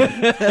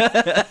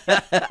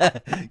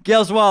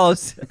 Gail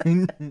swallows.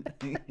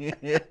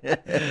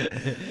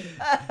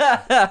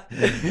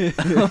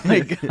 Oh my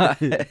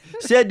god.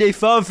 Said they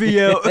fell for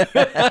you.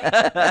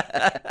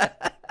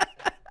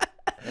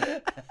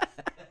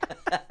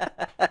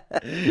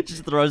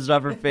 Just throws it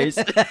off her face.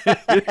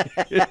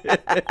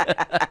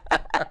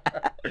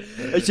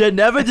 I said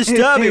never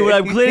disturb me when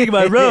I'm cleaning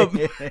my room.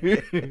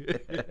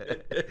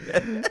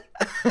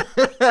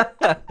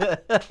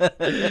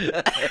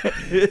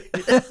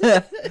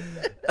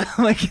 Oh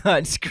my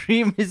god,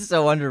 Scream is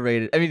so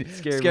underrated. I mean,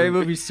 Scary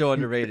Movie's so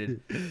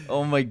underrated.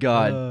 Oh my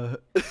god.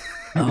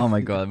 Oh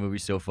my god, that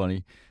movie's so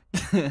funny.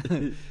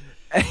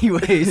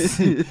 Anyways,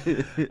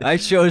 I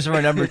chose for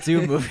my number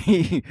 2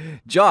 movie,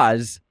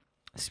 Jaws,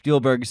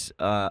 Spielberg's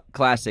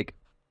classic.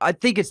 I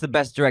think it's the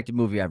best directed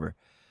movie ever.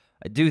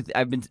 I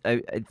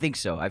think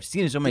so. I've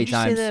seen it so many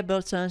times. Did you say that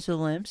about Silence of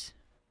the Lambs?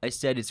 I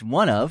said it's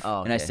one of,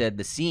 Oh, and I okay. said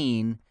the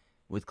scene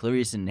with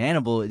Clarice and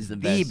Hannibal is the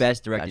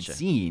best directed Gotcha.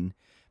 scene.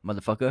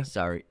 Motherfucker.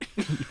 Sorry.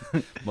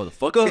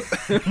 Motherfucker.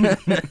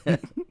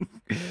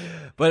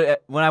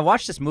 But when I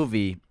watched this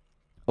movie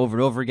over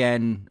and over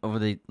again over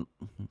the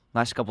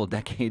last couple of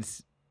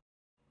decades,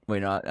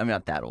 I'm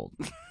not that old.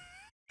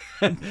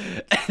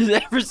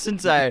 Ever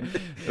since I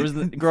was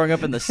growing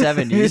up in the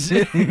 70s.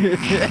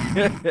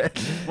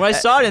 When I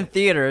saw it in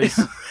theaters,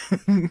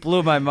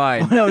 blew my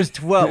mind. When I was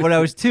 12, when I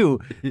was 2,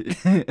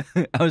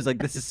 I was like,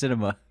 this is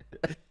cinema.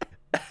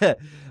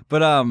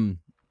 But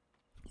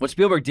what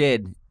Spielberg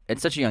did at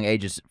such a young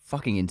age is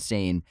fucking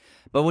insane.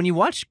 But when you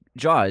watch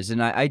Jaws,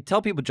 and I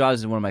tell people Jaws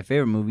is one of my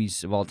favorite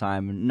movies of all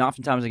time, and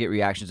oftentimes I get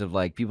reactions of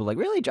like people like,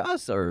 really,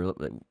 Jaws? Or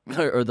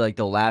like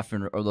they'll laugh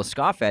or they'll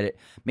scoff at it.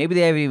 Maybe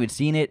they haven't even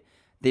seen it.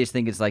 They just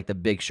think it's like the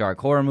big shark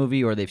horror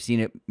movie, or they've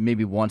seen it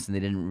maybe once and they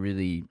didn't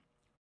really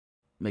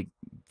like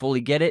fully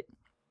get it.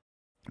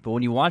 But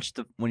when you watch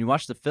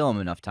the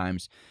film enough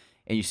times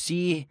and you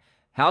see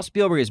how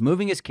Spielberg is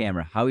moving his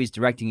camera, how he's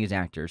directing his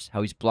actors,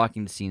 how he's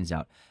blocking the scenes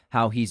out,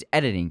 how he's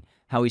editing,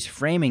 how he's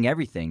framing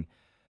everything,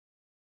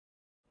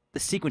 the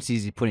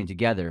sequences he's putting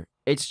together,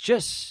 it's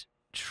just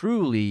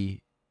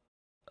truly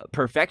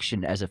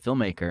perfection as a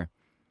filmmaker.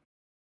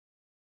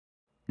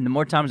 And the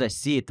more times I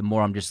see it, the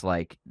more I'm just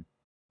like,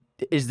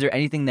 is there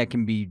anything that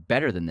can be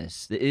better than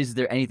this? Is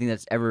there anything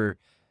that's ever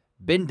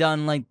been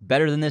done like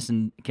better than this?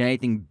 And can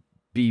anything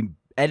be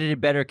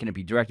edited better? Can it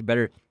be directed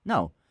better?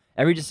 No.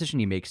 Every decision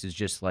he makes is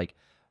just like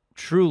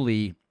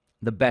truly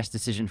the best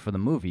decision for the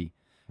movie.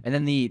 And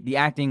then the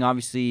acting,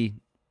 obviously,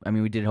 I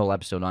mean, we did a whole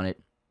episode on it,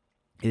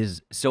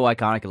 is so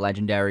iconic and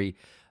legendary.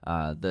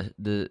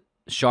 The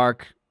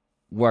shark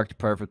worked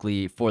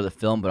perfectly for the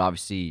film, but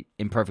obviously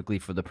imperfectly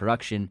for the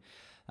production.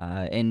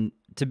 And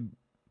to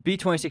be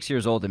 26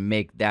 years old and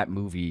make that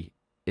movie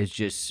is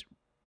just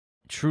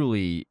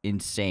truly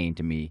insane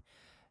to me.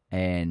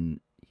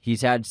 And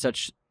he's had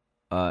such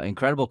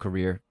incredible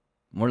career,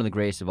 one of the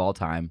greatest of all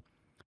time.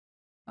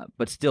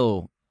 But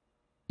still,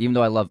 even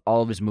though I love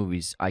all of his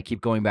movies, I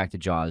keep going back to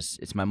Jaws.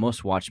 It's my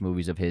most watched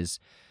movies of his.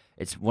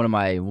 It's one of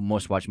my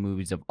most watched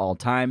movies of all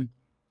time.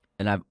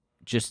 And I've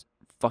just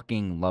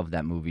fucking love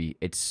that movie.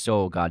 It's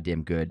so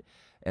goddamn good.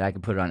 And I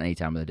can put it on any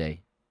time of the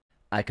day.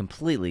 I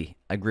completely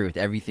agree with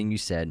everything you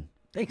said.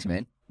 Thanks,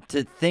 man.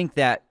 To think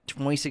that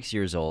 26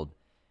 years old,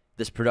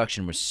 this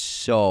production was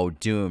so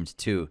doomed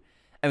too.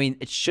 I mean,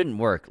 it shouldn't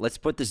work. Let's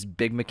put this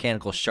big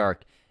mechanical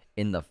shark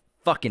in the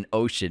fucking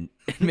ocean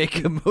and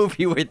make a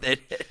movie with it.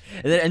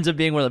 And then it ends up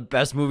being one of the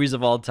best movies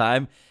of all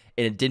time.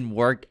 And it didn't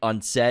work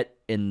on set,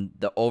 in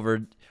the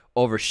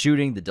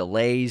overshooting, the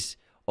delays,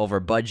 over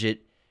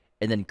budget.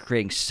 and then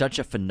creating such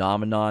a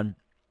phenomenon,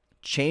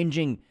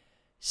 changing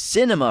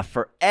cinema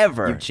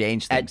forever. You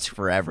changed things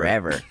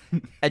forever.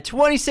 At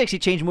 26, he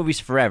changed movies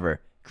forever,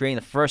 creating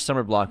the first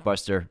summer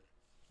blockbuster,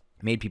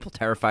 made people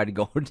terrified to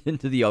go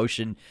into the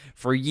ocean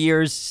for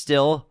years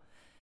still.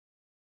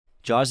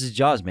 Jaws is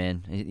Jaws,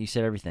 man. He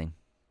said everything.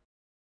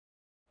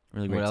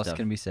 Really great What else stuff.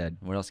 can be said?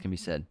 What else can be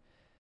said?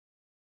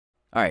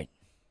 All right,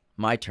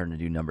 my turn to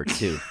do number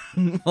 2.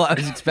 Well, I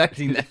was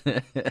expecting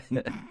that.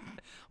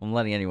 I'm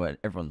letting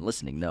everyone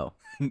listening know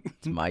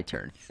it's my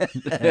turn.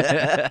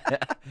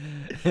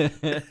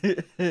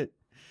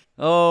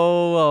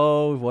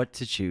 Oh, what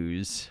to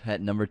choose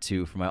at number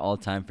 2 for my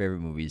all-time favorite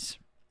movies.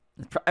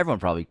 Everyone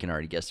probably can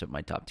already guess what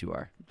my top 2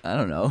 are. I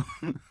don't know.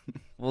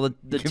 Well,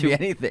 the Could two. be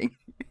anything.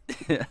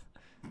 I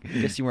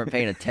guess you weren't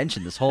paying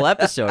attention this whole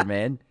episode,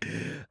 man.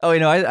 Oh,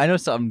 I know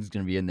something's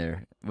gonna be in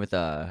there with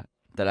that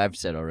I've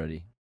said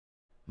already.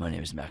 My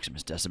name is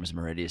Maximus Decimus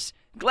Meridius.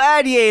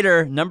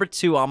 Gladiator, number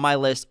 2 on my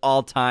list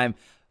all time.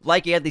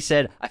 Like Anthony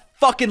said, I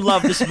fucking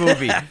love this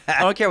movie. I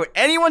don't care what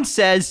anyone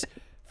says.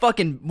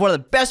 Fucking one of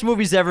the best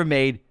movies ever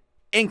made.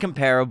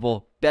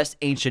 Incomparable. Best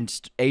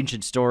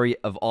ancient story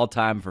of all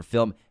time for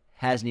film.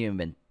 Hasn't even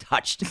been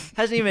touched.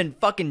 Hasn't even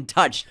fucking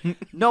touched.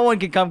 No one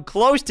can come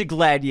close to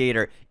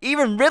Gladiator.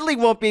 Even Ridley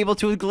won't be able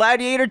to with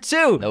Gladiator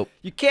 2. Nope.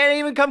 You can't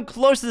even come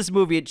close to this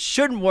movie. It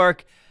shouldn't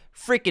work.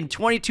 Freaking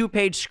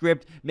 22-page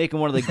script making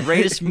one of the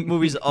greatest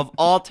movies of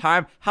all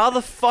time. How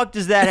the fuck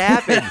does that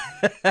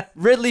happen?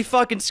 Ridley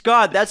fucking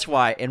Scott, that's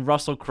why. And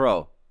Russell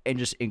Crowe. And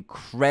just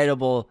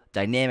incredible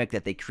dynamic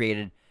that they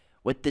created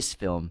with this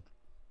film.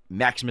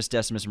 Maximus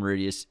Decimus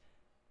Meridius,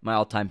 my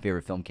all-time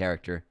favorite film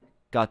character.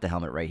 Got the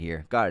helmet right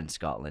here. Got it in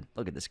Scotland.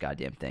 Look at this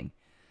goddamn thing.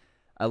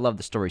 I love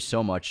the story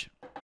so much.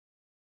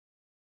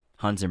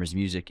 Hans Zimmer's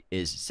music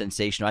is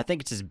sensational. I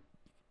think it's his,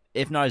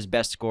 if not his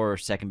best score, or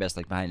second best,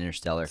 like behind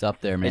Interstellar. It's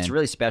up there, man. It's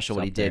really special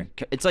what he up there.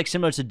 did. It's like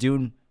similar to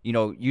Dune. You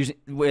know, using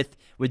with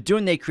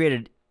Dune they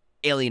created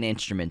alien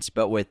instruments,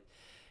 but with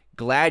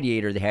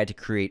Gladiator they had to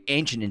create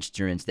ancient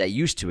instruments that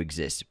used to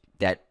exist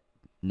that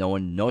no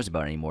one knows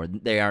about anymore.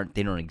 They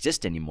don't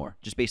exist anymore.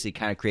 Just basically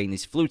kind of creating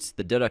these flutes,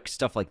 the duduk,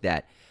 stuff like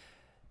that.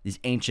 These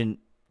ancient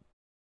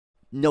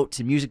notes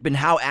and music, but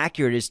how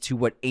accurate it is to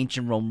what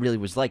ancient Rome really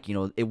was like. You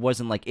know, it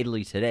wasn't like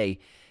Italy today.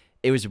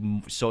 It was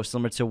so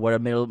similar to what a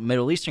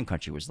Middle Eastern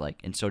country was like.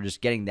 And so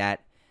just getting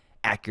that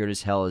accurate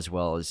as hell, as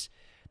well as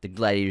the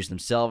gladiators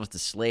themselves, the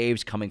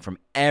slaves coming from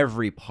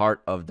every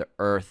part of the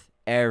earth,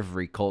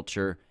 every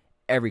culture,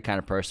 every kind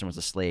of person was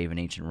a slave in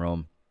ancient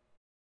Rome.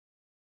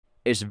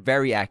 It's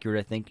very accurate,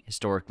 I think,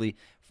 historically.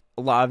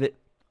 A lot of it,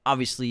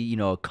 obviously, you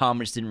know,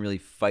 Commodus didn't really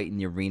fight in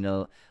the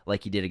arena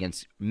like he did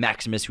against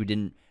Maximus, who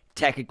didn't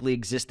technically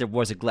exist. There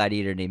was a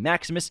gladiator named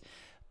Maximus.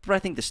 But I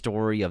think the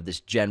story of this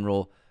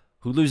general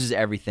who loses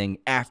everything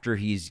after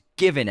he's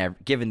given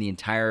the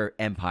entire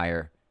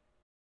empire.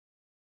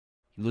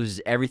 He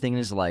loses everything in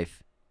his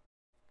life.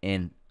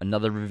 And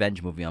another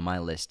revenge movie on my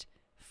list.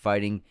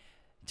 Fighting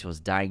until his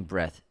dying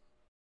breath.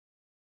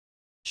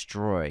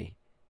 Destroy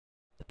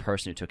the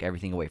person who took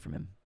everything away from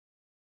him.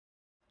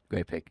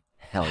 Great pick.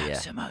 Hell yeah.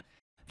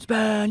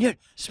 Spaniard.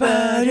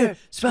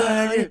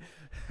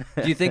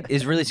 Do you think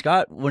is Ridley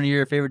Scott one of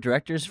your favorite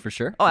directors for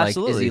sure? Oh, Like,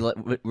 absolutely.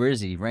 where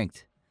is he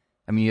ranked?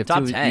 I mean, you have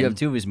Top two. 10. You have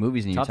 2 of his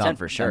movies in your Top 10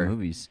 for sure.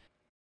 movies.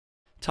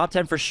 Top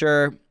 10 for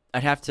sure.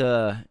 I'd have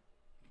to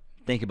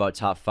think about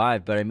top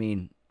 5, but I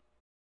mean,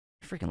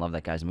 I freaking love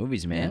that guy's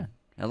movies, man.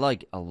 I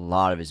like a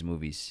lot of his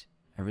movies.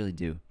 I really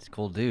do. It's a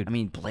cool dude. I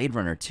mean, Blade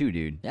Runner too,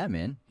 dude. Yeah,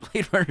 man.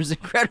 Blade Runner's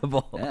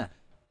incredible. Yeah.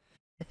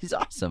 He's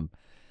awesome.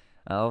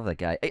 I love that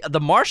guy. Hey, The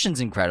Martian's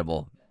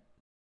incredible.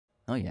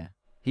 Oh yeah.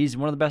 He's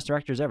one of the best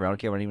directors ever. I don't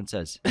care what anyone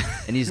says.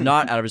 And he's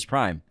not out of his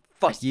prime.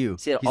 Fuck you.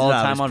 See it He's all the not out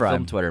of time his on prime.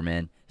 Film Twitter,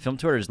 man. Film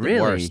Twitter is the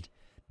Really? worst.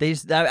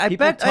 I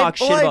People bet talk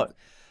shit about...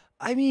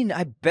 I mean,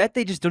 I bet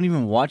they just don't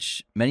even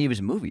watch many of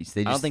his movies.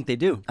 They just, I don't think they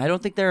do. I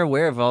don't think they're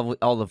aware of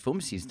all the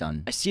films he's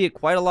done. I see it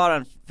quite a lot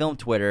on Film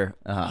Twitter.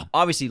 Uh-huh.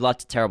 Obviously,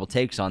 lots of terrible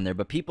takes on there,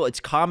 but it's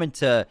common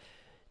to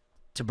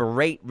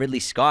berate Ridley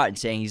Scott and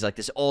saying he's like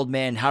this old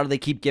man. How do they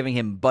keep giving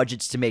him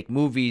budgets to make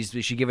movies?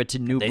 We should give it to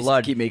new They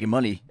blood. keep making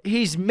money.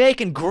 He's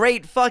making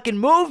great fucking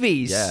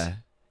movies. Yeah.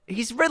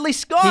 He's Ridley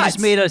Scott. He just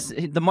made us.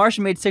 The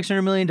Martian made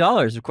 $600 million.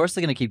 Of course,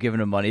 they're gonna keep giving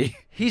him money.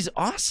 He's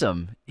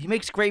awesome. He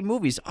makes great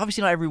movies.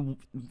 Obviously, not every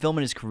film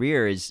in his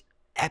career is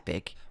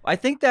epic. I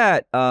think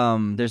that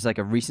there's like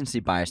a recency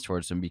bias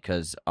towards him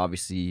because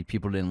obviously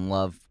people didn't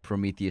love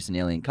Prometheus and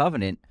Alien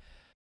Covenant.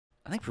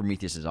 I think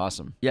Prometheus is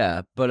awesome.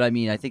 Yeah, but I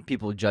mean, I think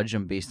people judge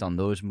him based on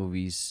those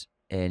movies,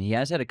 and he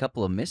has had a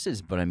couple of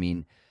misses. But I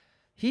mean,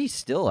 he's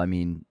still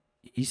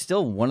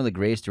one of the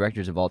greatest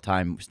directors of all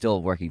time,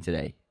 still working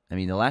today. I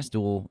mean, The Last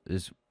Duel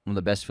is one of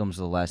the best films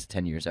of the last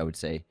 10 years, I would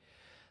say.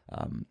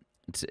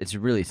 It's a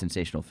really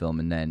sensational film,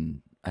 and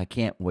then I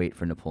can't wait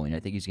for Napoleon. I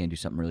think he's going to do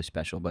something really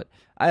special, but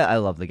I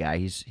love the guy.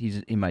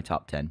 He's in my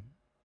top 10.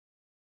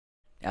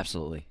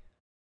 Absolutely.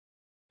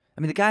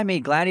 I mean, the guy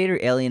made Gladiator,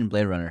 Alien, and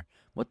Blade Runner.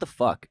 What the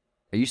fuck?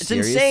 Are you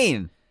serious? It's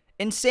insane.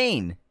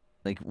 Insane.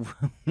 Like,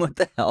 what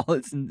the hell?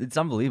 It's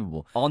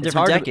unbelievable. All in It's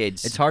different hard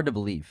decades. It's hard to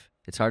believe.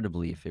 It's hard to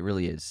believe. It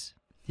really is.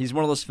 He's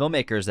one of those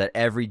filmmakers that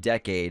every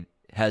decade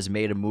has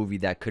made a movie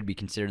that could be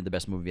considered the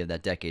best movie of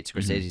that decade.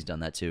 Scorsese's done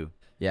that too.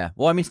 Yeah.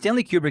 Well, I mean,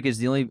 Stanley Kubrick is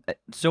the only.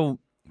 So,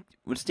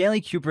 with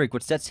Stanley Kubrick,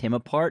 what sets him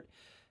apart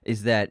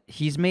is that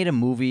he's made a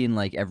movie in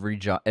like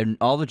in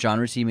all the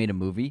genres he made a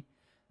movie.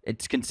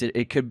 It's considered.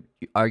 It could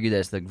argue that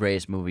it's the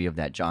greatest movie of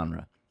that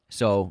genre.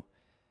 So,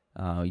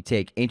 you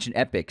take ancient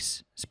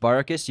epics.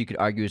 Spartacus, you could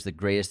argue, is the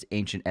greatest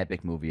ancient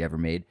epic movie ever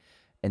made.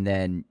 And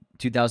then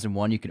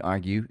 2001, you could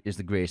argue, is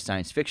the greatest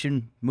science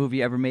fiction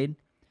movie ever made.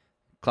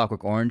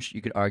 Clockwork Orange,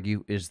 you could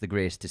argue, is the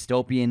greatest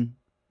dystopian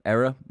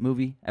era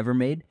movie ever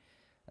made.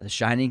 The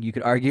Shining, you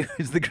could argue,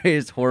 is the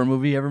greatest horror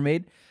movie ever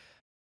made.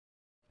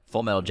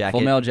 Full Metal Jacket.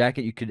 Full Metal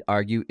Jacket, you could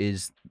argue,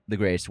 is the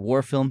greatest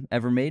war film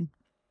ever made.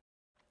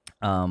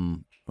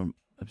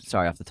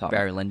 Sorry, off the top.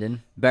 Barry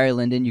Lyndon. Barry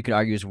Lyndon, you could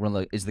argue,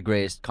 is the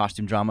greatest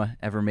costume drama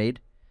ever made.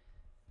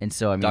 And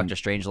so, I mean, Dr.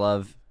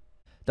 Strangelove.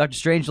 Dr.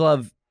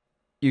 Strangelove,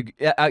 you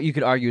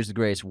could argue, is the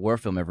greatest war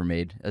film ever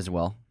made as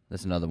well.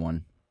 That's another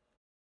one.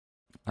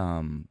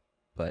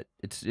 But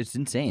it's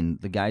insane.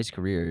 The guy's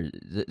career,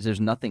 there's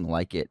nothing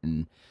like it.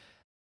 And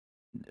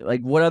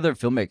like, what other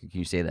filmmaker can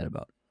you say that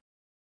about?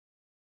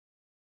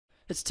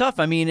 It's tough.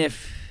 I mean,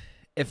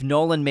 if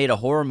Nolan made a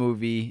horror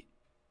movie,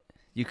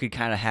 you could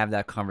kind of have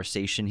that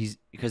conversation.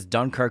 Because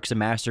Dunkirk's a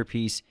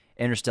masterpiece.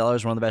 Interstellar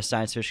is one of the best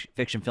science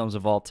fiction films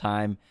of all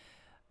time.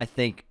 I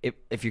think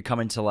if you're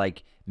coming to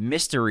like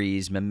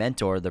mysteries,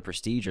 Memento or The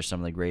Prestige are some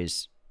of the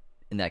greatest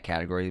in that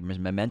category.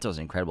 Memento is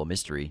an incredible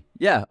mystery.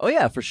 Yeah. Oh,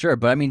 yeah, for sure.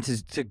 But I mean,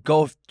 to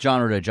go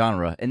genre to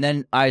genre, and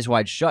then Eyes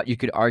Wide Shut, you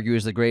could argue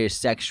is the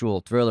greatest sexual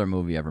thriller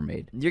movie ever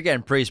made. You're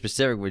getting pretty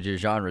specific with your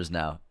genres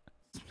now.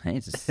 Hey,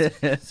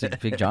 it's a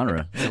big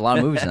genre. There's a lot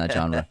of movies in that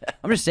genre.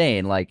 I'm just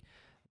saying, like,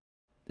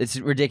 it's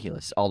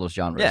ridiculous, all those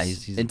genres. Yeah,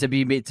 he's and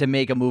to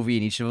make a movie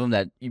in each of them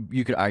that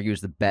you could argue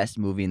is the best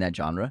movie in that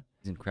genre,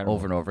 he's incredible.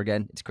 over and over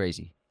again, it's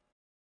crazy.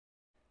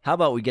 How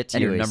about we get to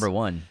your number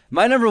one?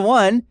 My number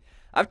one,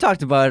 I've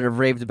talked about it, I've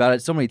raved about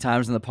it so many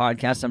times on the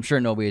podcast. I'm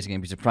sure nobody's going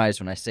to be surprised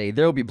when I say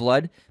There Will Be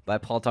Blood by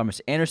Paul Thomas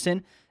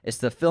Anderson. It's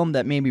the film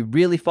that made me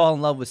really fall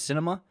in love with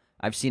cinema.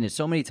 I've seen it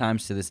so many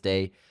times to this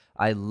day.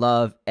 I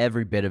love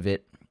every bit of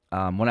it.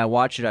 When I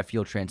watch it, I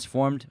feel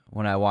transformed.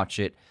 When I watch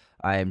it,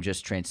 I am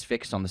just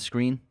transfixed on the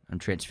screen. I'm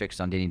transfixed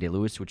on Daniel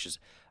Day-Lewis, which is,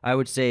 I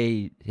would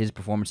say, his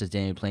performance as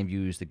Daniel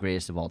Plainview is the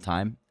greatest of all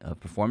time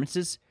of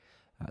performances.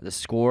 The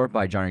score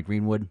by Johnny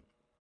Greenwood,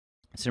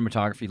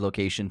 cinematography,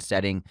 location,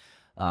 setting,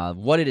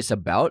 what it is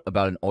about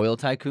an oil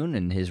tycoon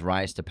and his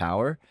rise to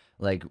power.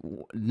 Like,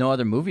 no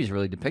other movies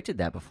really depicted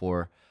that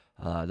before.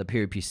 The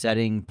period piece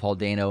setting, Paul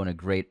Dano in a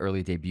great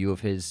early debut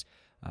of his,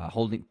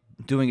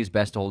 doing his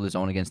best to hold his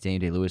own against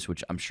Daniel Day-Lewis,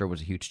 which I'm sure was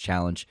a huge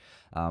challenge.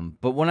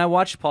 But when I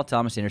watch Paul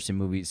Thomas Anderson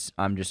movies,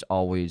 I'm just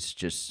always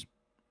just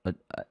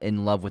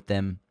in love with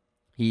them.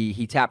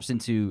 He taps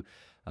into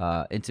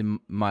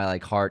my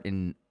like heart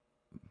and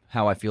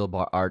how I feel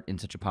about art in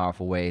such a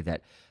powerful way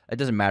that it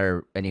doesn't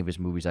matter any of his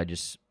movies. I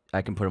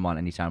can put them on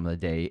any time of the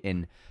day.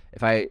 And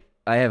if I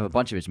have a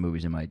bunch of his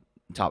movies in my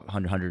top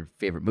 100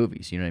 favorite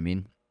movies, you know what I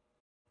mean?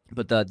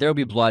 But There Will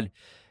Be Blood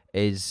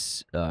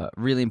is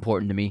really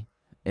important to me.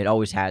 It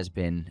always has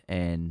been,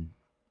 and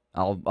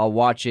I'll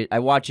watch it. I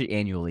watch it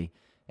annually,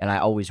 and I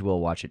always will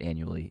watch it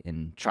annually,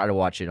 and try to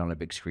watch it on a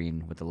big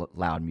screen with the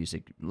loud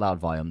music, loud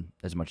volume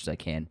as much as I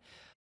can.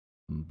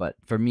 But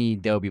for me,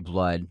 There Will Be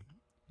Blood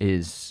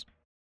is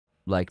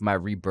like my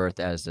rebirth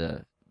as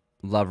a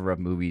lover of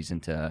movies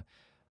into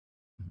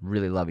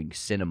really loving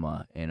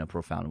cinema in a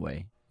profound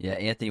way. Yeah,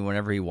 Anthony,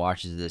 whenever he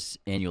watches this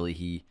annually,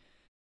 he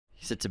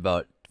sits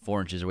about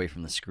 4 inches away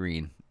from the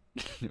screen.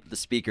 The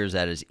speakers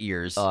at his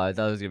ears. Oh, I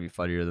thought it was gonna be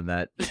funnier than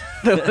that.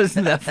 That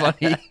wasn't that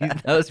funny.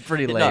 That was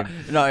pretty lame.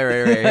 No, right,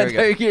 here we I thought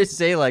go. you were gonna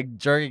say like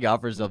jerking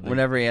off or something.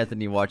 Whenever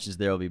Anthony watches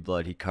There Will Be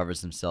Blood, he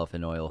covers himself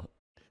in oil.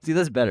 See,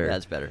 that's better. Yeah,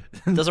 that's better.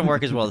 Doesn't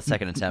work as well the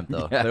second attempt,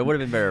 though. Yeah. But it would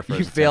have been better first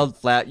You failed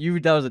flat.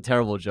 That was a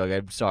terrible joke.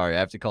 I'm sorry. I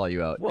have to call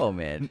you out. Whoa,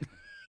 man.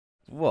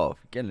 Whoa,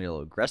 getting a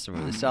little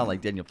aggressive. They sound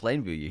like Daniel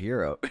Plainview, your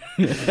hero.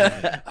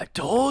 I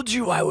told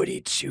you I would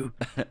eat you.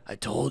 I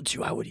told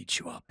you I would eat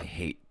you up. I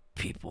hate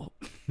people.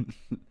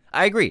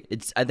 I agree.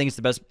 I think it's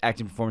the best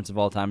acting performance of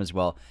all time as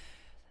well.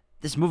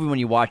 This movie, when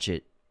you watch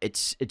it,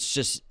 it's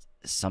just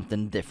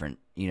something different.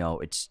 You know,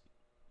 it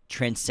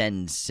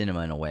transcends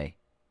cinema in a way.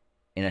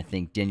 And I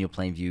think Daniel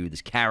Plainview,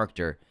 this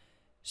character,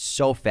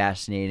 so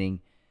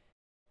fascinating,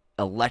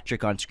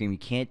 electric on screen. You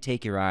can't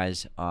take your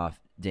eyes off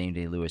Daniel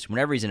Day-Lewis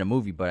whenever he's in a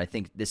movie, but I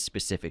think this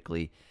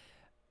specifically,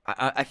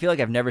 I feel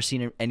like I've never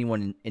seen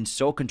anyone in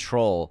so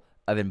control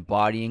of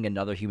embodying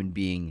another human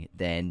being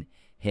than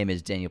him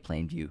as Daniel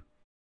Plainview.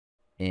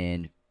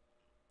 And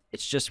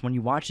it's just, when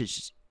you watch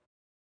it,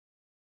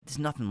 there's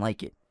nothing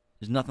like it.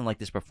 There's nothing like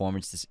this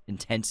performance, this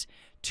intense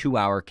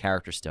 2-hour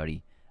character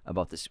study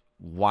about this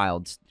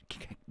wild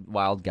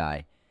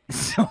guy.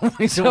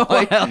 He's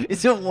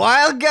a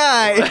wild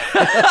guy.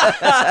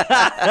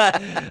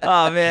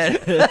 Oh man,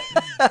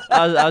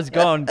 I was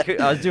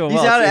doing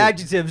well. He's out of too.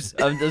 adjectives.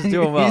 I was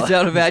doing well. He's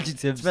out of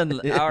adjectives. It's been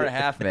an hour and a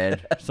half, man.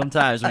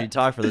 Sometimes when you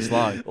talk for this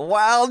long.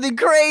 Wild and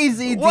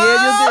crazy,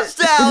 Wild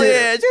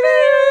stallions.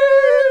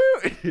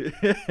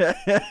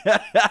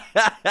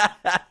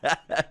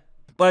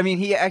 But I mean,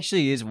 he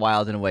actually is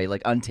wild in a way,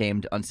 like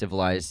untamed,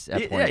 uncivilized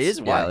at points. Yeah, he is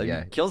wild.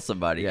 Yeah, He kills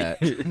somebody. Yeah.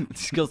 He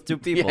kills two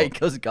people. Yeah, he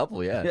kills a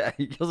couple. Yeah. Yeah,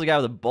 he kills a guy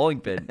with a bowling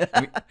pin.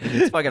 I mean,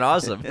 it's fucking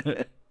awesome.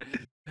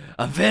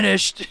 I'm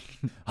finished.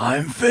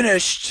 I'm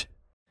finished.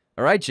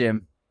 All right,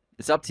 Jim.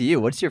 It's up to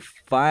you. What's your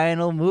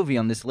final movie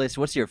on this list?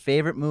 What's your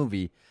favorite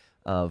movie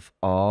of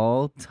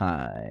all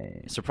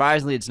time?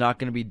 Surprisingly, it's not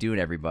going to be Dune,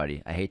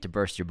 everybody. I hate to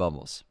burst your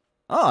bubbles.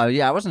 Oh,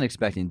 yeah. I wasn't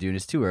expecting Dune.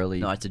 It's too early.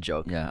 No, it's a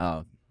joke. Yeah.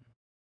 Oh.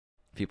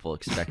 People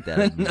expect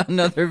that.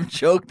 Another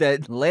joke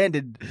that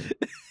landed.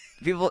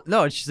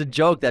 No, it's just a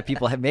joke that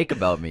people make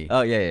about me.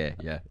 Oh,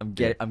 yeah.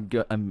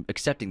 I'm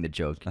accepting the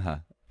joke Uh-huh.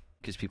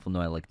 because people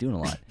know I like Dune a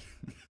lot.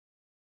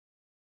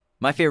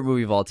 My favorite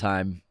movie of all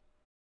time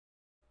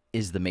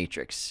is The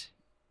Matrix,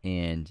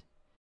 and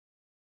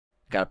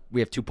we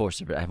have two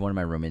posters of it. I have one in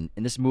my room, and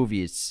this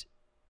movie it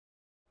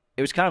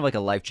was kind of like a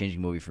life-changing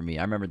movie for me.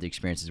 I remember the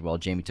experience as well.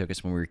 Jamie took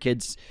us when we were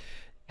kids,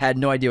 had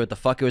no idea what the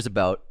fuck it was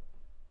about,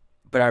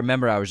 but I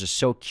remember I was just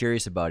so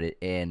curious about it,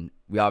 and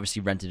we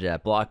obviously rented it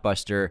at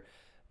Blockbuster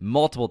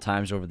multiple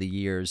times over the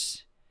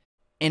years,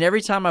 and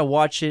every time I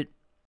watch it,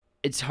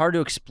 it's hard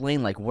to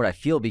explain like what I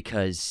feel,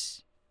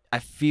 because I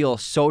feel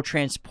so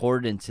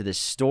transported into this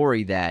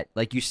story that,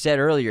 like you said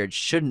earlier, it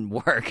shouldn't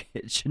work.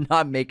 It should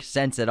not make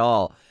sense at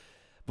all.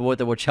 But what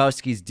the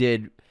Wachowskis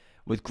did,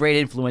 with great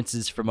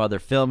influences from other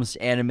films,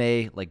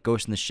 anime, like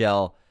Ghost in the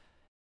Shell,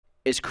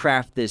 is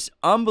craft this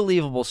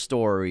unbelievable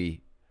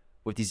story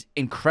with these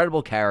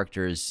incredible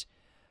characters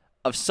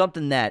of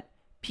something that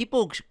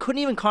people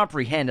couldn't even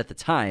comprehend at the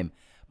time.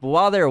 But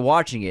while they were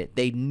watching it,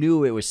 they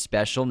knew it was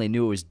special and they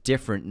knew it was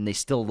different and they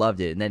still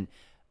loved it. And then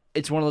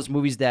it's one of those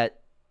movies that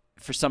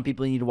for some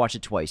people you need to watch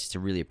it twice to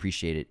really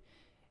appreciate it.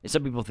 And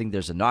some people think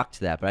there's a knock to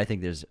that, but I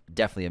think there's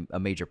definitely a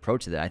major pro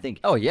to that. I think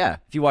Oh, yeah.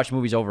 if you watch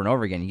movies over and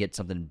over again, you get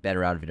something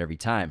better out of it every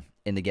time.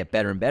 And they get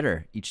better and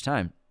better each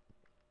time.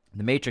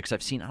 The Matrix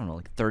I've seen, I don't know,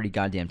 like 30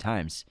 goddamn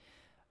times.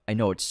 I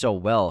know it so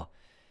well.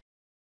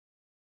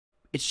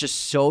 It's just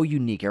so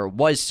unique, or it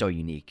was so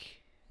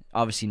unique.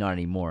 Obviously not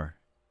anymore.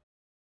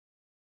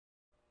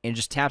 And it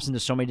just taps into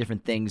so many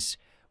different things,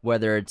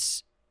 whether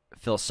it's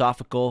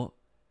philosophical,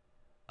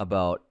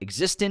 about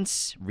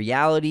existence,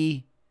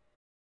 reality,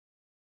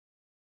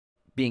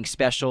 being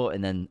special,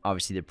 and then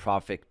obviously the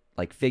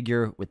prophet-like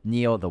figure with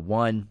Neo, the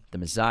One, the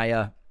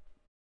Messiah.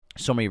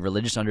 So many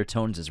religious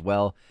undertones as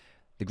well.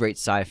 The great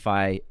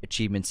sci-fi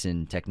achievements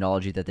in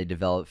technology that they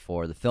developed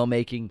for the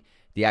filmmaking,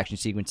 the action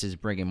sequences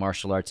bringing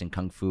martial arts and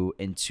kung fu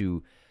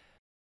into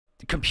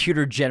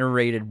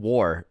computer-generated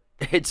war.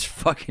 It's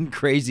fucking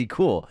crazy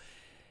cool.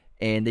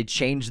 And they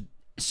changed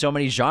so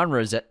many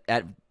genres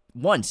at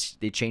once.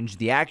 They changed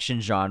the action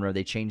genre.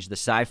 They changed the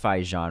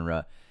sci-fi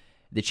genre.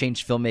 They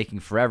changed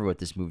filmmaking forever with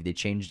this movie. They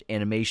changed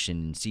animation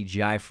and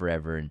CGI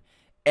forever. And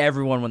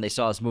everyone, when they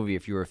saw this movie,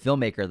 if you were a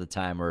filmmaker at the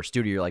time or a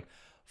studio, you're like,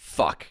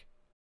 fuck.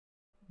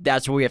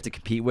 That's what we have to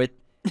compete with.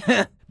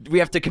 We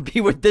have to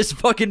compete with this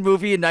fucking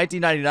movie in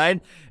 1999.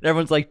 And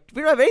everyone's like,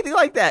 we don't have anything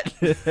like that.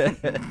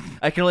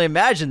 I can only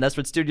imagine that's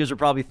what studios are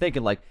probably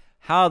thinking. Like,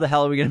 how the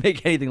hell are we going to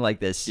make anything like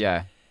this?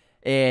 Yeah.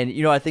 And,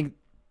 I think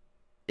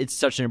it's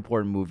such an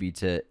important movie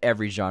to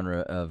every genre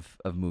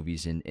of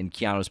movies. And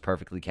Keanu's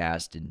perfectly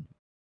cast. And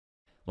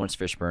Lawrence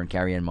Fishburne,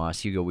 Carrie-Anne Moss,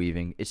 Hugo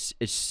Weaving. It's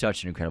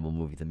such an incredible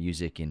movie. The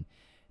music and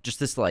just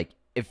this, like,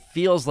 it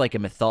feels like a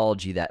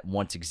mythology that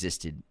once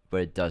existed,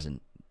 but it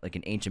doesn't. Like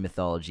an ancient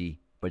mythology,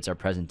 but it's our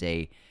present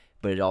day.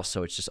 But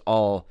it's just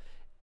all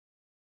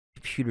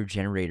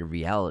computer-generated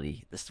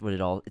reality. This is what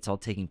it's all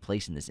taking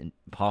place in this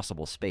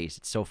impossible space.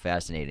 It's so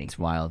fascinating. It's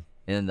wild.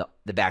 And then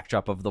the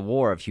backdrop of the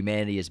war of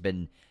humanity has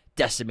been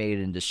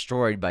decimated and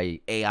destroyed by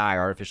AI,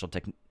 artificial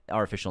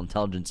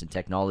intelligence and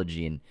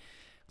technology, and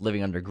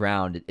living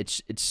underground.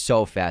 It's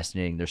so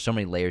fascinating. There's so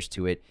many layers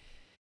to it.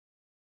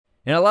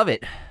 And I love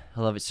it.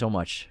 I love it so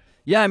much.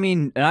 Yeah, I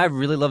mean, and I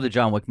really love the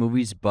John Wick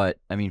movies, but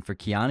I mean, for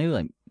Keanu,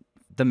 like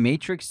The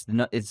Matrix,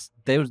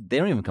 they don't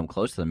even come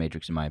close to The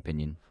Matrix in my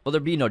opinion. Well,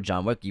 there'd be no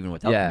John Wick even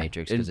without The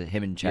Matrix because of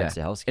him and Chad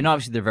Stahelski. And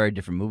obviously they're very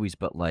different movies,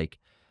 but like,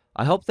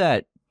 I hope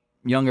that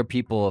younger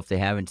people, if they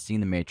haven't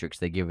seen The Matrix,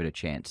 they give it a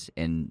chance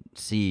and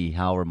see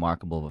how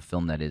remarkable of a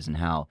film that is and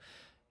how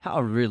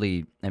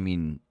really, I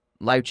mean,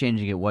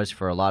 life-changing it was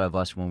for a lot of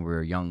us when we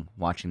were young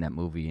watching that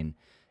movie, and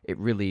it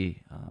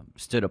really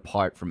stood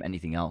apart from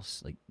anything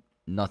else. Like,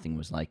 nothing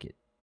was like it.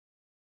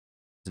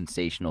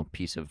 Sensational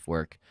piece of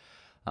work.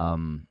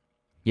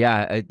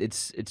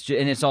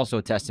 It's also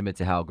a testament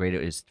to how great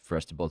it is for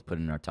us to both put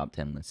in our top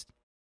 10 list.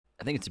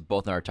 I think it's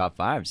both in our top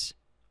 5s.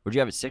 Would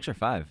you have it 6 or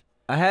 5?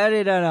 I had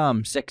it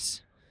at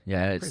 6. Yeah,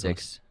 I had it Pretty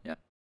 6. Close. Yeah.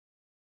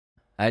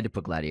 I had to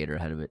put Gladiator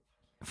ahead of it.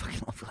 I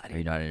fucking love Are Gladiator.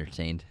 you not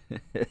entertained?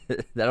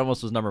 That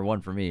almost was number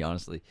 1 for me,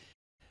 honestly.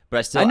 But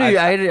I still, I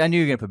knew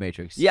you were gonna put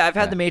Matrix. yeah, I've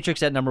had The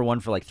Matrix at number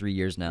 1 for like 3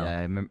 years now. Yeah,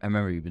 I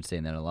remember you've been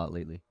saying that a lot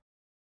lately.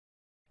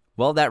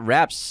 Well, that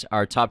wraps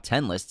our top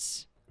 10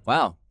 lists.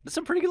 Wow, that's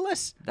a pretty good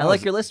list. I That like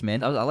was- your list,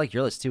 man. I like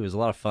your list too. It was a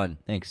lot of fun.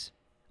 Thanks.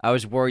 I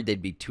was worried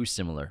they'd be too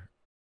similar.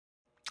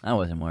 I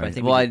wasn't worried. I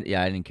think well, we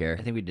I didn't care.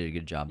 I think we did a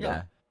good job.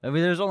 Yeah, I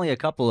mean, there's only a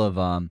couple of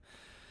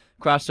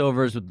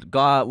crossovers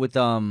with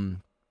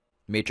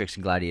Matrix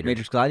and Gladiator.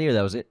 Matrix Gladiator.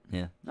 That was it.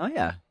 Yeah. Oh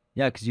yeah,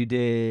 yeah, because you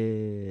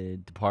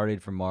did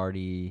Departed for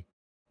Marty,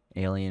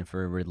 Alien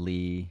for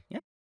Ridley. Yeah,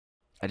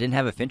 I didn't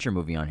have a Fincher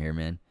movie on here,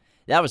 man.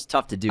 That was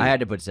tough to do. I had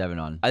to put 7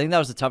 on. I think that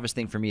was the toughest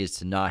thing for me is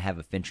to not have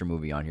a Fincher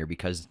movie on here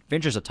because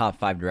Fincher's a top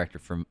 5 director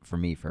for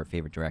me for a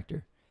favorite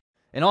director.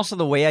 And also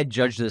the way I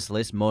judged this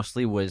list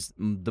mostly was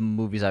the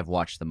movies I've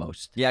watched the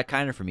most. Yeah,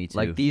 kind of for me too.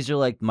 Like these are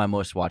like my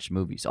most watched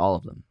movies, all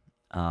of them.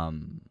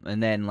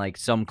 And then like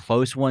some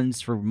close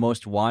ones for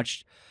most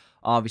watched.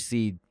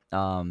 Obviously,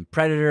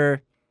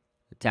 Predator,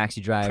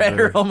 Taxi Driver.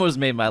 Predator almost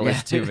made my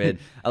list too, man.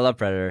 I love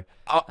Predator.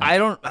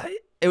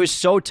 It was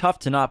so tough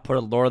to not put a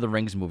Lord of the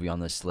Rings movie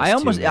on this list.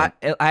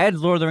 I had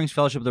Lord of the Rings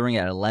Fellowship of the Ring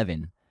at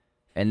 11.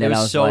 And then It was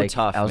I was so like,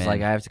 tough, I was man.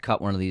 like, I have to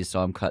cut one of these,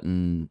 so I'm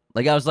cutting.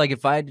 Like I was like,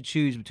 if I had to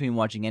choose between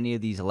watching any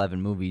of these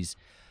 11 movies,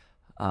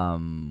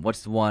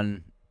 what's the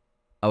one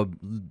I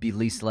would be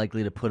least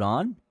likely to put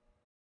on?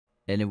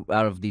 And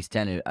out of these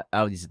 10,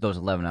 out of those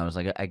 11, I was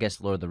like, I guess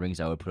Lord of the Rings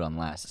I would put on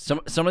last. Some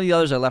of the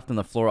others I left on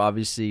the floor.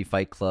 Obviously,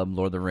 Fight Club,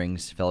 Lord of the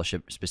Rings,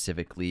 Fellowship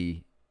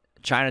specifically.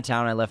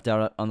 Chinatown I left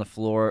out on the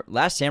floor.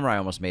 Last Samurai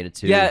almost made it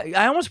too. Yeah,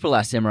 I almost put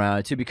Last Samurai on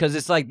it too because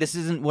it's like this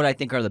isn't what I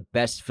think are the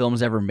best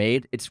films ever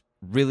made. It's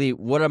really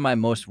what are my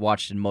most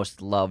watched and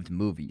most loved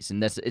movies,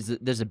 and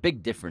there's a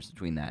big difference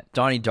between that.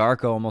 Donnie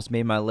Darko almost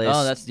made my list.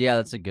 Oh,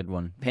 that's a good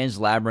one. Pan's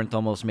Labyrinth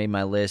almost made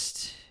my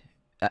list.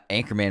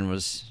 Anchorman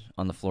was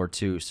on the floor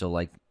too. So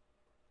like,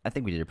 I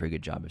think we did a pretty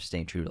good job of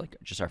staying true to like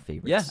just our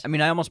favorites. Yeah, I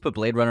mean, I almost put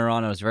Blade Runner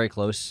on. I was very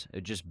close.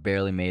 It just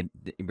barely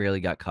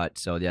got cut.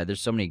 So yeah,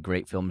 there's so many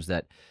great films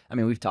that I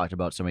mean we've talked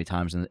about so many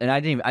times, and I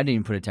didn't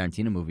even put a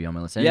Tarantino movie on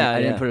my list.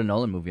 I didn't put a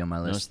Nolan movie on my I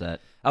list. noticed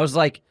that. I was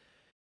like,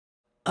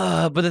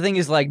 but the thing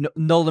is, like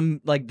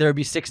Nolan, like there'd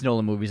be 6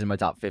 Nolan movies in my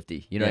top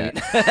 50. You know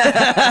what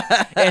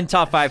I mean? And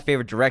top 5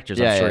 favorite directors.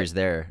 Yeah, I'm sure yeah. he's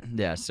there.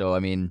 Yeah. So I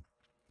mean,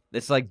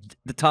 it's like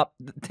the top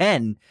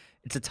 10.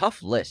 It's a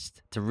tough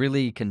list to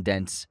really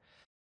condense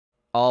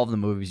all of the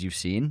movies you've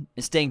seen.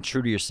 And staying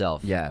true to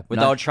yourself. Yeah,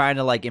 Without trying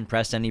to like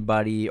impress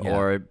anybody Yeah.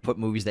 or put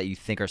movies that you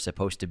think are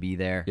supposed to be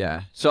there.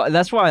 Yeah. So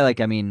that's why,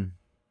 like, I mean,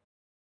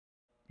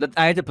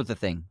 I had to put The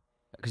Thing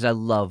because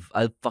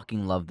I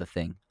fucking love The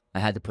Thing. I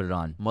had to put it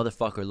on.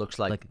 Motherfucker looks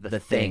like The the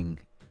Thing. thing.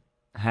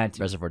 I had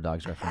to. Reservoir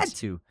Dogs Had reference.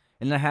 to.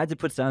 And I had to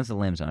put Silence of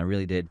the Lambs on. I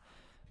really did.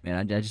 Man,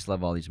 I just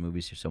love all these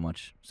movies here so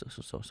much.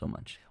 So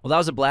much. Well, that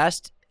was a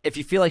blast. If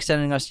you feel like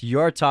sending us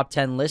your top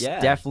 10 list, Yeah.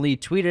 definitely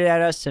tweet it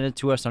at us, send it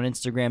to us on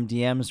Instagram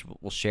DMs.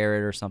 We'll share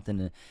it or something.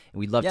 And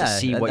we'd love to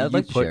see what I'd you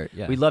like to put. share it,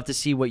 yeah. We'd love to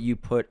see what you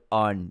put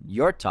on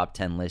your top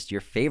 10 list,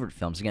 your favorite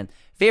films. Again,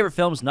 favorite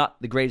films,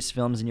 not the greatest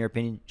films in your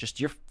opinion,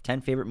 just your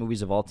 10 favorite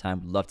movies of all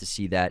time. We'd love to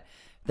see that.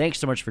 Thanks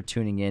so much for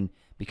tuning in.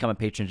 Become a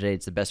patron today.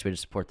 It's the best way to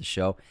support the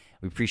show.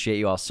 We appreciate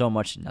you all so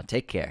much. Now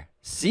take care.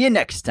 See you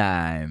next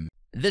time.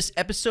 This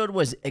episode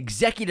was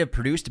executive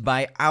produced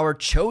by our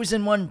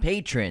chosen one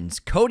patrons,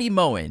 Cody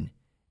Moen,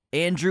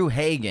 Andrew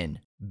Hagan,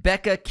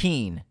 Becca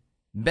Keene,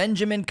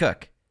 Benjamin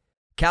Cook,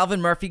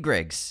 Calvin Murphy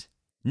Griggs,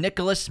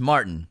 Nicholas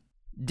Martin,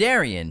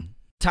 Darian,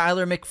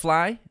 Tyler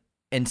McFly,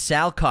 and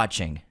Sal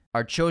Koching.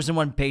 Our chosen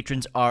one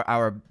patrons are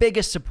our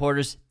biggest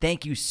supporters.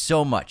 Thank you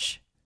so much.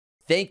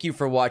 Thank you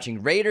for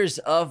watching Raiders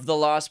of the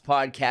Lost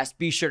podcast.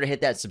 Be sure to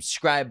hit that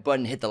subscribe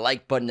button, hit the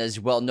like button as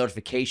well,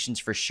 notifications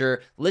for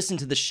sure. Listen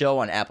to the show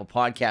on Apple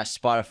Podcasts,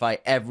 Spotify,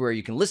 everywhere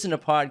you can listen to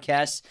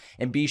podcasts,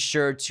 and be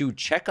sure to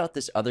check out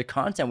this other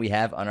content we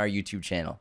have on our YouTube channel.